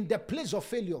also in the place of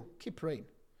failure, keep praying.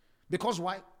 Because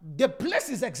why? The place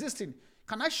is existing.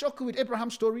 Can I shock you with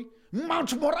Abraham's story?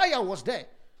 Mount Moriah was there.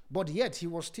 But yet he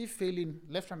was still failing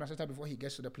left and right before he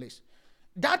gets to the place.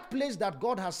 That place that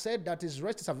God has said that his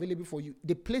rest is available for you,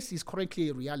 the place is currently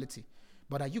a reality.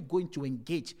 But are you going to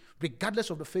engage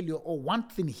regardless of the failure, or one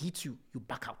thing hits you, you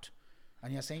back out?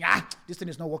 And you're saying, this thing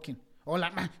is not working. Or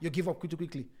like, you give up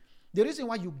quickly. The reason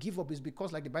why you give up is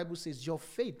because, like the Bible says, your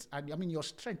faith, your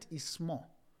strength is small.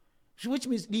 Which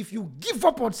means if you give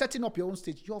up on setting up your own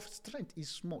stage, your strength is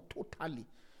small, totally.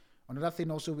 Another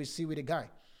thing also we see with the guy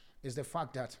is the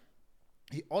fact that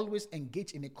he always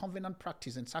engaged in a covenant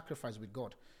practice and sacrifice with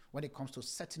God when it comes to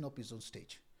setting up his own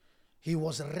stage. He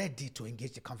was ready to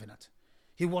engage the covenant.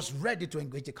 He was ready to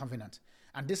engage the covenant.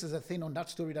 And this is a thing on that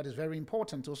story that is very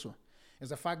important also, is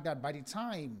the fact that by the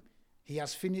time he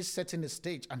has finished setting the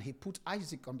stage and he put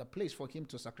Isaac on the place for him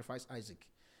to sacrifice Isaac.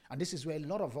 And this is where a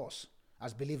lot of us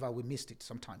as believers, we missed it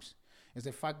sometimes, is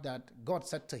the fact that God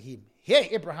said to him, hey,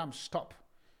 Abraham, stop.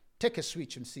 Take a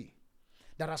switch and see.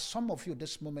 There are some of you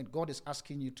this moment, God is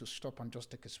asking you to stop and just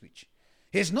take a switch.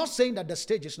 He's not saying that the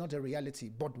stage is not a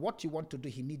reality, but what you want to do,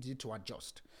 he needs you to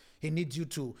adjust. He needs you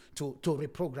to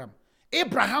reprogram.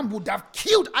 Abraham would have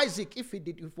killed Isaac if he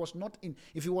was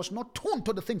not tuned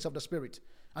to the things of the spirit.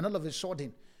 And all of a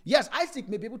sudden, yes, Isaac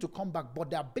may be able to come back, but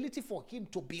the ability for him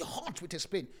to be hurt with his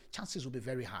pain, chances will be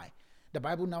very high. The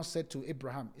Bible now said to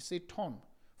Abraham, it said, turn,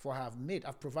 for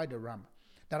I've provided a ram.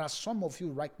 There are some of you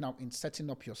right now in setting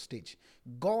up your stage.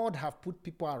 God have put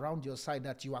people around your side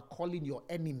that you are calling your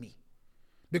enemy.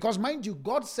 Because mind you,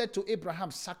 God said to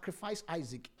Abraham, sacrifice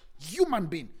Isaac, human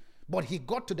being. But he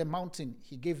got to the mountain,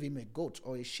 he gave him a goat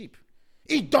or a sheep.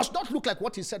 It does not look like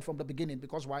what he said from the beginning.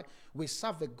 Because why? We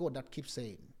serve a God that keeps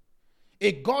saying.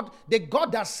 The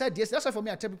God that said yes. That's why for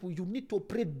me, I tell people, you need to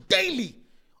pray daily.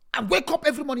 And wake up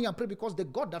every morning and pray, because the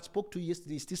God that spoke to you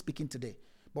yesterday is still speaking today.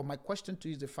 But my question to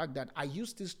you is the fact that, are you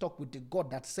still stuck with the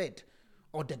God that said,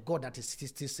 or the God that is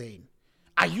still saying?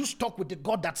 Are you stuck with the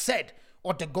God that said,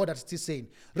 or the God that is still saying?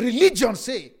 Religion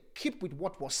say, keep with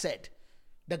what was said.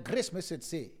 The grace message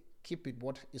say, keep with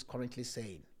what is currently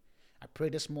saying. I pray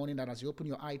this morning that as you open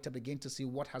your eye to begin to see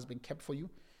what has been kept for you,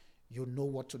 you know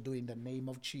what to do in the name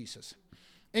of Jesus.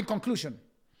 In conclusion,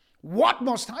 what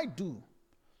must I do?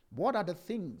 What are the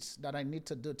things that I need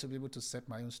to do to be able to set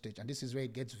my own stage? And this is where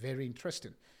it gets very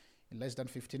interesting. In less than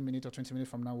 15 minutes or 20 minutes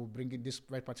from now, we'll bring this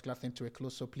very particular thing to a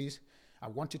close. So please, I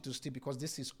want you to stay, because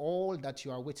this is all that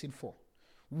you are waiting for.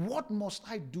 What must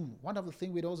I do? One of the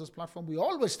things with all this platform, we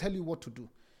always tell you what to do.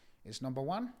 Is number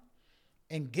one,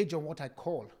 engage on what I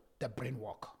call the brain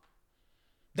work.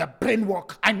 The brain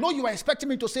work. I know you are expecting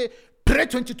me to say, pray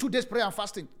 22 days prayer and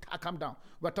fasting. Calm down.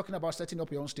 We're talking about setting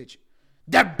up your own stage.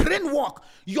 The brain work.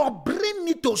 Your brain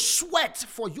need to sweat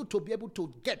for you to be able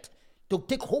to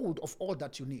take hold of all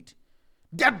that you need.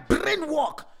 The brain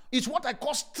work is what I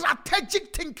call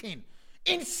strategic thinking.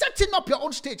 In setting up your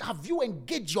own stage, have you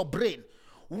engaged your brain?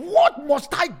 What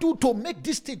must I do to make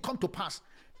this thing come to pass?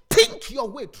 Think your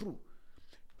way through.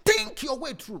 Think your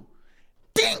way through.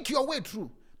 Think your way through.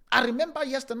 I remember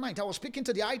yesterday night, I was speaking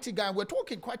to the IT guy, and we're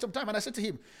talking quite some time, and I said to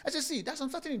him, I said, see, there's some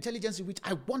certain intelligence in which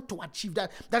I want to achieve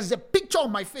that. There's a picture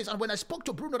on my face. And when I spoke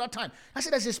to Bruno that time, I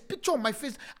said, there's this picture on my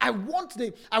face. I want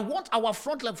our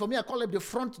front line, for me, I call them the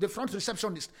front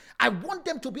receptionist. I want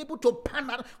them to be able to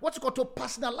to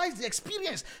personalize the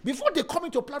experience. Before they come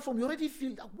into a platform, you already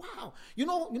feel that, wow. You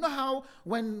know how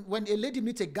when a lady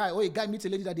meets a guy, or a guy meets a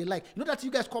lady that they like, you know that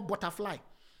you guys call butterfly?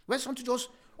 Where something just,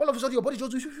 all of a sudden your body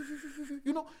just,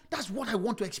 that's what I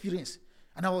want to experience.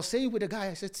 And I was saying with the guy,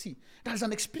 I said, see, there's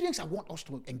an experience I want us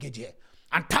to engage here.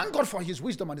 And thank God for his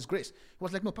wisdom and his grace. He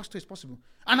was like, no, Pastor, it's possible.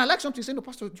 And I like something, saying, no,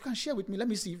 Pastor, you can share with me. Let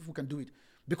me see if we can do it.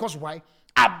 Because why?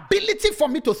 Ability for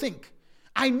me to think.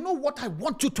 I know what I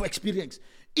want you to experience.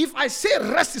 If I say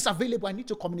rest is available, I need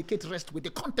to communicate rest with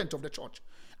the content of the church.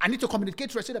 I need to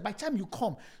communicate rest so that by the time you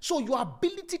come, so your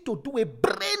ability to do a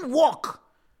brain work,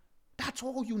 that's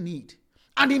all you need.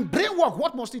 And in brain work,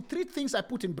 what must the three things I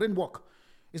put in brain work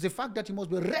is the fact that you must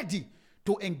be ready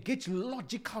to engage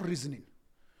logical reasoning,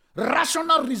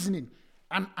 rational reasoning,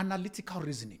 and analytical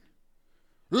reasoning.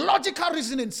 Logical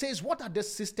reasoning says, what are the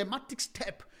systematic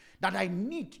steps that I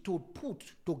need to put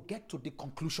to get to the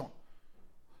conclusion?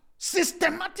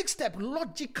 Systematic step,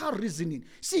 logical reasoning.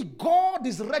 See, God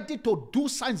is ready to do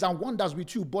signs and wonders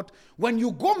with you, but when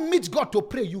you go meet God to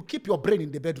pray, you keep your brain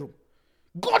in the bedroom.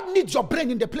 God needs your brain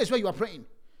in the place where you are praying.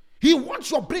 He wants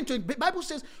your brain to, the Bible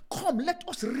says, come, let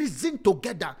us reason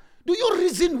together. Do you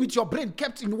reason with your brain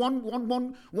kept in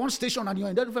one station and you're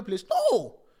in a different place?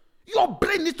 No. Your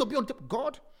brain needs to be on top.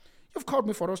 God, you've called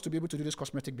me for us to be able to do this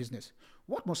cosmetic business.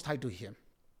 What must I do here?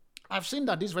 I've seen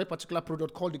that this very particular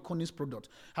product called the Connie's product,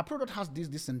 her product has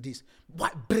this, and this.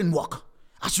 Why? Brain work.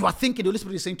 As you are thinking, the Holy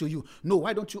Spirit is saying to you, no,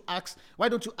 why don't you ask, I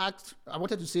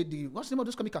wanted to say what's the name of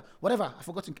this chemical? Whatever, I've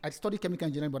forgotten. I studied chemical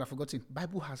engineering, but I've forgotten.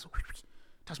 Bible has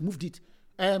moved it.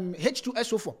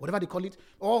 H2SO4, whatever they call it.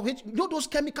 Or those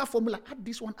chemical formula, add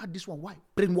this one. Why?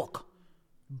 Brain work.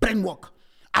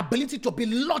 Ability to be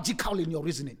logical in your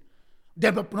reasoning.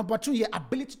 Number 2 here,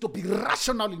 ability to be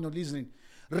rational in your reasoning.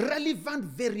 Relevant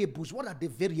variables. What are the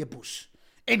variables?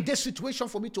 In this situation,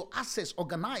 for me to access,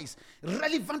 organize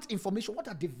relevant information, what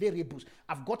are the variables?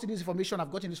 I've gotten this information.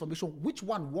 Which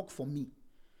one work for me?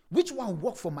 Which one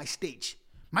work for my stage?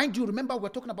 Mind you, remember we're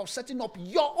talking about setting up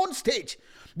your own stage,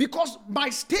 because my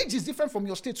stage is different from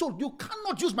your stage. So you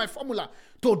cannot use my formula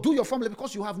to do your formula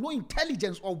because you have no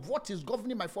intelligence of what is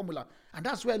governing my formula. And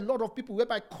that's where a lot of people,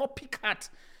 whereby copycat,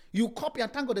 you copy,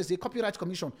 and thank God there's a copyright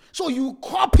commission. So you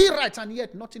copyright, and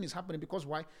yet nothing is happening. Because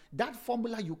why? That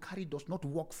formula you carry does not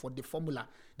work for the formula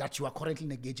that you are currently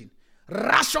engaging.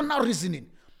 Rational reasoning.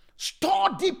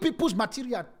 Study people's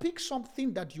material. Pick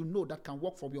something that you know that can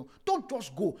work for you. Don't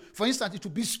just go. For instance, it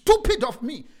would be stupid of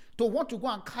me to want to go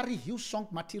and carry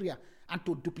Hillsong material and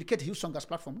to duplicate Hillsong as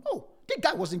platform. No, the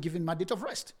guy wasn't given mandate of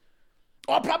rest.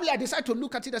 Or probably I decide to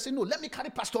look at it and say, no, let me carry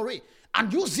Pastor Ray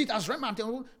and use it as remnant.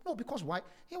 No, because why?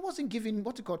 He wasn't given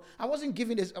I wasn't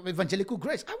given this evangelical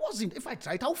grace. I wasn't. If I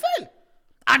try it, I'll fail.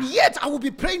 And yet I will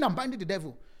be praying and binding the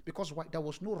devil. Because why? There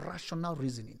was no rational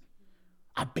reasoning.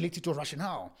 Ability to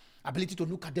rational. Ability to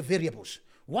look at the variables.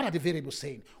 What are the variables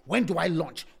saying? When do I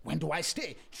launch? When do I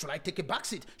stay? Should I take a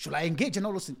backseat? Should I engage in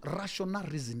all those things? Rational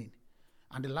reasoning.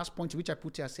 And the last point which I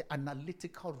put here, I say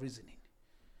analytical reasoning.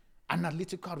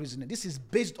 Analytical reasoning. This is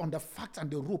based on the facts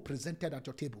and the rule presented at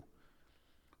your table.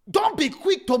 Don't be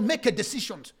quick to make a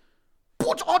decision.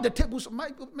 Put all the tables. My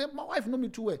wife knows me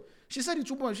too well. She said it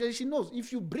too much. She knows.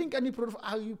 If you bring any product,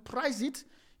 I'll price it.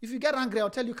 If you get angry, I'll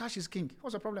tell you cash is king.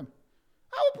 What's the problem?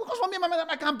 Because for me,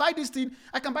 I can buy this thing.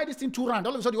 I can buy this thing 2 rand.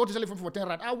 All of a sudden, you want to sell it for 10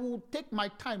 rand. I will take my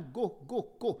time.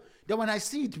 Go. Then when I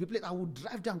see it replaced, I will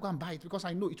drive down and go and buy it because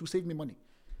I know it will save me money.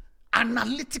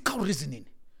 Analytical reasoning.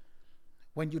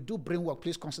 When you do brain work,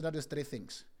 please consider these 3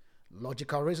 things.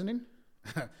 Logical reasoning,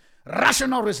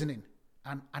 rational reasoning,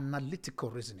 and analytical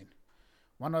reasoning.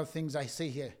 One of the things I say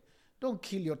here, don't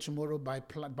kill your tomorrow by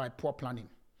poor planning.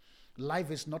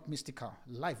 Life is not mystical.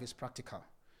 Life is practical.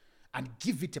 And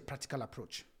give it a practical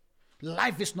approach.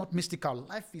 Life is not mystical.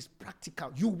 Life is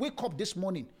practical. You wake up this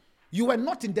morning. You were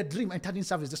not in the dream entering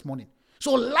service this morning.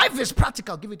 So life is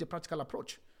practical. Give it a practical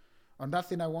approach. And that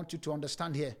thing I want you to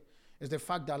understand here is the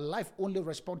fact that life only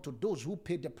responds to those who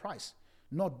pay the price,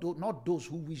 not those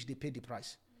who wish they pay the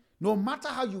price. No matter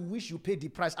how you wish you paid the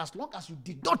price, as long as you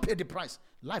did not pay the price,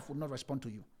 life will not respond to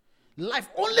you. Life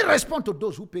only responds to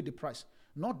those who pay the price,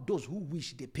 not those who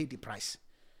wish they pay the price.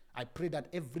 I pray that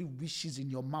every wishes in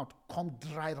your mouth come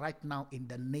dry right now in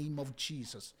the name of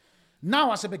Jesus.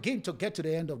 Now, as I begin to get to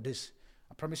the end of this,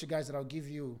 I promise you guys that I'll give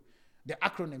you the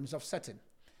acronyms of setting.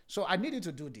 So I need you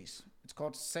to do this. It's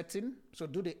called setting. So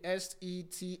do the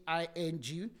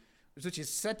SETING, which is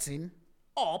setting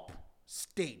up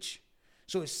stage.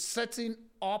 So it's setting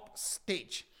up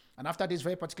stage. And after these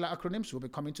very particular acronyms, we'll be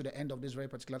coming to the end of this very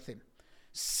particular thing.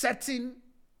 Setting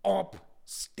up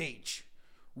stage.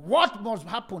 What must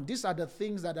happen? These are the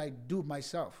things that I do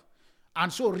myself.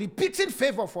 And so repeating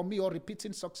favor for me or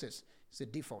repeating success is a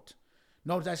default.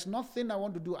 Now, there's nothing I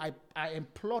want to do. I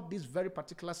employ this very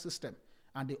particular system,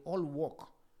 and they all work.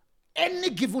 Any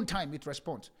given time, it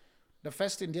responds. The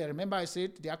first thing there, remember I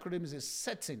said the acronym is a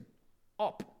setting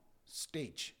up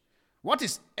stage. What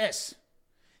is S?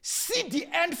 See the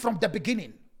end from the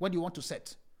beginning when you want to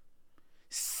set.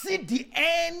 See the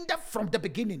end from the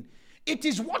beginning. It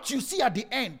is what you see at the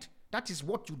end. That is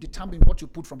what you determine what you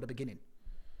put from the beginning.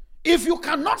 If you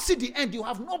cannot see the end, you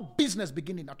have no business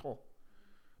beginning at all.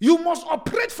 You must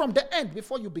operate from the end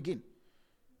before you begin.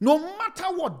 No matter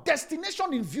what,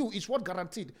 destination in view is what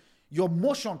guaranteed your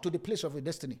motion to the place of your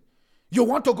destiny. You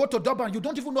want to go to Durban, you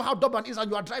don't even know how Durban is, and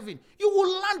you are driving. You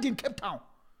will land in Cape Town.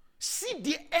 See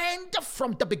the end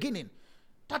from the beginning.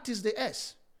 That is the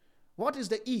S. What is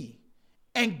the E?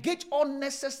 Engage all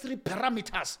necessary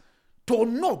parameters to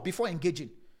know before engaging.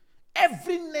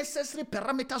 Every necessary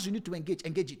parameters you need to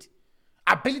engage it.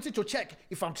 Ability to check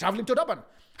if I'm traveling to Durban.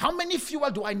 How many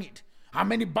fuel do I need? How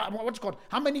many,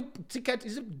 how many ticket,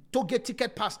 is it to get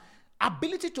ticket pass?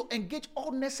 Ability to engage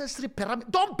all necessary parameters.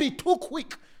 Don't be too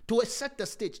quick to set the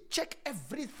stage. Check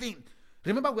everything.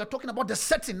 Remember, we are talking about the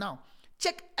setting now.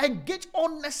 Engage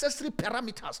all necessary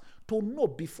parameters to know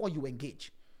before you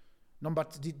engage. Number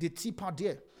the T part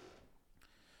there.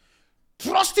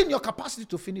 Trust in your capacity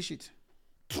to finish it.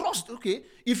 Trust, okay.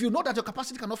 If you know that your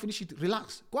capacity cannot finish it,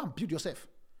 relax. Go and build yourself.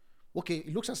 Okay,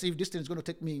 it looks as if this thing is going to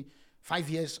take me 5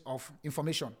 years of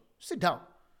information. Sit down.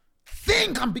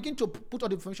 Think and begin to put all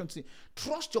the information.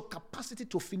 Trust your capacity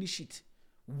to finish it.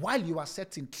 While you are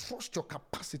setting, trust your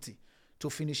capacity to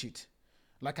finish it.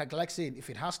 Like I like saying, if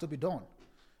it has to be done,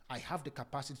 I have the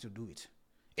capacity to do it.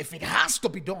 If it has to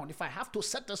be done, if I have to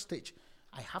set the stage,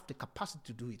 I have the capacity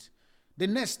to do it. The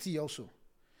next T also,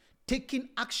 taking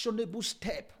actionable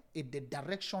step in the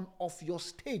direction of your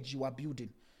stage you are building.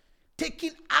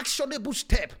 Taking actionable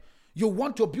step. You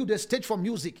want to build a stage for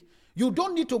music. You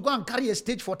don't need to go and carry a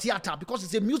stage for theater because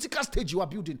it's a musical stage you are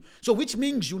building. So which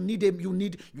means you need a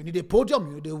podium,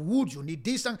 you need a wood, you need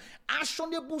this and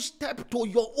actionable step to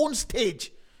your own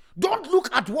stage. Don't look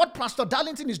at what Pastor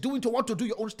Darlington is doing to want to do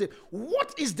your own stage.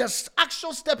 What is the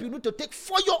action step you need to take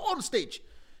for your own stage?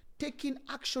 Taking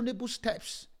actionable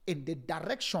steps in the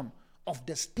direction of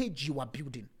the stage you are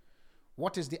building.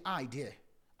 What is the idea?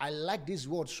 I like this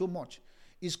word so much.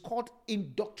 It's called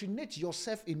indoctrinate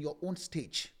yourself in your own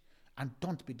stage and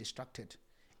don't be distracted.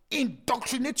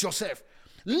 Indoctrinate yourself.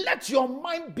 Let your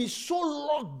mind be so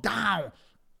locked down.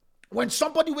 When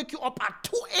somebody wake you up at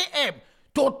 2 a.m.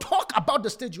 to talk about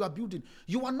the stage you are building,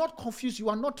 you are not confused. You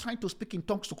are not trying to speak in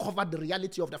tongues to cover the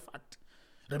reality of the fact.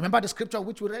 Remember the scripture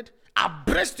which we read?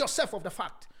 Abreast yourself of the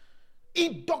fact.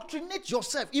 Indoctrinate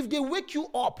yourself. If they wake you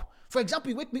up, for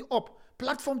example, you wake me up,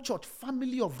 Platform Church,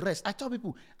 Family of Rest. I tell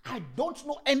people, I don't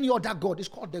know any other God. It's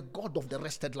called the God of the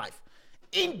rested life.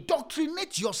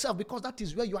 Indoctrinate yourself because that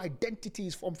is where your identity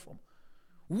is formed from.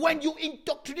 When you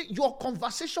indoctrinate, your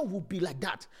conversation will be like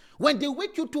that. When they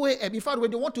wake you 2 a.m., in fact,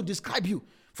 when they want to describe you.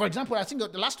 For example, I think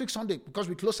the last week Sunday, because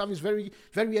we closed service very,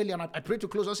 very early, and I prayed to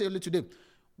close also early today.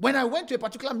 When I went to a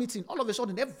particular meeting, all of a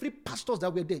sudden, every pastors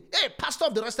that were there, hey, pastor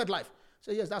of the rested life.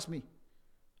 So yes, that's me.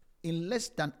 In less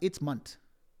than 8 months.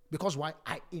 Because why?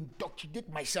 I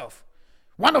indoctrinate myself.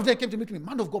 One of them came to meet me,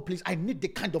 man of God, please, I need the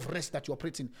kind of rest that you're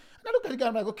operating. And I look at the guy,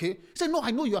 I'm like, okay. He said, no,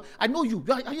 I know you. I know you.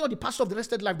 You're the pastor of the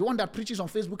rested life, the one that preaches on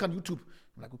Facebook and YouTube.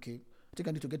 I'm like, okay. I think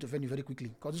I need to get to venue very quickly.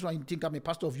 Because this one, you think I'm a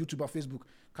pastor of YouTube or Facebook.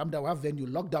 Come down, we have venue.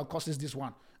 Lockdown causes this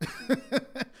one.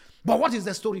 But what is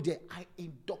the story there? I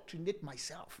indoctrinate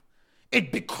myself.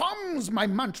 It becomes my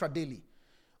mantra daily.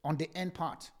 On the end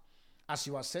part, as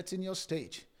you are setting your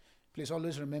stage, please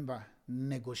always remember,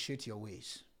 negotiate your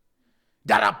ways.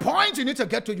 There are points you need to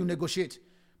get to, you negotiate.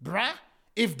 Bruh,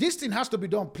 if this thing has to be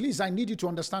done, please, I need you to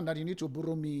understand that you need to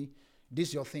borrow me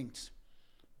your things.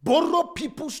 Borrow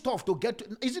people's stuff to get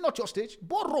to. Is it not your stage?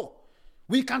 Borrow.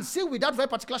 We can say with that very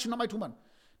particular Shunammite woman.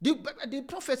 The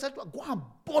prophet said, go and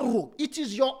borrow. It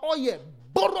is your oil.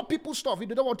 Borrow people's stuff if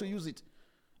they don't want to use it.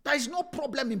 There is no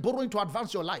problem in borrowing to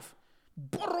advance your life.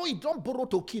 Borrow it. Don't borrow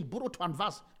to kill. Borrow to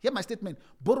advance. Hear my statement.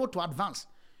 Borrow to advance.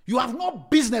 You have no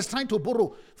business trying to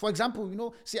borrow. For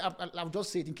example, see, I've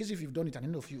just said, in case if you've done it, and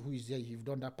any of you who is there, you've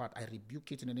done that part, I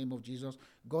rebuke it in the name of Jesus.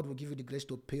 God will give you the grace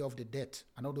to pay off the debt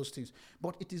and all those things.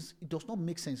 But it does not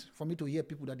make sense for me to hear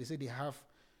people that they say they have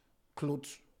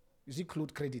clothes. Is it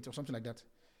clothes credit or something like that?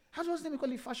 How does they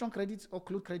call it? Fashion credit or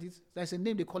clothes credit? There's a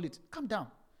name they call it. Calm down.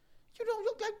 You don't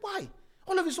look like why?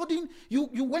 All of a sudden,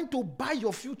 you went to buy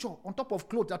your future on top of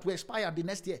clothes that will expire the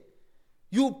next year.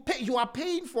 You are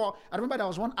paying for. I remember there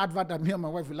was one advert that me and my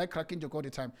wife we like cracking joke all the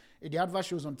time. The advert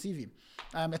shows on TV.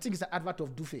 I think it's an advert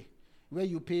of Dufe, where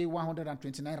you pay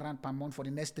 129 rand per month for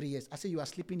the next 3 years. I say you are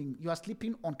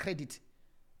sleeping on credit,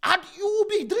 and you will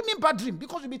be dreaming bad dream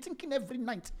because you'll be thinking every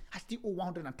night I still owe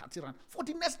 130 rand for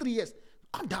the next 3 years.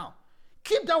 Calm down.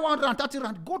 Keep that 130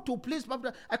 rand. Go to a place.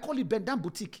 I call it bend down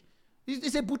boutique.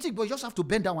 It's a boutique, but you just have to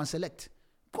bend down and select.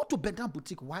 Go to bend down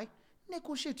boutique. Why?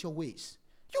 Negotiate your ways.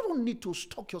 You don't need to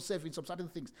stock yourself in some certain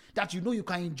things that you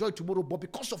can enjoy tomorrow, but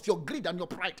because of your greed and your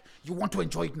pride, you want to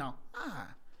enjoy it now.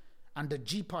 And the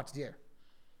G part there.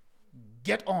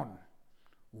 Get on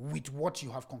with what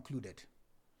you have concluded.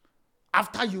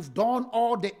 After you've done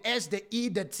all the S, the E,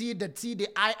 the T, the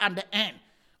I, and the N,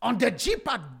 on the G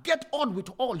part, get on with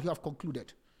all you have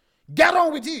concluded. Get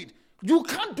on with it. You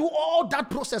can't do all that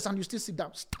process and you still sit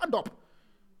down. Stand up.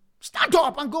 Stand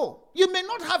up and go. You may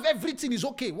not have everything is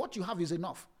okay. What you have is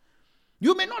enough.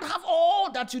 You may not have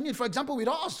all that you need. For example, with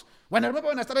us, when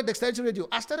I started Dexterity Radio,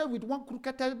 I started with one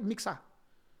crooked mixer.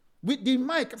 With the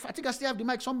mic, I think I still have the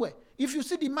mic somewhere. If you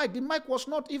see the mic was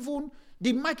not even,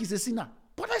 the mic is a sinner.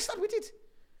 But I started with it.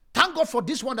 Thank God for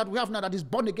this one that we have now that is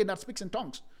born again, that speaks in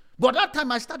tongues. But that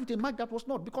time I started with a mic that was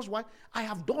not. Because why? I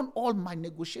have done all my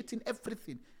negotiating,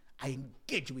 everything. I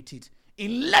engage with it.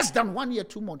 In less than 1 year,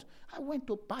 2 months, I went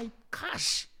to buy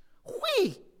cash.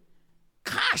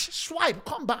 Cash, swipe,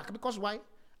 come back. Because why?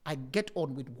 I get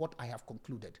on with what I have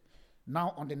concluded.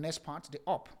 Now on the next part, the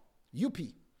up. UP.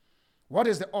 What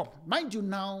is the up? Mind you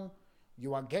now,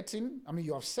 you are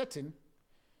setting.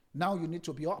 Now you need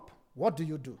to be up. What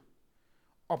do?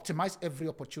 Optimize every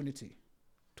opportunity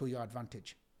to your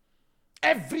advantage.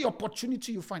 Every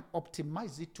opportunity you find,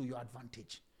 optimize it to your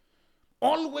advantage.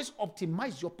 Always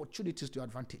optimize your opportunities to your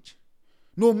advantage.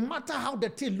 No matter how the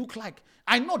thing look like.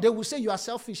 I know they will say you are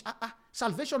selfish.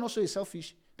 Salvation also is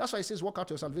selfish. That's why it says work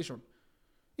out your salvation.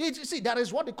 You see, there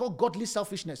is what they call godly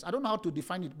selfishness. I don't know how to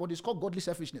define it, but it's called godly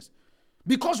selfishness.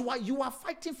 Because why? You are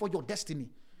fighting for your destiny.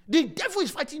 The devil is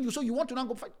fighting you, so you want to now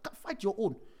go fight your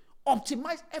own.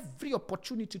 Optimize every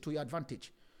opportunity to your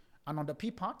advantage. And on the P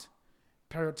part,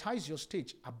 prioritize your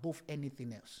stage above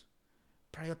anything else.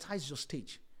 Prioritize your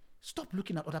stage. Stop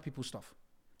looking at other people's stuff.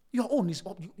 Your own is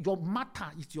up. Your matter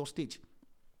is your stage.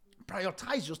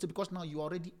 Prioritize your stage because now you're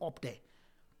already up there.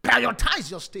 Prioritize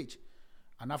your stage.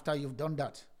 And after you've done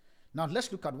that, now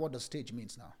let's look at what the stage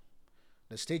means now.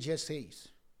 The stage here says,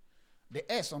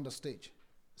 the S on the stage,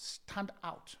 stand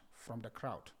out from the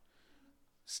crowd.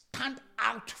 Stand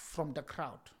out from the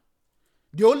crowd.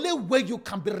 The only way you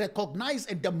can be recognized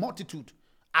in the multitude,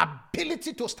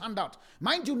 ability to stand out.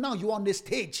 Mind you now, you're on the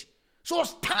stage. So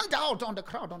stand out on the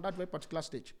crowd on that very particular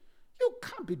stage. You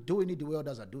can't be doing it the way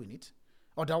others are doing it.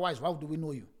 Otherwise, how do we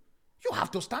know you? You have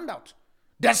to stand out.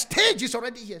 The stage is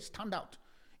already here. Stand out.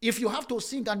 If you have to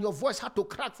sing and your voice had to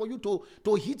crack for you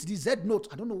to hit the Z note,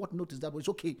 I don't know what note is that, but it's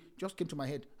okay. Just came to my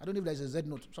head. I don't know if there's a Z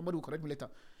note. Somebody will correct me later.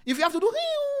 If you have to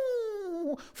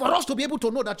do, for us to be able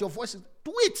to know that your voice is,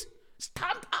 do it.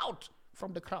 Stand out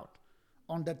from the crowd.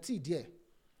 On the T there.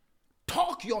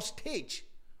 Talk your stage.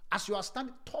 As you are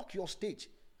standing, talk your stage.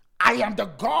 I am the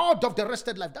God of the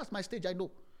rested life. That's my stage, I know.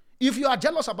 If you are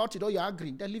jealous about it or you are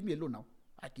angry, then leave me alone now.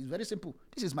 Like, it's very simple.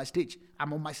 This is my stage.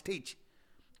 I'm on my stage.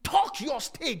 Talk your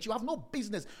stage. You have no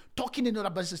business talking in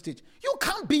another person's stage. You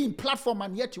can't be in platform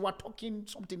and yet you are talking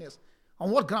something else.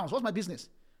 On what grounds? What's my business?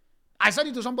 I said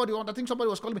it to somebody, I think somebody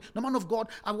was calling me, no man of God,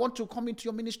 I want to come into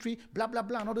your ministry, blah, blah,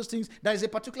 blah, and all those things. There is a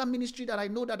particular ministry that I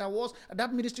know that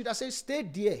that ministry that says, stay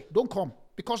there, don't come.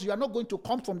 Because you are not going to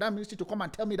come from that ministry to come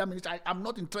and tell me that ministry, I'm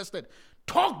not interested.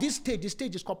 Talk this stage. This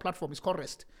stage is called platform, it's called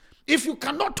rest. If you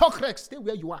cannot talk rest, stay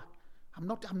where you are.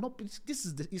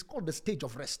 It's called the stage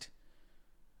of rest.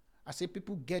 I say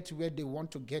people get where they want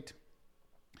to get.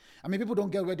 People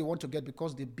don't get where they want to get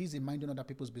because they're busy minding other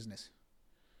people's business.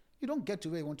 You don't get to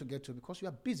where you want to get to because you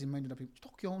are busy minding other people.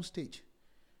 Talk your own stage.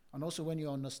 And also when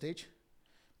you're on the stage,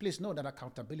 please know that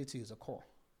accountability is a core.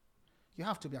 You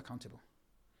have to be accountable.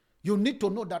 You need to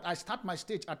know that I start my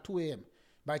stage at 2 a.m.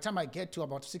 By the time I get to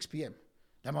about 6 p.m.,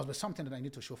 there must be something that I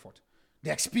need to show forth.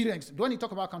 The experience. When you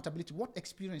talk about accountability, what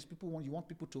experience you want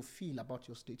people to feel about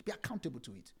your stage? Be accountable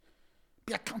to it.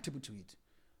 Be accountable to it.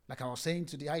 Like I was saying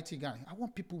to the IT guy, I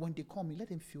want people when they call me, let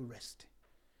them feel rest.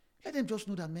 Let them just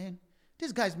know that, man,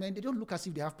 these guys, man, they don't look as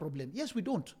if they have problem. Yes, we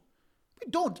don't. We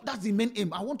don't. That's the main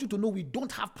aim. I want you to know we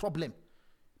don't have problem.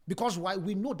 Because why?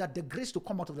 We know that the grace to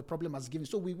come out of the problem has given.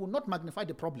 So we will not magnify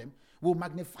the problem. We'll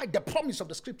magnify the promise of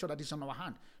the scripture that is on our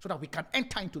hand so that we can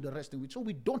enter into the rest in which. So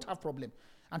we don't have problem.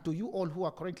 And to you all who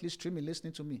are currently streaming,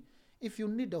 listening to me, if you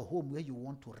need a home where you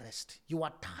want to rest, you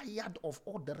are tired of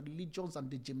all the religions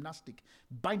and the gymnastic,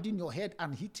 binding your head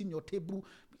and hitting your table,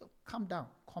 calm down.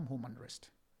 Come home and rest.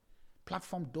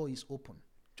 Platform door is open.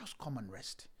 Just come and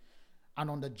rest. And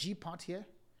on the G part here,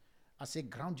 I say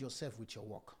ground yourself with your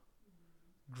work.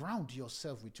 Ground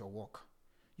yourself with your work.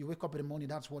 You wake up in the morning,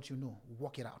 that's what you know.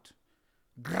 Walk it out.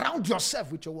 Ground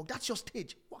yourself with your work. That's your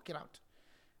stage. Walk it out.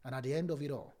 And at the end of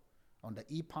it all, on the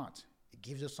E part, it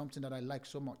gives you something that I like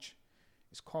so much.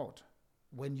 It's called,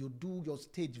 when you do your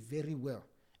stage very well,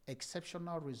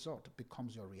 exceptional result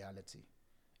becomes your reality.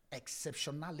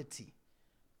 Exceptionality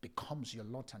becomes your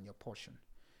lot and your portion.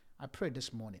 I pray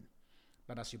this morning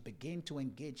that as you begin to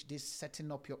engage this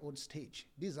setting up your own stage,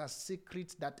 these are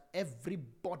secrets that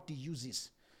everybody uses.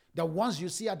 The ones you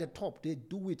see at the top, they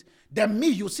do it. The me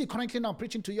you see currently now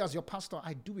preaching to you as your pastor,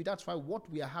 I do it. That's why what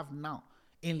we have now,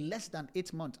 in less than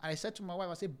 8 months, I said to my wife,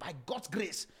 I said, by God's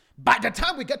grace, by the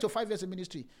time we get to 5 years in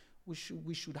ministry,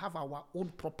 we should have our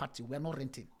own property. We're not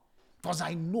renting. Because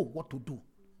I know what to do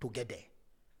to get there.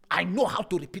 I know how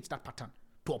to repeat that pattern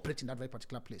to operate in that very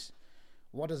particular place.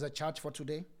 What is the charge for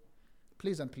today?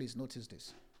 Please and please notice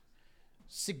this.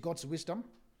 Seek God's wisdom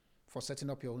for setting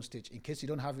up your own stage. In case you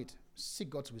don't have it, seek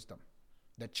God's wisdom.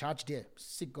 The charge there,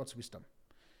 seek God's wisdom.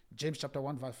 James chapter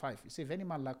 1 verse 5. It says, if any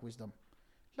man lack wisdom,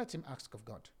 let him ask of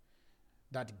God,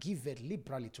 that giveth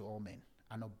liberally to all men,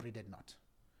 and upbraideth not.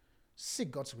 Seek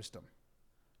God's wisdom.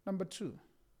 Number 2,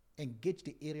 engage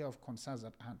the area of concerns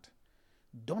at hand.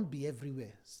 Don't be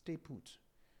everywhere. Stay put.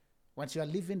 Once you are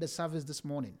leaving the service this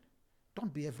morning,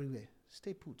 don't be everywhere.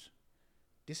 Stay put.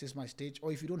 This is my stage.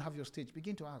 Or if you don't have your stage,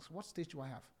 begin to ask, what stage do I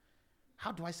have?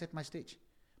 How do I set my stage?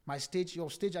 My stage, your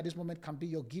stage at this moment can be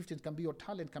your gift, it can be your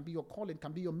talent, can be your calling,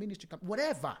 can be your ministry,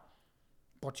 whatever.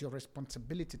 But your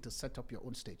responsibility to set up your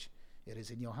own stage, it is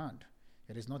in your hand.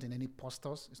 It is not in any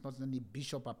pastors. It's not in any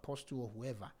bishop, apostle, or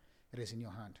whoever. It is in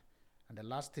your hand. And the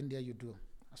last thing there you do,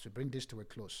 as we bring this to a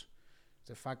close, is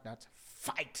the fact that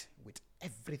fight with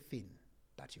everything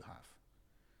that you have.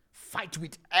 Fight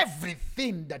with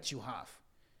everything that you have.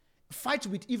 Fight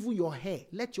with even your hair.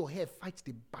 Let your hair fight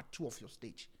the battle of your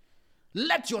stage.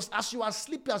 As you are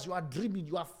sleeping, as you are dreaming,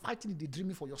 you are fighting the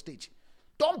dreaming for your stage.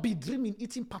 Don't be dreaming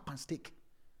eating pap and steak.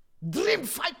 Dream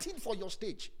fighting for your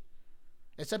stage.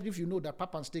 Except if you know that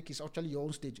pap and steak is actually your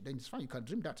own stage, then it's fine, you can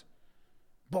dream that.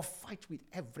 But fight with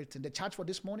everything. The charge for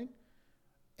this morning,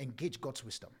 engage God's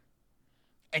wisdom.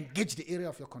 Engage the area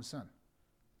of your concern.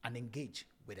 And engage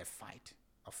with a fight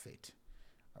of faith.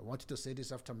 I want you to say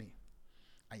this after me.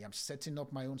 I am setting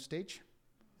up my own stage.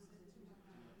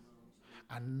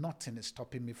 And nothing is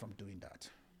stopping me from doing that.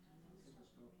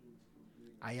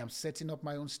 I am setting up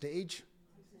my own stage.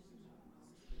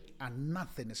 And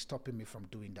nothing is stopping me from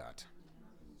doing that.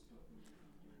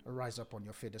 Rise up on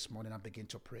your feet this morning and begin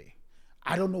to pray.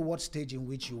 I don't know what stage in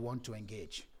which you want to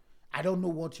engage. I don't know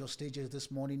what your stage is this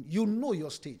morning. You know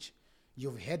your stage.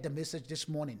 You've heard the message this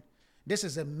morning. This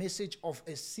is a message of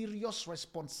a serious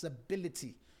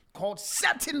responsibility called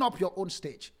setting up your own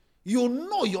stage. You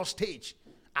know your stage.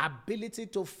 Ability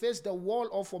to face the wall,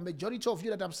 or for majority of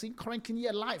you that I'm seeing currently in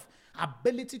your life,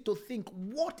 ability to think,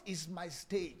 what is my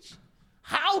stage?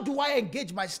 How do I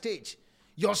engage my stage?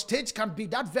 Your stage can be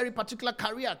that very particular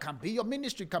career, can be your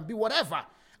ministry, can be whatever.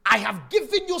 I have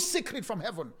given you secret from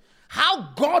heaven.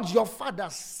 How God your father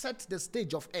set the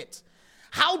stage of earth.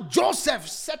 How Joseph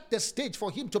set the stage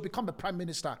for him to become a prime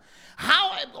minister.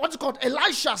 How,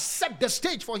 Elisha set the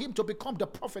stage for him to become the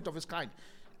prophet of his kind.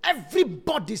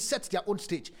 Everybody sets their own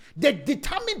stage. They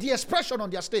determine the expression on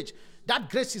their stage.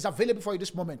 That grace is available for you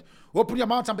this moment. Open your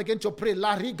mouth and begin to pray. You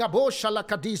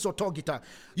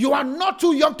are not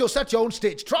too young to set your own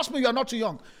stage. Trust me, you are not too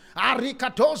young. The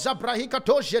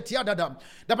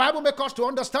Bible makes us to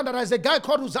understand that there is a guy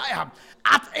called Uzziah.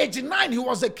 At age 9, he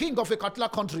was a king of a particular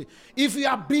country. If you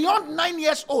are beyond 9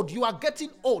 years old, you are getting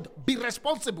old. Be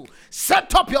responsible.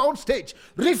 Set up your own stage.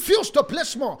 Refuse to play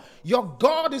small. Your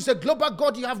God is a global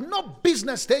God. You have no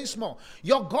business staying small.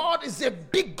 Your God is a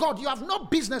big God. You have no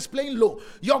business playing low.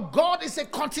 Your God is a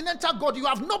continental God. You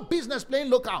have no business playing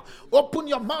local. Open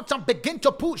your mouth and begin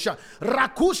to push.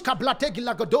 Rakush kablategi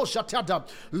lagodosha tada.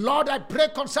 Lord, I pray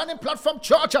concerning Platform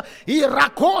Church, the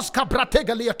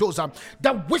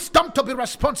wisdom to be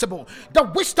responsible, the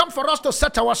wisdom for us to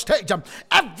set our stage.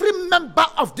 Every member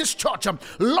of this church,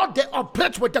 Lord, they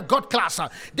operate with the God class.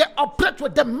 They operate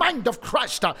with the mind of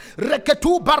Christ.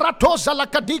 Reketu baratoza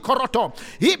lakadi koroto.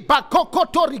 Iba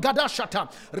kokoto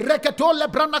rigadashata. Reketo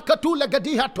lebrana katu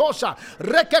legadiha tosa.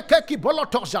 Rekekeki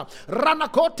bolotosa.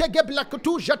 Ranakote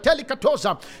geblakatu jateli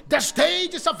katosa. The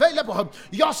stage is available.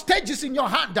 Your stage is in your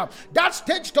hand. That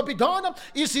stage to be done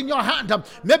is in your hand.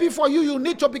 Maybe for you, you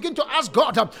need to begin to ask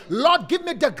God, Lord, give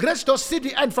me the grace to see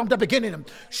the end from the beginning.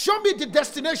 Show me the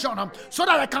destination so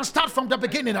that I can start from the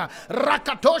beginning.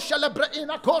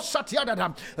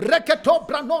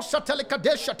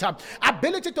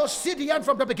 Ability to see the end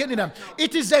from the beginning.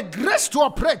 It is a grace to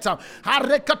operate.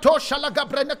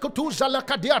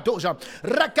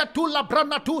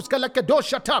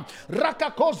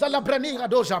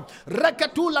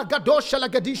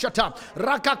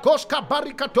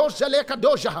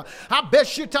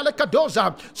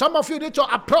 Some of you need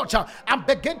to approach and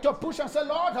begin to push and say,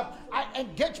 Lord, I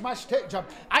engage my stage.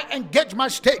 I engage my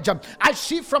stage. I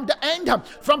see from the end,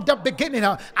 from the beginning.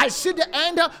 I see the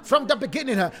end from the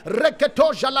beginning.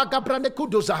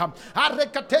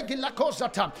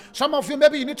 Some of you,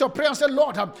 maybe you need to pray and say,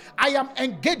 Lord, I am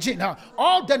engaging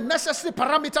all the necessary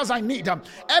parameters I need.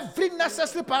 Every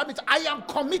necessary parameter, I am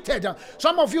committed.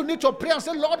 Some of you need to pray and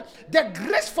say, Lord, the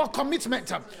grace for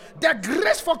commitment. The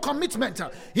grace for commitment.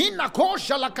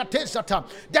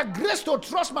 The grace to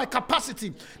trust my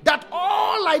capacity. That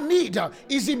all I need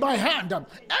is in my hand.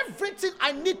 Everything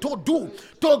I need to do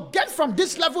to get from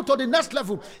this level to the next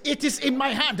level, it is in my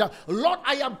hand. Lord,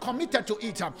 I am committed to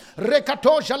it.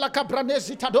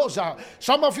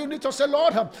 Some of you need to say,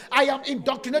 Lord, I am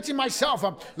indoctrinating myself.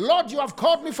 Lord, you have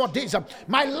called me for this.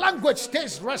 My language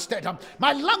stays rested.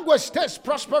 My language stays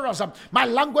prosperous. My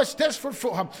language stays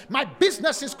fruitful. My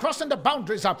business is crossing the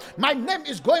boundaries. My name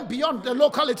is going beyond the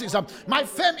localities. My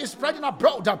fame is spreading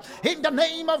abroad. In the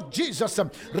name of Jesus.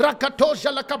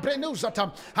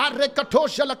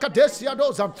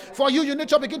 For you need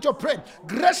to begin to pray.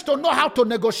 Grace to know how to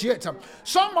negotiate.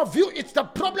 Some of you, it's the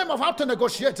problem of how to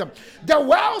negotiate. The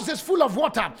wells is full of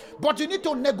water, but you need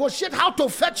to negotiate how to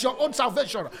fetch your own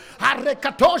salvation.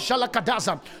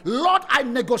 Lord, I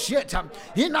negotiate.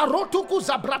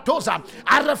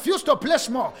 I refuse to place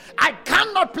more. I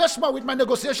cannot place more with my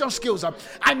negotiation skills.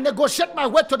 I negotiate my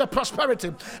way to the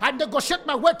prosperity. I negotiate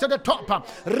my way to the top.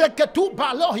 Reketu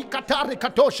balohi katari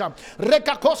katosha.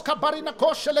 Rekakoska barina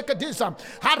kosha lekadiza.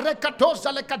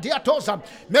 Harekatoza lekadiatoza.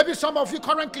 Maybe some of you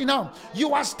currently now,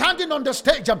 you are standing on the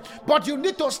stage, but you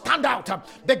need to stand out.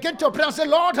 Begin to pray and say,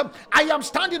 Lord, I am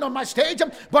standing on my stage,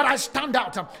 but I stand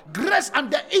out. Grace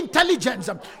and the intelligence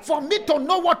for me to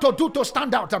know what to do to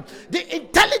stand out. The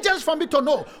intelligence for me to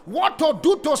know what to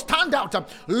do to stand out.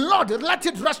 Lord, let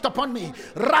it rest upon me.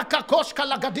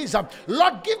 Rakakoshka lagadiza.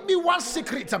 Lord, give me one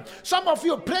secret. Some of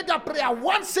you pray that prayer,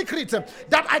 one secret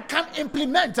that I can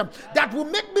implement that will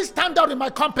make me stand out in my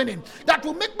company, that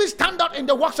will make me stand out in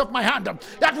the works of my hand,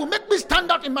 that will make me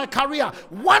stand out in my career.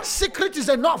 One secret is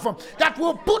enough that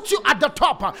will put you at the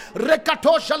top.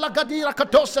 Rekatosha lagadira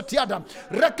katosa tiada.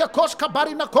 Rekakoska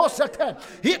barina kosete.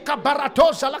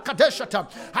 Hikabaratosa lakadeshata.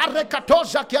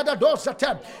 Harekatosa kiada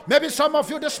dosate. Maybe some of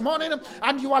you this morning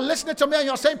and you are listening to me and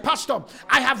you're saying, Pastor,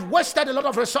 I have wasted a lot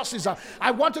of resources.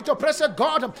 I want you to pray, say,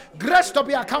 God, grace to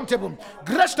be accountable.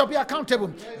 Grace to be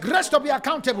accountable. Grace to be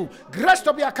accountable. Grace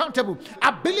to be accountable.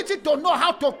 Ability to know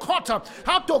how to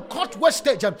cut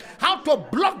wastage, how to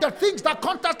block the things that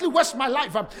constantly waste my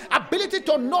life. Ability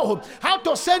to know how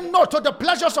to say no to the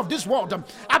pleasures of this world.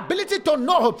 Ability to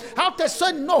know how to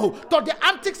say no to the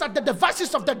antics and the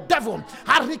devices of the devil.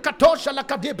 Harikatosha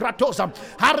lakadibratosa.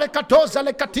 Harekatosa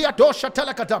lekatia dosha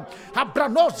telekata.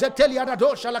 Habranoze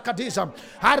teliadosha lakadiza.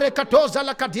 Harekatosa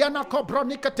lakadiana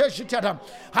kobronikateshitiada.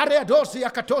 Hareadosi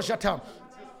akatoshata.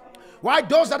 Why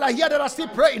those that are here that are still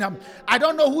praying, I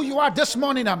don't know who you are this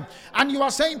morning, and you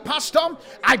are saying, Pastor,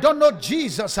 I don't know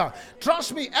Jesus.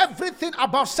 Trust me, everything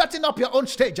about setting up your own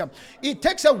stage, it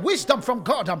takes a wisdom from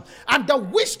God, and the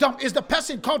wisdom is the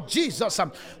person called Jesus.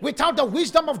 Without the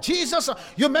wisdom of Jesus,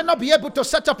 you may not be able to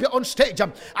set up your own stage.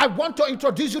 I want to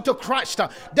introduce you to Christ,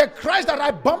 the Christ that I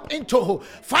bumped into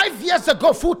 5 years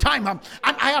ago full time, and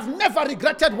I have never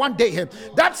regretted one day.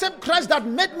 That same Christ that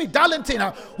made me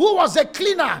Darlington, who was a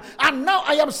cleaner, and and now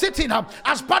I am sitting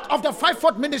as part of the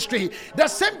fivefold ministry. The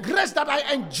same grace that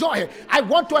I enjoy, I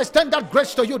want to extend that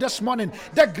grace to you this morning.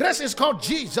 The grace is called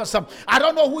Jesus. I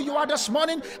don't know who you are this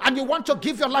morning, and you want to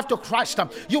give your life to Christ.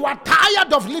 You are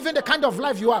tired of living the kind of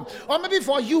life you are, or maybe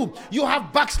for you, you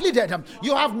have backslided.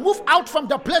 You have moved out from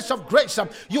the place of grace.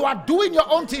 You are doing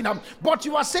your own thing, but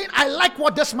you are saying, I like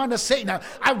what this man is saying.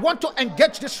 I want to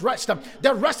engage this rest.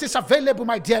 The rest is available,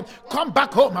 my dear. Come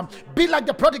back home. Be like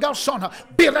the prodigal son.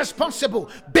 Be responsible.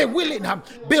 Be willing.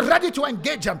 Be ready to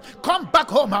engage. Come back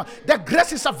home. The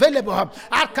grace is available.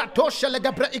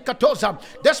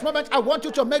 This moment, I want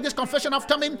you to make this confession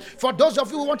after me. For those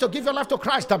of you who want to give your life to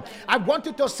Christ, I want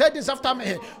you to say this after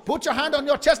me. Put your hand on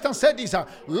your chest and say this.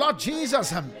 Lord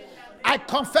Jesus, I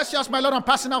confess you as my Lord and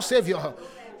personal Savior.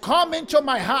 Come into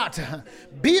my heart.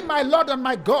 Be my Lord and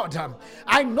my God.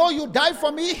 I know you died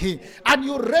for me and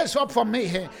you raised up for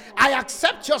me. I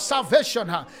accept your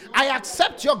salvation. I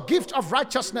accept your gift of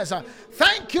righteousness.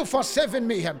 Thank you for saving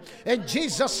me. In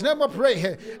Jesus' name I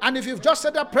pray. And if you've just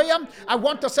said that prayer, I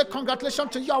want to say congratulations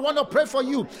to you. I want to pray for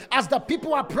you as the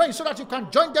people are praying so that you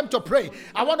can join them to pray.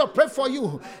 I want to pray for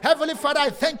you. Heavenly Father, I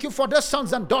thank you for the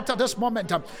sons and daughters this moment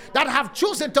that have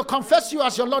chosen to confess you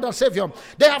as your Lord and Savior.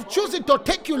 They have chosen to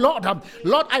take you, Lord.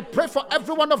 Lord, I pray for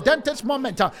every one of them this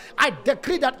moment. I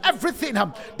decree that everything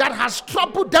that has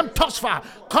troubled them thus far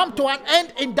come to an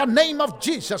end in the name of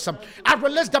Jesus. I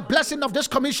release the blessing of this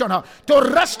commission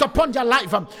to rest upon your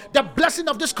life. The blessing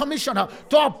of this commission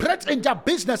to operate in their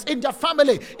business, in their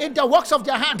family, in the works of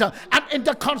their hand, and in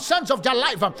the concerns of their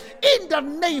life. In the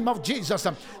name of Jesus.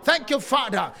 Thank you,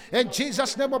 Father. In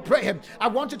Jesus' name I pray. I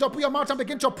want you to open your mouth and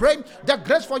begin to pray. The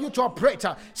grace for you to operate.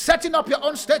 Setting up your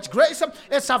own stage grace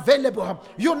is available.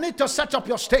 You need to set up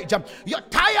your stage. You're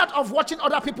tired of watching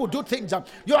other people do things.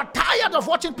 You're tired of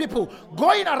watching people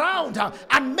going around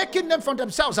and making them for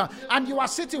themselves. And you are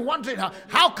sitting wondering,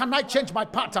 how can I change my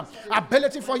pattern?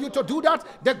 Ability for you to do that,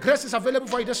 the grace is available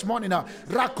for you this morning. Lord,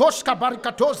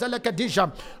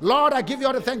 I give you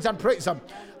all the thanks and praise.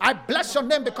 I bless your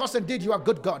name because indeed you are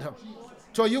good God.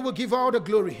 So you will give all the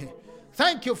glory.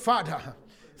 Thank you, Father.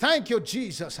 Thank you,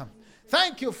 Jesus.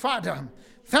 Thank you, Father.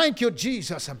 Thank you,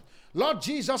 Jesus. Lord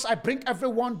Jesus, I bring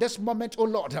everyone this moment, oh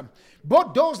Lord.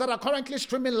 Both those that are currently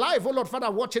streaming live, oh Lord, Father,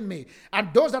 watching me,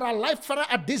 and those that are live, Father,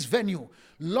 at this venue.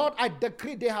 Lord, I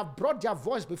decree they have brought their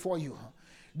voice before you.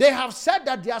 They have said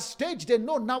that their stage, they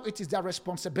know now it is their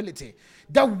responsibility.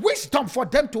 The wisdom for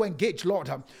them to engage, Lord,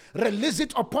 release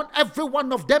it upon every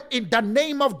one of them in the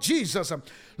name of Jesus.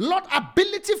 Lord,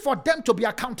 ability for them to be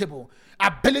accountable.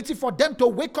 Ability for them to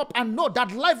wake up and know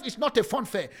that life is not a fun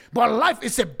fair, but life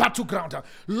is a battleground.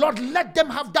 Lord, let them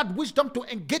have that wisdom to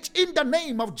engage in the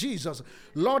name of Jesus.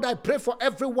 Lord, I pray for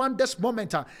everyone this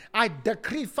moment. I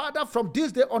decree, Father, from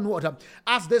this day onward,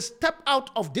 as they step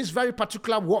out of this very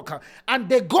particular walk and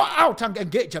they go out and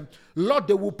engage, Lord,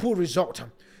 they will pull result.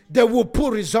 They will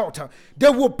pull result. They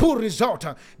will pull result.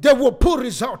 They will pull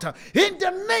result. In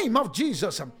the name of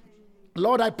Jesus.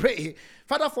 Lord, I pray,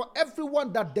 Father, for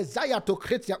everyone that desire to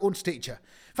create their own stage.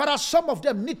 Father, some of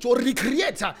them need to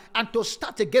recreate and to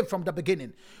start again from the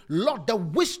beginning. Lord, the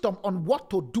wisdom on what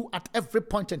to do at every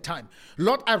point in time.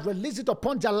 Lord, I release it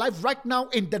upon their life right now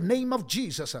in the name of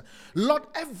Jesus. Lord,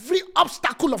 every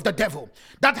obstacle of the devil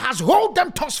that has held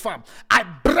them thus far, I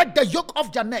break the yoke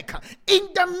of their neck in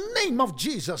the name of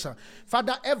Jesus.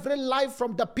 Father, every life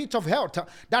from the pit of hell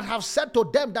that have said to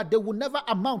them that they will never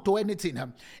amount to anything.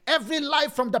 Every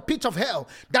life from the pit of hell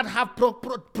that have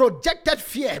projected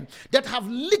fear, that have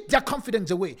leaked their confidence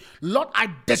away. Lord,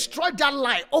 I destroy that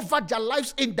lie over their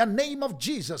lives in the name of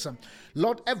Jesus.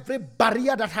 Lord, every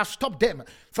barrier that has stopped them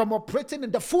from operating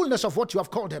in the fullness of what you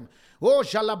have called them. Oh,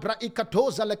 jalabra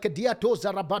ikatoza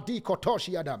lekediatoza rabadi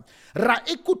kotoshiada.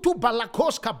 Raikutu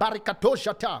balakoska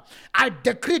barikatoshata. I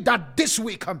decree that this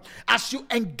week, as you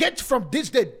engage from this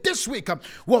day, this week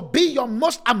will be your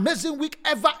most amazing week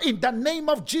ever in the name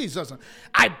of Jesus.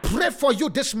 I pray for you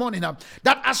this morning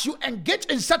that as you engage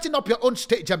in setting up your own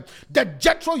stage, the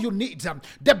Jethro you need,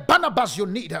 the Barnabas you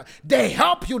need, the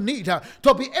help you need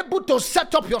to be able to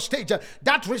set up your stage,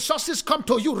 that resources come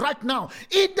to you right now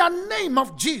in the name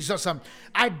of Jesus.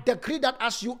 I decree that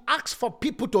as you ask for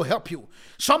people to help you,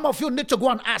 some of you need to go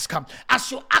and ask.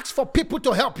 As you ask for people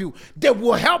to help you, they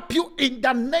will help you in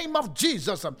the name of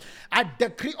Jesus. I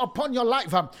decree upon your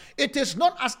life, it is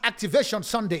known as Activation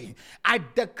Sunday. I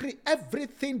decree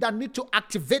everything that needs to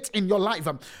activate in your life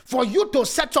for you to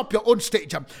set up your own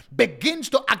stage begins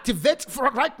to activate for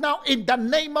right now in the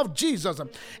name of Jesus.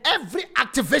 Every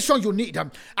activation you you need.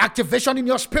 Activation in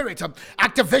your spirit,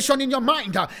 activation in your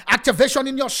mind, activation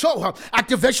in your soul,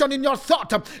 activation in your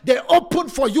thought. They open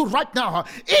for you right now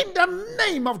in the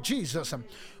name of Jesus.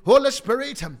 Holy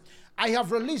Spirit, I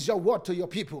have released your word to your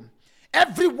people.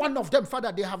 Every one of them,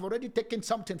 Father, they have already taken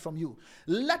something from you.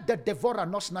 Let the devourer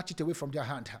not snatch it away from their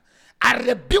hand. I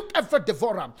rebuke every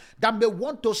devourer that may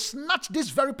want to snatch this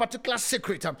very particular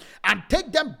secret and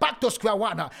take them back to square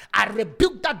one. I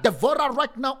rebuke that devourer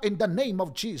right now in the name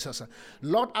of Jesus.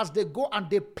 Lord, as they go and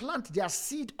they plant their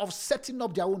seed of setting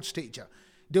up their own stage,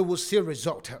 they will see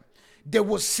result. They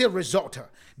will see result.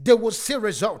 They will see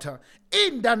result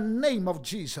in the name of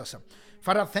Jesus.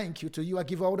 Father, thank you. To you I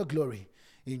give all the glory.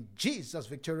 In Jesus'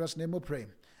 victorious name we pray.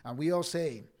 And we all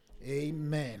say,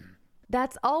 amen.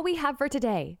 That's all we have for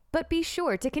today, but be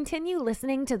sure to continue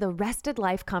listening to the Rested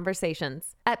Life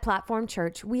Conversations. At Platform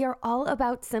Church, we are all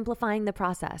about simplifying the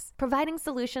process, providing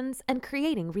solutions, and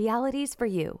creating realities for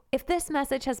you. If this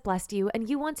message has blessed you and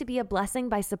you want to be a blessing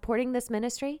by supporting this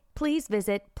ministry, please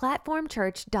visit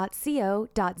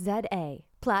platformchurch.co.za.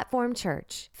 Platform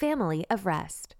Church, Family of Rest.